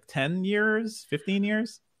that? Like 10 years, 15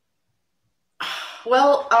 years?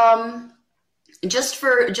 Well, just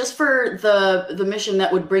for the mission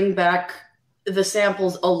that would bring back the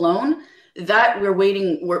samples alone, that we're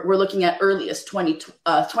looking at earliest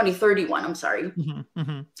 2031. I'm sorry.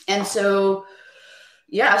 And so,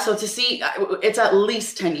 so to see, it's at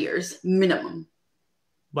least 10 years minimum.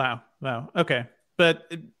 Wow. Okay.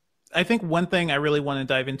 But I think one thing I really want to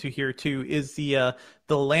dive into here too is the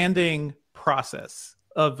landing process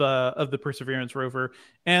of the Perseverance rover.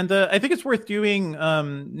 And I think it's worth doing.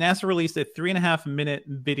 NASA released a 3.5-minute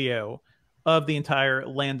video of the entire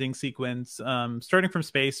landing sequence, starting from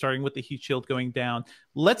space, starting with the heat shield going down.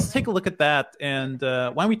 Let's take a look at that, and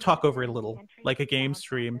why don't we talk over it a little, like a game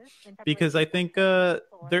stream, because I think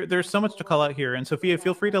there's so much to call out here. And Sophia,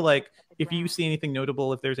 feel free to if you see anything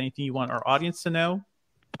notable, if there's anything you want our audience to know,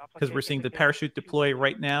 because we're seeing the parachute deploy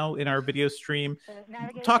right now in our video stream.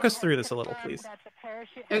 Talk us through this a little, please.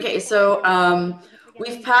 Okay, so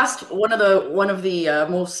we've passed one of the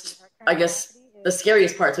most, I guess, the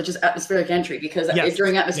scariest parts, which is atmospheric entry, because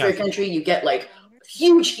during atmospheric entry you get like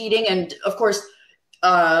huge heating, and of course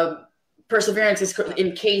Perseverance is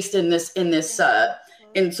encased in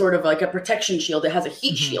sort of like a protection shield. It has a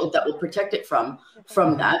heat shield that will protect it from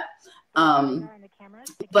that.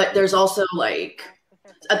 But there's also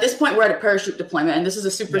at this point we're at a parachute deployment, and this is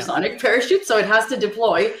a supersonic parachute, so it has to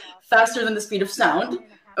deploy faster than the speed of sound.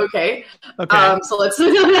 Okay. So let's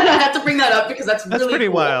I have to bring that up because that's really pretty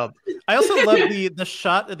cool. wild. I also love the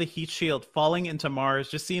shot of the heat shield falling into Mars.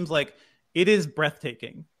 Just seems like it is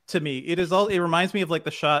breathtaking to me. It reminds me of like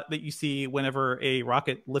the shot that you see whenever a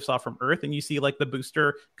rocket lifts off from Earth and you see like the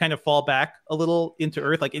booster kind of fall back a little into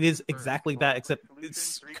Earth. Like it is exactly that, except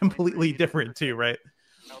it's completely different too, right?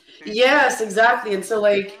 Yes, exactly. And so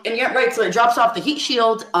right. So it drops off the heat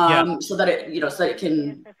shield, so that it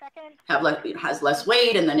can have has less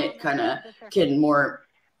weight, and then it kind of can more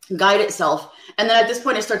guide itself. And then at this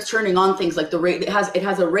point, it starts turning on things like it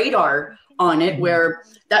has a radar on it, where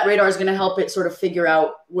that radar is going to help it sort of figure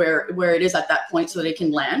out where it is at that point, so that it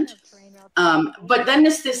can land. But then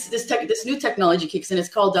this new technology kicks in. It's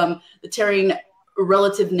called the terrain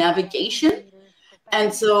relative navigation,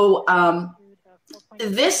 and so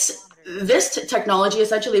this technology,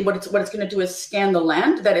 essentially what it's going to do is scan the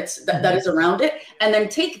land that is around it, and then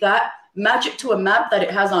take that, match it to a map that it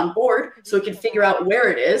has on board, so it can figure out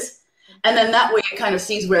where it is, and then that way it kind of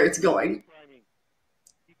sees where it's going.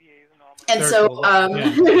 And so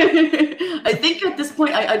I think at this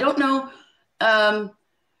point, I don't know.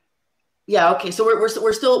 Okay, so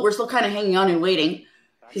we're still kind of hanging on and waiting,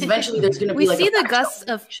 because eventually there's going to be we see the gusts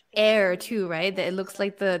of air too, right? That it looks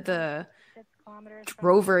like the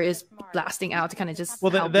rover is blasting out to kind of just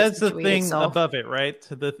that's the thing itself. Above it, right?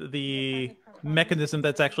 The mechanism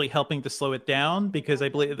that's actually helping to slow it down, because I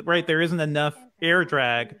believe there isn't enough air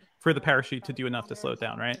drag for the parachute to do enough to slow it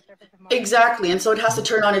down, right? Exactly, and so it has to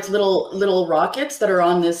turn on its little rockets that are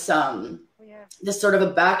on this this sort of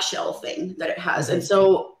a back shell thing that it has, and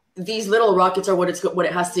so these little rockets are what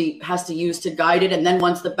it has to use to guide it, and then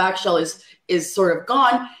once the back shell is sort of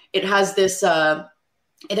gone, it has this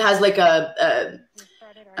it has like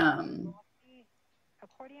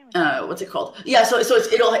what's it called? Yeah, so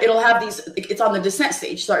it'll have these. It's on the descent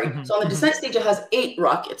stage. Sorry, so on the descent stage it has 8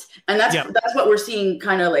 rockets, and that's what we're seeing,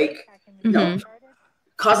 kind of like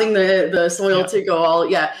causing the soil to go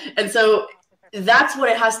all and so that's what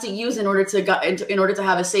it has to use in order to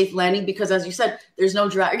have a safe landing, because as you said, there's no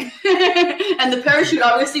drag, and the parachute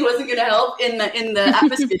obviously wasn't going to help in the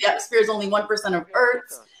atmosphere. The atmosphere is only 1% of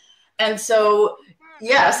Earth's, and so.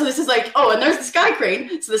 Yeah, so this is like, and there's the sky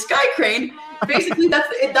crane. So the sky crane, basically, that's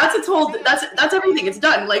everything. It's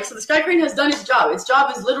done. Like, so the sky crane has done its job. Its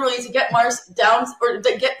job is literally to get Mars down, or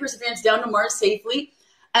to get Perseverance down to Mars safely,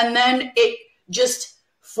 and then it just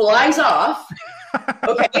flies off.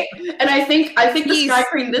 Okay, and I think the sky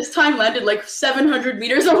crane this time landed like 700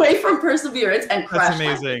 meters away from Perseverance and crashed. That's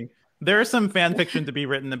amazing. There's some fan fiction to be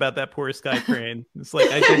written about that poor sky crane. It's like,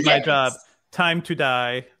 I did my job. Time to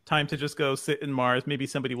die. Time to just go sit in Mars. Maybe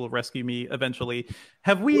somebody will rescue me eventually.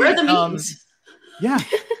 Have we? Where are the memes? Yeah,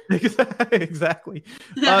 exactly.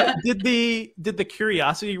 Did the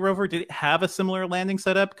Curiosity rover, did it have a similar landing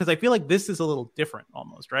setup? Because I feel like this is a little different,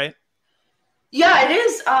 almost, right? Yeah, it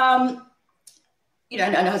is. And it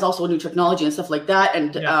has also new technology and stuff like that.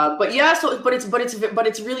 And but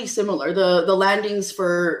it's really similar. The landings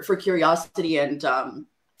for Curiosity and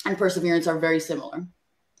Perseverance are very similar.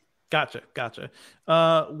 Gotcha.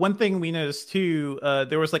 One thing we noticed too,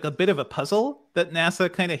 there was like a bit of a puzzle that NASA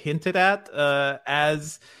kind of hinted at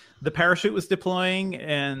as the parachute was deploying,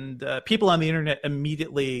 and people on the internet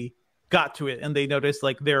immediately got to it, and they noticed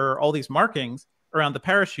like there are all these markings around the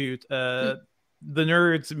parachute. The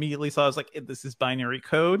nerds immediately saw, it's like, this is binary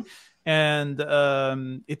code, and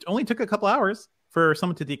it only took a couple hours for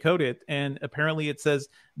someone to decode it, and apparently it says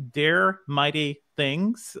 "Dare Mighty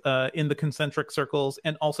Things" in the concentric circles,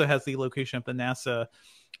 and also has the location of the NASA,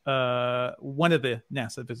 one of the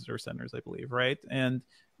NASA visitor centers, I believe, right? And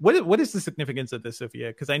what is the significance of this, Sophia?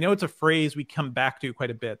 Because I know it's a phrase we come back to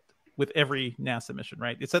quite a bit with every NASA mission,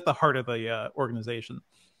 right? It's at the heart of the organization.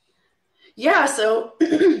 Yeah, so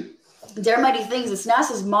Dare Mighty Things, it's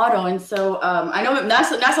NASA's motto, and so I know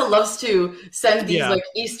NASA loves to send these like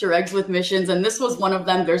Easter eggs with missions, and this was one of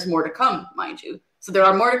them. There's more to come, mind you. So there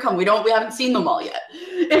are more to come. We haven't seen them all yet,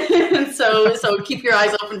 and so keep your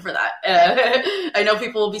eyes open for that. I know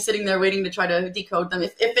people will be sitting there waiting to try to decode them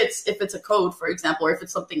if it's a code, for example, or if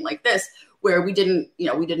it's something like this where we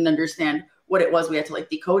didn't understand what it was. We had to like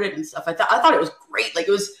decode it and stuff. I thought it was great. Like,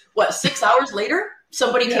 it was 6 hours later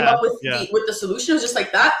somebody came up with the solution. It was just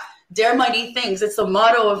like that. Dare Mighty Things. It's the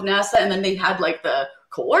motto of NASA, and then they had like the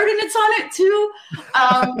coordinates on it too.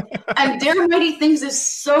 And Dare Mighty Things is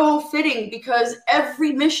so fitting because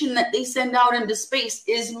every mission that they send out into space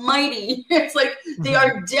is mighty. It's like they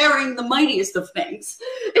are daring the mightiest of things.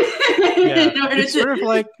 It's sort of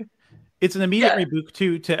like, it's an immediate rebuke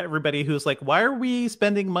to everybody who's like, why are we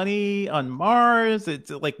spending money on Mars?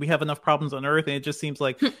 It's like we have enough problems on Earth. And it just seems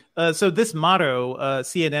like, so this motto,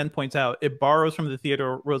 CNN points out, it borrows from the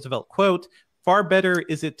Theodore Roosevelt quote, "Far better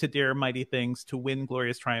is it to dare mighty things, to win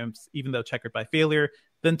glorious triumphs, even though checkered by failure,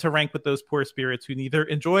 than to rank with those poor spirits who neither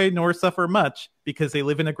enjoy nor suffer much, because they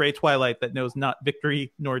live in a gray twilight that knows not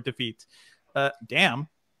victory nor defeat." Damn,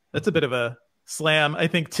 that's a bit of a slam, I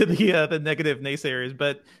think, to the negative naysayers,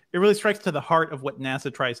 but it really strikes to the heart of what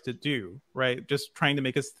NASA tries to do, right? Just trying to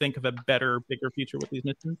make us think of a better, bigger future with these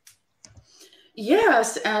missions.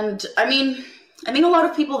 Yes, and I mean, I think a lot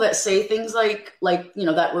of people that say things like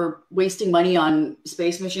that we're wasting money on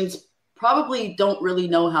space missions probably don't really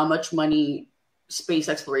know how much money space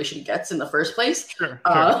exploration gets in the first place. Sure.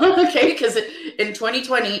 Okay, because in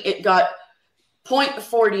 2020 it got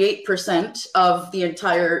 0.48% of the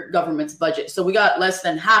entire government's budget. So we got less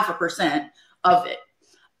than 0.5% of it.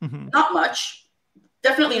 Mm-hmm. Not much.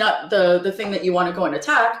 Definitely not the thing that you want to go and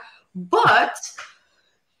attack. But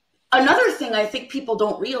another thing I think people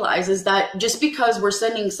don't realize is that just because we're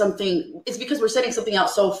sending something, it's because we're sending something out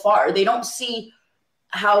so far. They don't see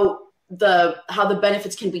how the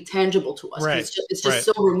benefits can be tangible to us. Right. It's just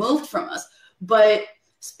so removed from us. But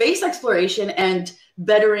space exploration and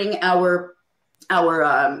bettering our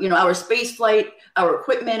our space flight, our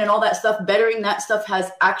equipment and all that stuff, bettering that stuff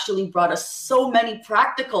has actually brought us so many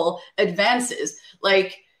practical advances.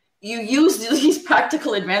 Like, you use these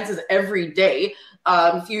practical advances every day.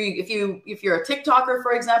 If you're a TikToker,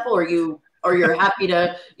 for example, or you're happy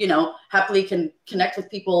to, happily can connect with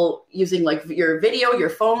people using like your video, your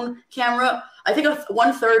phone camera. I think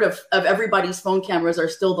 1/3 of everybody's phone cameras are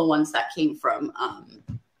still the ones that came from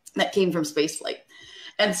spaceflight.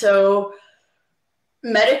 And so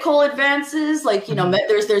medical advances, like,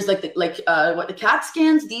 there's like the CAT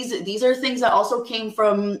scans. These are things that also came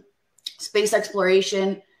from space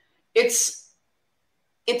exploration. It's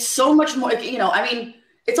so much more,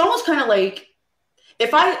 it's almost kind of like,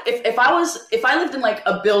 if I lived in like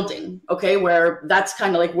a building, okay, where that's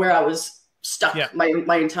kind of like where I was stuck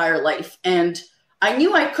my entire life, and I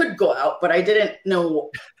knew I could go out, but I didn't know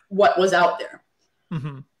what was out there.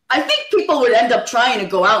 Mm-hmm. I think people would end up trying to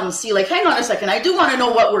go out and see, like, hang on a second, I do want to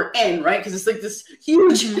know what we're in, right? Because it's like this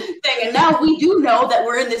huge thing. And now we do know that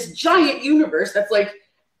we're in this giant universe that's like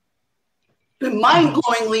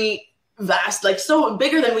mind-blowingly vast, like so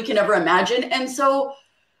bigger than we can ever imagine. And so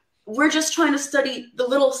we're just trying to study the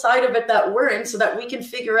little side of it that we're in so that we can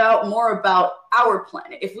figure out more about our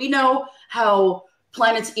planet. If we know how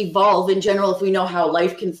planets evolve in general, if we know how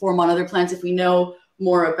life can form on other planets, if we know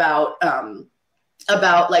more about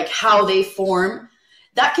like how they form,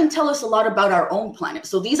 that can tell us a lot about our own planet.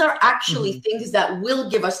 So these are actually things that will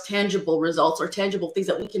give us tangible results, or tangible things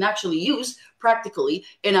that we can actually use practically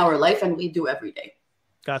in our life, and we do every day.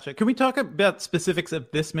 Gotcha. Can we talk about specifics of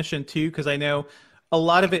this mission too? Because I know a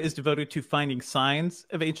lot of it is devoted to finding signs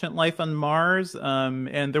of ancient life on Mars.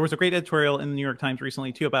 And there was a great editorial in the New York Times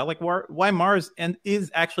recently too about like why Mars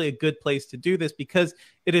is actually a good place to do this, because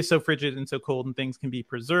it is so frigid and so cold and things can be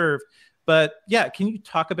preserved. But yeah, can you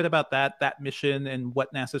talk a bit about that mission and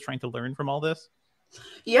what NASA is trying to learn from all this?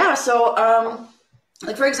 Yeah. So,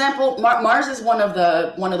 like for example, Mars is one of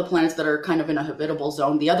the planets that are kind of in a habitable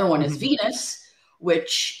zone. The other one is Venus,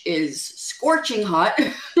 which is scorching hot.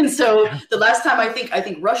 And so the last time I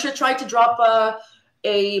think Russia tried to drop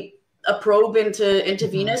a probe into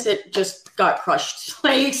Venus, it just got crushed.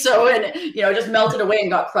 Like, so, and it just melted away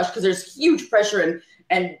and got crushed because there's huge pressure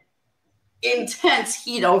and intense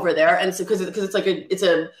heat over there. And so because it's like it's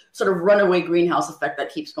a sort of runaway greenhouse effect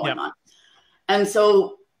that keeps going on. And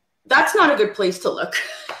so that's not a good place to look.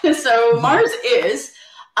 So Mars is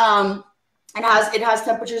it has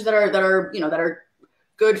temperatures that are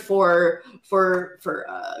good for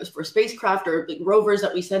spacecraft or like rovers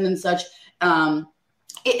that we send and such.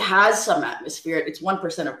 It has some atmosphere. It's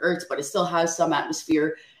 1% of Earth's, but it still has some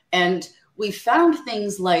atmosphere. And we found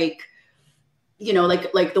things like,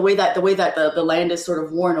 like the way that the land is sort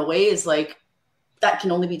of worn away is like that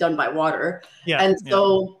can only be done by water.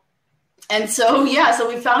 So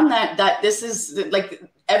we found that this is like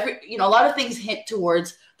a lot of things hint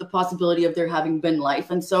towards the possibility of there having been life.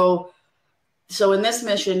 And so in this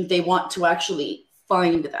mission, they want to actually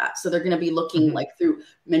find that. So they're going to be looking like through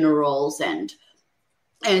minerals and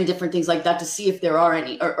different things like that to see if there are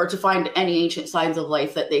any, or to find any ancient signs of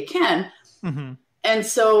life that they can. And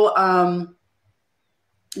so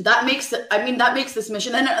that makes this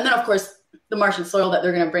mission. And then of course the Martian soil that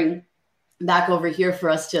they're going to bring back over here for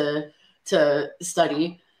us to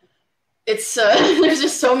study. It's there's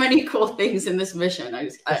just so many cool things in this mission.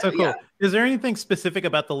 That's so cool. Yeah. Is there anything specific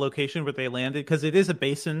about the location where they landed? Because it is a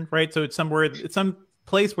basin, right? So it's some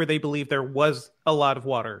place where they believe there was a lot of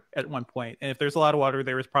water at one point. And if there's a lot of water,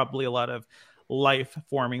 there was probably a lot of life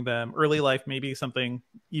forming them. Early life, maybe something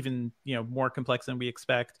even more complex than we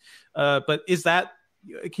expect. But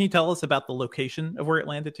can you tell us about the location of where it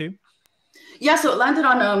landed to? Yeah, so it landed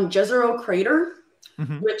on Jezero Crater,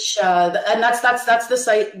 which and that's the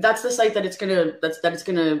site. That's the site that it's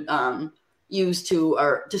gonna use to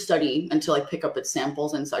study and to like pick up its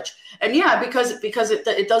samples and such. And yeah, because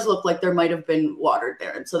it does look like there might have been water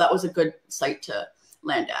there, and so that was a good site to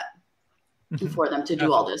land at for them to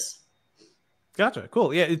do all this. Gotcha.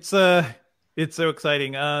 Cool. Yeah, it's so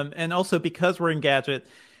exciting. And also because we're Engadget,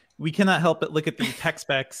 we cannot help but look at the tech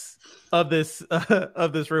specs of this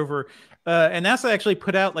rover. And NASA actually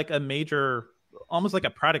put out like a major, almost like a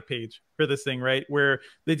product page for this thing, right? Where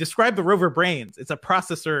they describe the rover brains. It's a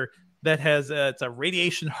processor that has it's a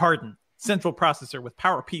radiation hardened central processor with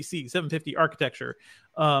PowerPC 750 architecture,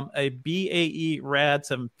 a BAE Rad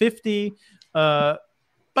 750.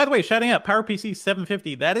 By the way, shouting out PowerPC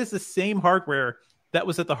 750. That is the same hardware that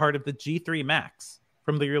was at the heart of the G3 Max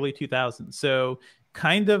from the early 2000s. So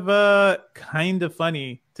kind of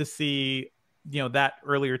funny to see that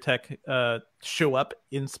earlier tech show up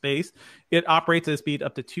in space. It operates at a speed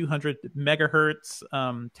up to 200 megahertz,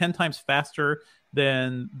 10 times faster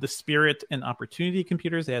than the Spirit and Opportunity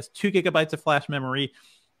computers. It has 2 gigabytes of flash memory,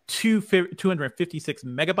 256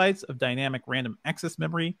 megabytes of dynamic random access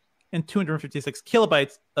memory, and 256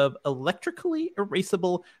 kilobytes of electrically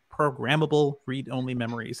erasable programmable read-only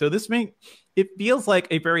memory. So it feels like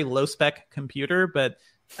a very low-spec computer, but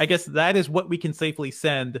I guess that is what we can safely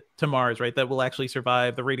send to Mars, right? That will actually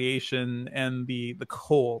survive the radiation and the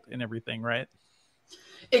cold and everything, right?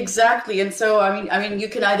 Exactly. And so, I mean, you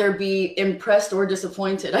can either be impressed or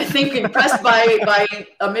disappointed. I think impressed by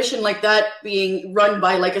a mission like that being run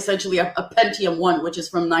by like essentially a Pentium 1, which is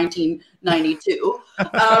from 1992.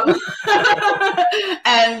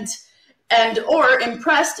 Or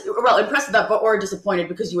impressed with that, or disappointed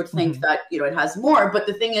because you would think that, it has more. But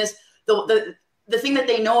the thing is, the thing that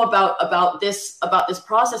they know about this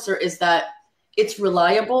processor is that it's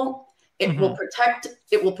reliable. It will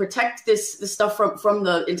protect this stuff from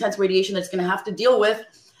the intense radiation that's going to have to deal with.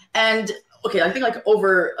 And okay, I think like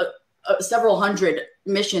over several hundred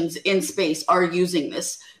missions in space are using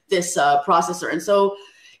this processor, and so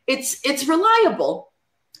it's reliable,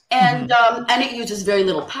 and it uses very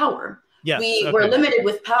little power. Yes, we're limited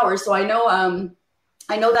with power, so I know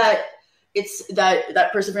that it's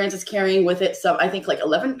that Perseverance is carrying with it some, I think, like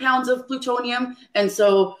 11 pounds of plutonium, and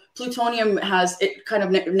so plutonium kind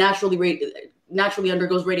of naturally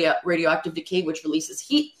undergoes radioactive decay, which releases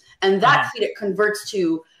heat, and that heat it converts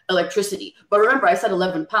to electricity. But remember, I said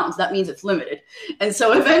 11 pounds. That means it's limited, and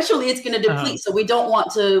so eventually it's going to deplete. So we don't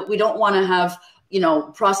want to have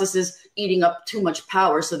processes eating up too much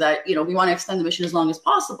power, so that we want to extend the mission as long as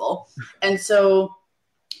possible. And so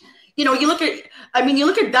you look at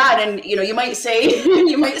that, and you might say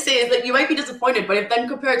that you might be disappointed, but if then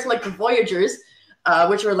compared to like the Voyagers,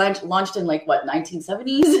 which were launched in like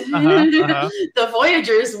 1970s, the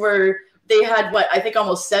Voyagers they had I think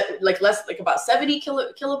almost about 70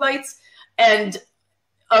 kilobytes and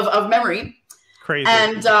of memory, crazy,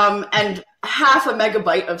 and half a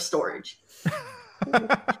megabyte of storage.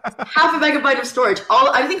 Half a megabyte of storage.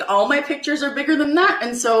 I think all my pictures are bigger than that,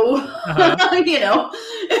 and so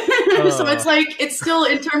so it's like, it's still,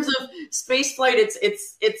 in terms of space flight, it's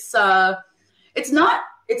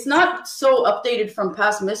not so updated from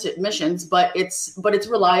past missions, but it's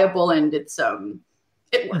reliable, and it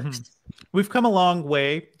works. We've come a long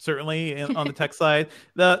way, certainly, on the tech side.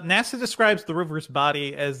 NASA describes the rover's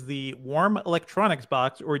body as the Warm Electronics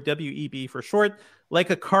Box, or WEB for short. Like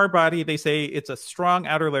a car body, they say it's a strong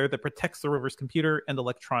outer layer that protects the rover's computer and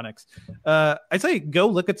electronics. I say go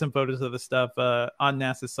look at some photos of this stuff on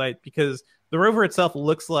NASA's site, because the rover itself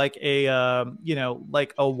looks like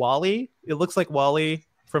like a WALL-E. It looks like WALL-E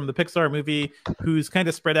from the Pixar movie, who's kind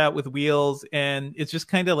of spread out with wheels, and it's just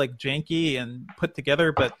kind of like janky and put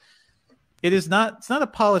together, but it's not a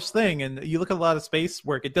polished thing. And you look at a lot of space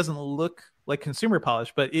work, it doesn't look like consumer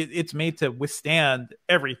polish, but it's made to withstand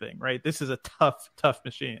everything, right? This is a tough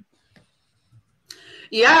machine.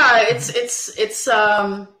 Yeah, it's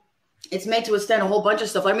made to withstand a whole bunch of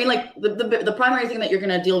stuff. I mean, like the primary thing that you're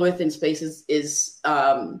going to deal with in space is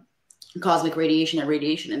cosmic radiation and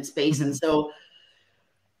radiation in space, and so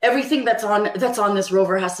everything that's on this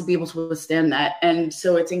rover has to be able to withstand that. And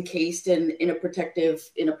so it's encased in a protective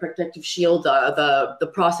shield.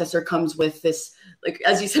 The processor comes with this, like,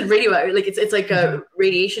 as you said, it's like a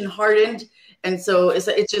radiation hardened, and so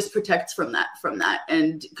it just protects from that.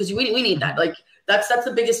 And because we need that, like that's one of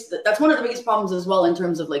the biggest problems as well in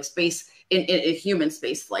terms of like space in human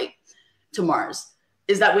space flight to Mars,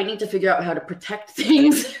 is that we need to figure out how to protect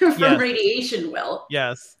things from radiation well.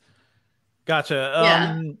 Yes.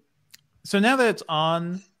 Gotcha. So now that it's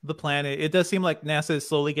on the planet, it does seem like NASA is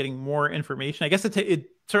slowly getting more information. I guess it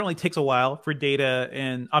certainly takes a while for data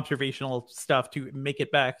and observational stuff to make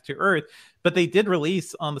it back to Earth, but they did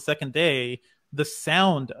release on the second day the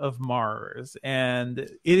sound of Mars, and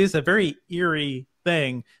it is a very eerie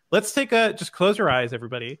thing. Let's just close your eyes,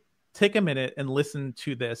 everybody. Take a minute and listen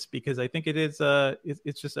to this, because I think it's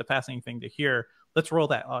just a fascinating thing to hear. Let's roll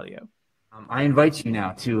that audio. I invite you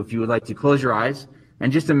now to, if you would like to close your eyes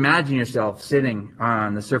and just imagine yourself sitting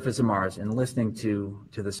on the surface of Mars and listening to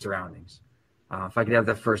the surroundings. If I could have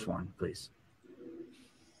that first one, please.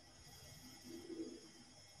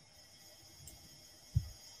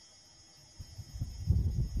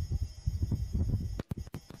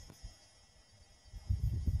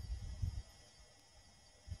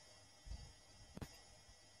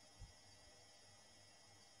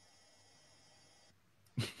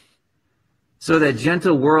 So that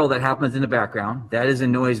gentle whirl that happens in the background, that is a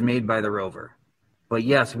noise made by the rover. But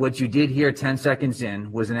yes, what you did hear 10 seconds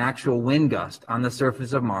in was an actual wind gust on the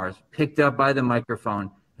surface of Mars, picked up by the microphone,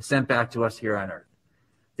 and sent back to us here on Earth.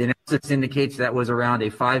 The analysis indicates that was around a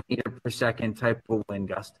 5 meter per second type of wind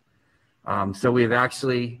gust. So we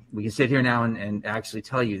can sit here now and actually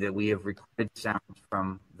tell you that we have recorded sound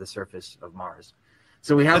from the surface of Mars.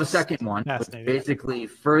 So we have a second one, which basically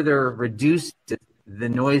further reduced the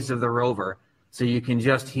noise of the rover, so you can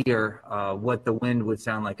just hear what the wind would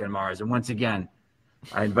sound like on Mars. And once again,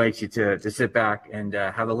 I invite you to sit back and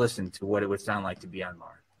have a listen to what it would sound like to be on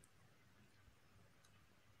Mars.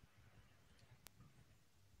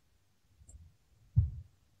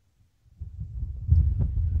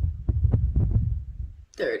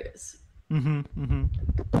 There it is. Mm-hmm.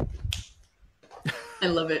 I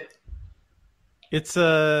love it. It's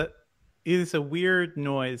a weird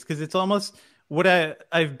noise because it's almost what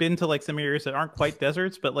I've been to like some areas that aren't quite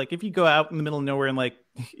deserts, but like if you go out in the middle of nowhere and like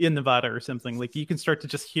in Nevada or something, like you can start to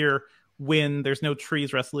just hear wind. There's no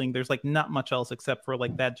trees rustling. There's like not much else except for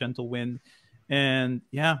like that gentle wind. And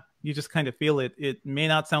yeah, you just kind of feel it. It may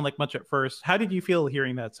not sound like much at first. How did you feel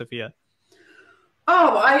hearing that, Sophia?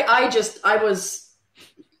 Oh,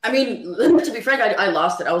 I mean, to be frank, I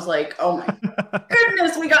lost it. I was like, oh my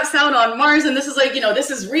goodness, we got sound on Mars. And this is like, this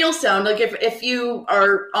is real sound. Like if you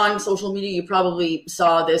are on social media, you probably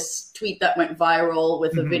saw this tweet that went viral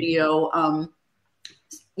with a video,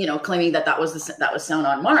 claiming that was sound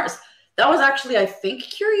on Mars. That was actually, I think,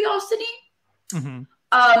 Curiosity. Mm-hmm.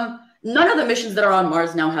 None of the missions that are on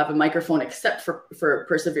Mars now have a microphone except for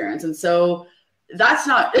Perseverance. And so that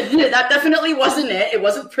definitely wasn't it. It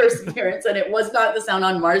wasn't Perseverance, and it was not the sound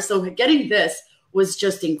on Mars. So getting this was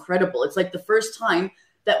just incredible. It's like the first time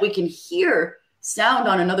that we can hear sound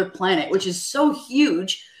on another planet, which is so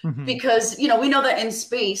huge because, we know that in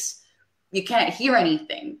space, you can't hear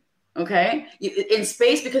anything. Okay. In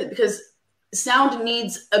space, because sound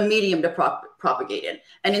needs a medium to propagate in.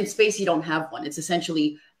 And in space, you don't have one. It's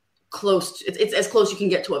essentially close. It's as close you can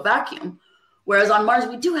get to a vacuum. Whereas on Mars,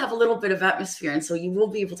 we do have a little bit of atmosphere, and so you will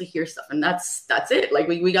be able to hear stuff, and that's it. Like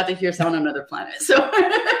we got to hear sound on another planet, so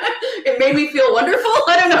it made me feel wonderful.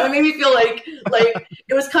 I don't know. It made me feel like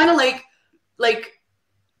it was kind of like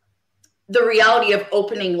the reality of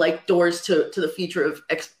opening like doors to the future of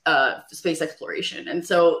space exploration. And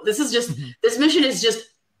so this mission is just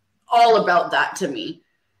all about that to me,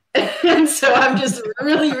 and so I'm just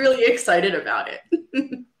really, really excited about it.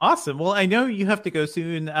 Awesome. Well, I know you have to go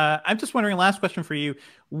soon. I'm just wondering, last question for you.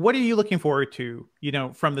 What are you looking forward to,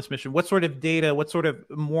 from this mission? What sort of data, what sort of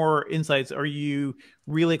more insights are you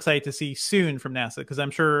really excited to see soon from NASA? Because I'm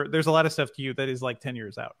sure there's a lot of stuff to you that is like 10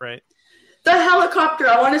 years out, right? The helicopter.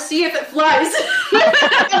 I want to see if it flies.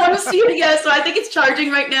 I want to see it again. So I think it's charging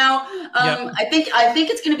right now. Yep. I think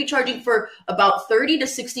it's going to be charging for about 30 to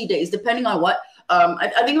 60 days, depending on what. I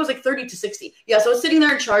think it was like 30 to 60. Yeah, so it's sitting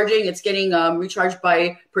there and charging. It's getting recharged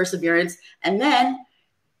by Perseverance. And then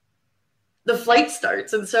the flight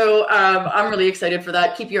starts. And so I'm really excited for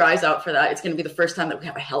that. Keep your eyes out for that. It's going to be the first time that we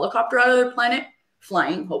have a helicopter out of their planet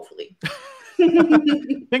flying, hopefully.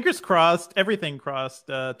 Fingers crossed, everything crossed,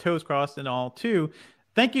 toes crossed and all too.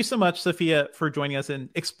 Thank you so much, Sophia, for joining us and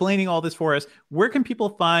explaining all this for us. Where can people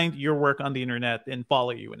find your work on the internet and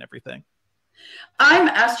follow you and everything? I'm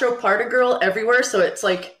Astropartigirl everywhere, so it's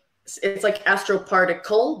like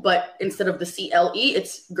Astroparticle, but instead of the CLE,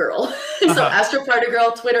 it's girl. So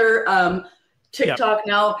Astropartigirl, Twitter, TikTok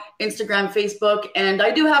now, Instagram, Facebook, and I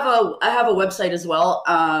have a website as well.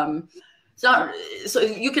 It's not, so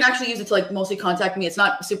you can actually use it to like mostly contact me. It's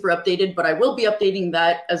not super updated, but I will be updating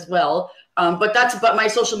that as well. But my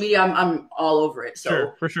social media, I'm all over it. So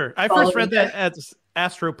sure, for sure. I first read that as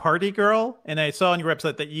Astro Party Girl, and I saw on your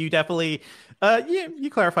website that you definitely you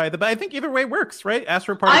clarified that, but I think either way works, right?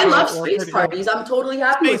 Astro Party. I love space parties. I'm totally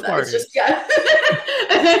happy with that. It's just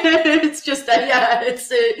it's just that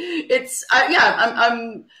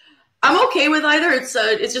I'm okay with either.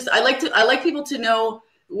 It's just I like people to know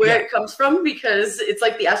where it comes from because it's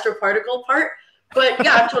like the astroparticle part. But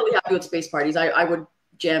yeah, I'm totally happy with space parties. I would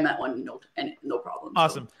jam at one, no problem.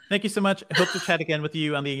 Awesome. So. Thank you so much. I hope to chat again with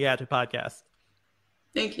you on the Engadget Podcast.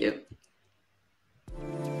 Thank you.